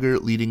Tiger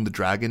Leading the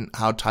Dragon,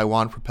 How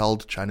Taiwan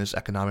Propelled China's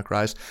Economic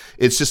Rise.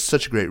 It's just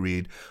such a great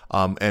read.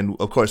 And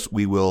of course,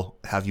 we will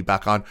have you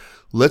back on.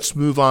 Let's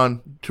move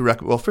on to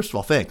well, first of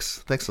all, thanks.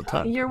 Thanks a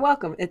ton. You're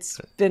welcome. It's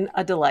been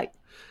a delight.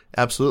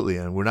 Absolutely,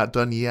 and we're not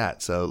done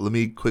yet. So let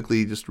me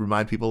quickly just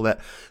remind people that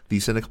the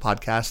Sinica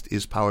Podcast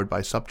is powered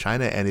by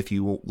SupChina, and if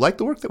you like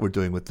the work that we're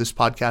doing with this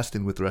podcast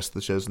and with the rest of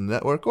the shows in the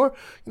network, or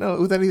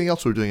with anything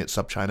else we're doing at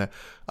SupChina,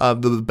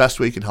 the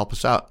best way you can help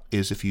us out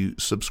is if you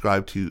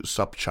subscribe to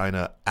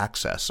SupChina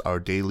Access, our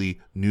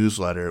daily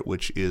newsletter,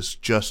 which is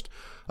just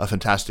a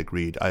fantastic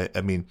read.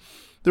 I mean,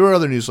 there are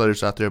other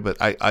newsletters out there, but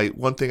I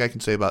one thing I can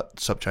say about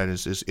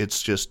SupChina is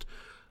it's just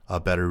a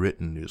better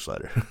written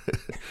newsletter.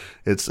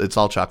 It's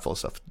all chock full of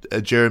stuff.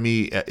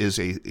 Jeremy is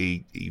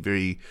a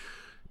very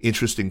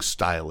interesting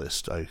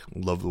stylist. I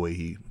love the way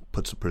he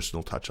puts a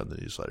personal touch on the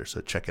newsletter,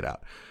 so check it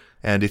out.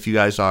 And if you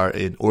guys are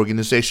an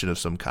organization of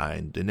some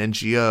kind, an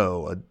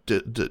NGO, a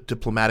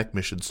diplomatic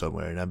mission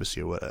somewhere, an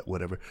embassy or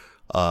whatever,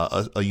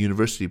 a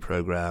university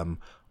program,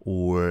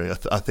 or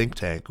a think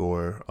tank,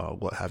 or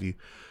what have you,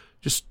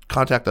 just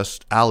contact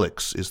us.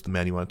 Alex is the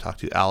man you want to talk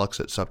to.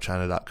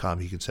 Alex@supchina.com.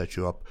 He can set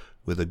you up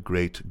with a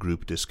great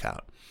group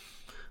discount.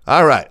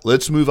 All right,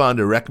 let's move on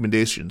to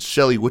recommendations.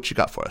 Shelley, what you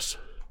got for us?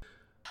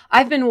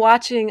 I've been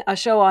watching a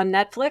show on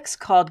Netflix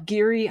called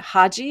Giri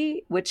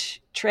Haji,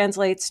 which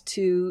translates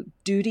to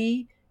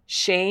duty,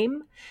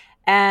 shame.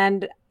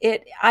 And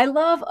I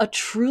love a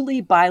truly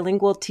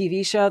bilingual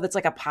TV show that's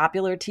like a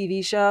popular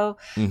TV show.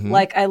 Mm-hmm.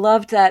 Like I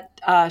loved that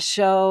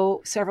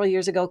show several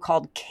years ago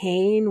called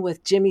Kane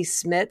with Jimmy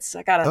Smits.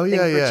 I got a thing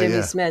for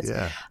Jimmy Smits.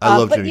 Yeah. I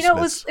love Jimmy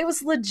Smits. But it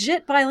was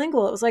legit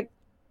bilingual. It was like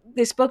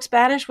they spoke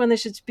Spanish when they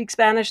should speak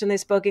Spanish, and they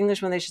spoke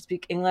English when they should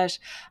speak English.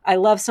 I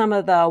love some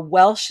of the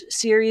Welsh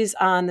series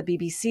on the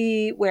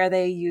BBC where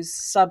they use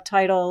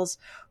subtitles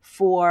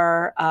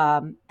for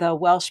the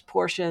Welsh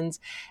portions.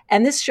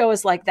 And this show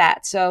is like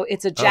that. So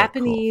it's a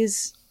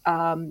Japanese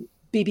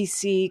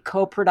BBC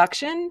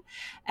co-production,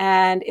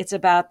 and it's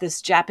about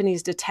this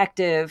Japanese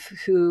detective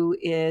who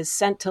is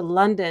sent to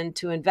London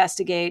to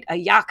investigate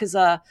a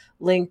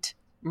Yakuza-linked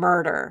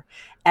murder.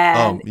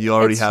 And you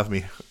already have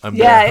me. I'm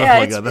yeah, there. Yeah, oh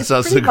my God, that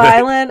sounds so pretty great.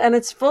 violent, and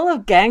it's full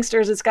of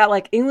gangsters. It's got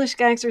like English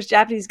gangsters,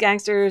 Japanese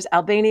gangsters,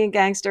 Albanian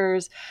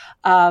gangsters,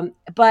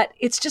 but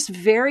it's just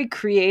very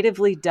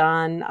creatively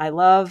done. I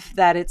love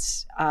that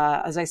it's,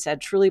 as I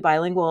said, truly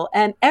bilingual,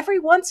 and every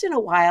once in a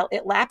while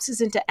it lapses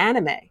into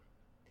anime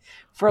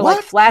for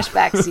like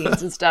flashback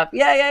scenes and stuff.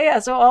 Yeah.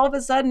 So all of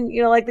a sudden,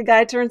 like the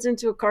guy turns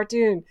into a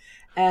cartoon,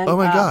 and oh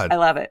my God, I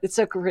love it. It's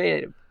so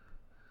creative.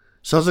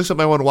 Sounds like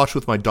something I want to watch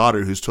with my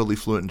daughter, who's totally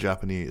fluent in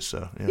Japanese.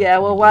 So yeah,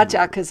 well, watch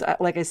out, because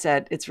like I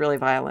said, it's really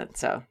violent.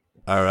 So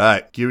all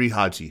right, Giri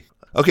Haji.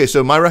 Okay,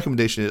 so my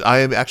recommendation is, I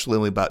am actually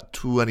only about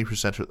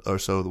 20% or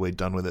so of the way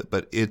done with it,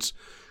 but it's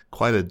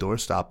quite a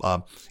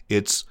doorstop.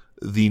 It's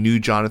the new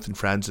Jonathan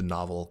Franzen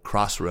novel,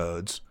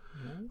 Crossroads,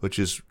 which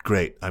is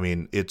great. I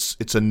mean, it's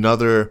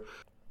another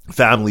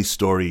family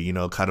story,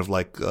 kind of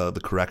like the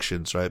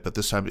Corrections, right? But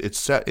this time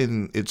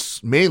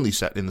it's mainly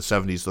set in the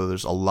 70s, though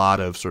there's a lot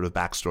of sort of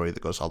backstory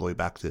that goes all the way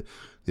back to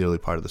the early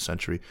part of the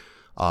century.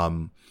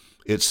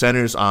 It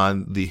centers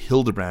on the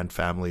Hildebrand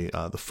family.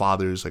 The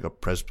father's like a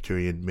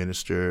Presbyterian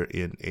minister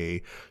in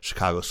a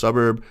Chicago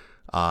suburb.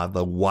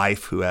 The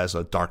wife, who has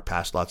a dark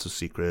past, lots of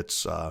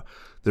secrets.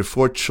 There are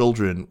 4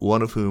 children,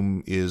 one of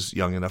whom is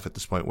young enough at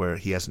this point where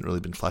he hasn't really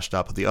been fleshed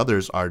out, but the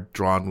others are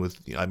drawn with,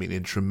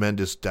 in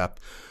tremendous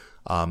depth.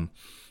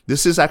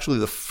 This is actually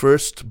the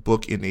first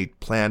book in a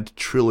planned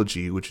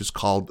trilogy, which is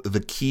called The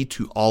Key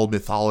to All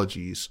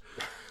Mythologies.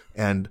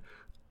 And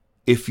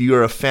if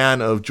you're a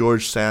fan of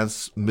George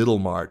Sand's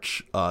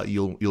Middlemarch,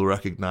 you'll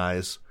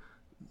recognize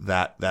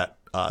that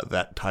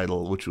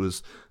title, which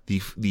was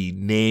the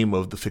name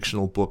of the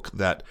fictional book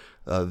that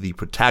the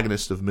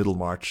protagonist of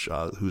Middlemarch,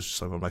 who's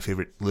some of my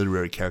favorite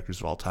literary characters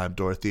of all time,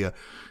 Dorothea,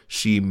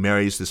 she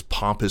marries this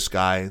pompous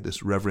guy,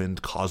 this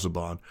Reverend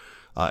Casaubon,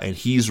 and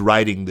he's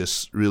writing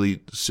this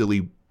really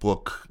silly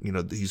book.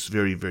 He's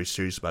very, very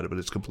serious about it, but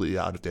it's completely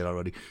out of date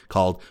already,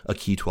 called A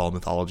Key to All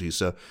Mythology.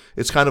 So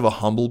it's kind of a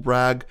humble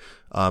brag,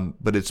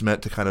 but it's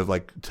meant to kind of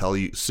like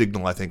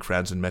signal, I think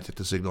Franzen meant it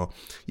to signal,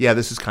 yeah,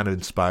 this is kind of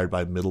inspired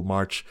by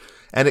Middlemarch.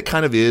 And it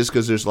kind of is,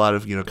 because there's a lot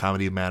of,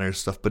 comedy of manners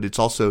stuff, but it's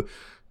also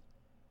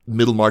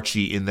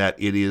Middlemarchy in that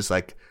it is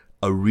like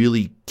a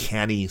really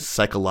canny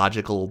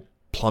psychological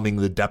plumbing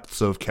the depths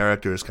of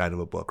characters kind of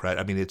a book, right?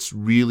 I mean, it's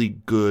really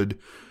good,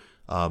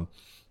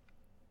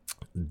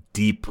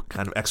 deep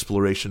kind of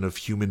exploration of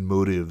human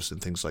motives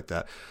and things like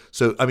that.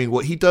 So, I mean,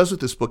 what he does with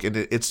this book, and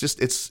it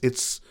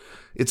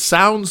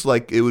sounds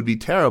like it would be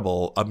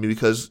terrible, I mean,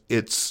 because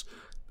it's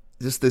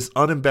just this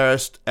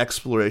unembarrassed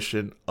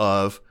exploration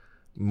of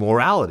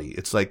morality.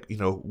 It's like,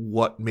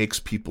 what makes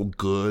people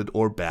good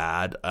or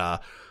bad,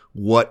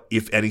 what,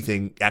 if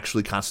anything,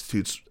 actually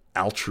constitutes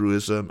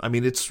altruism. I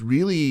mean, it's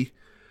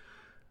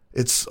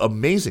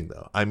amazing,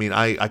 though. I mean,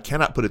 I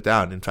cannot put it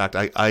down. In fact,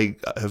 I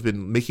have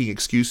been making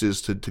excuses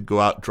to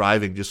go out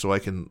driving just so I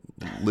can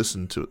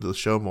listen to the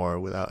show more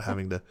without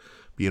having to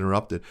be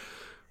interrupted.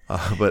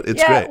 But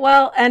it's great.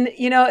 Well, and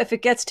if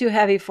it gets too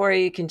heavy for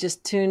you, you can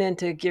just tune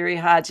into Giri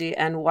Haji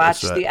and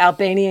watch the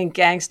Albanian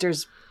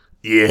gangsters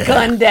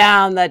gun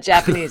down the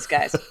Japanese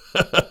guys.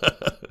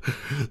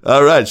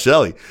 All right,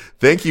 Shelley,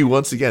 thank you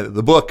once again.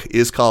 The book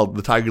is called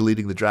The Tiger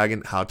Leading the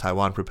Dragon, How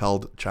Taiwan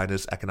Propelled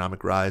China's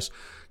Economic Rise.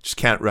 Just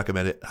can't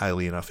recommend it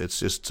highly enough. It's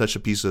just such a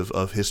piece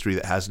of history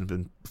that hasn't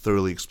been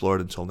thoroughly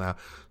explored until now.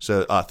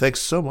 So thanks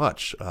so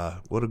much.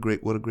 What a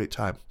great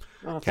time.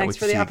 Well, thanks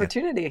for the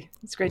opportunity. Again.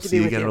 It's great to be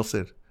with you. See you again real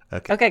soon.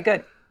 Okay,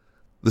 good.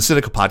 The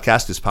Sinica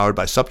Podcast is powered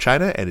by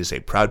SupChina and is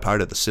a proud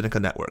part of the Sinica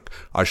Network.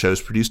 Our show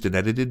is produced and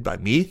edited by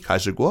me,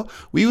 Kaiser Kuo.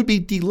 We would be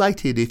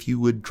delighted if you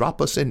would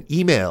drop us an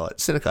email at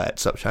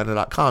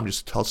sinica@supchina.com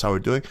just to tell us how we're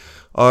doing.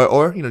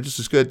 Or just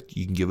as good,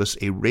 you can give us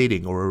a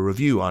rating or a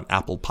review on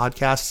Apple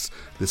Podcasts.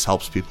 This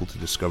helps people to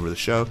discover the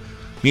show.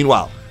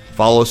 Meanwhile,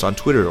 follow us on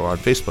Twitter or on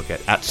Facebook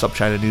at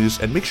SupChina News,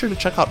 and make sure to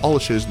check out all the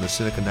shows in the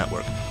Sinica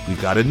Network.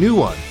 We've got a new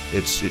one.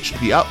 It should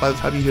be out by the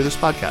time you hear this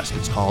podcast.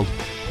 It's called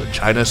the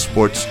China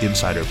Sports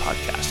Insider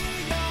Podcast.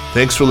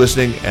 Thanks for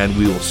listening, and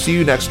we will see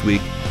you next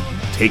week.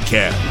 Take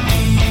care.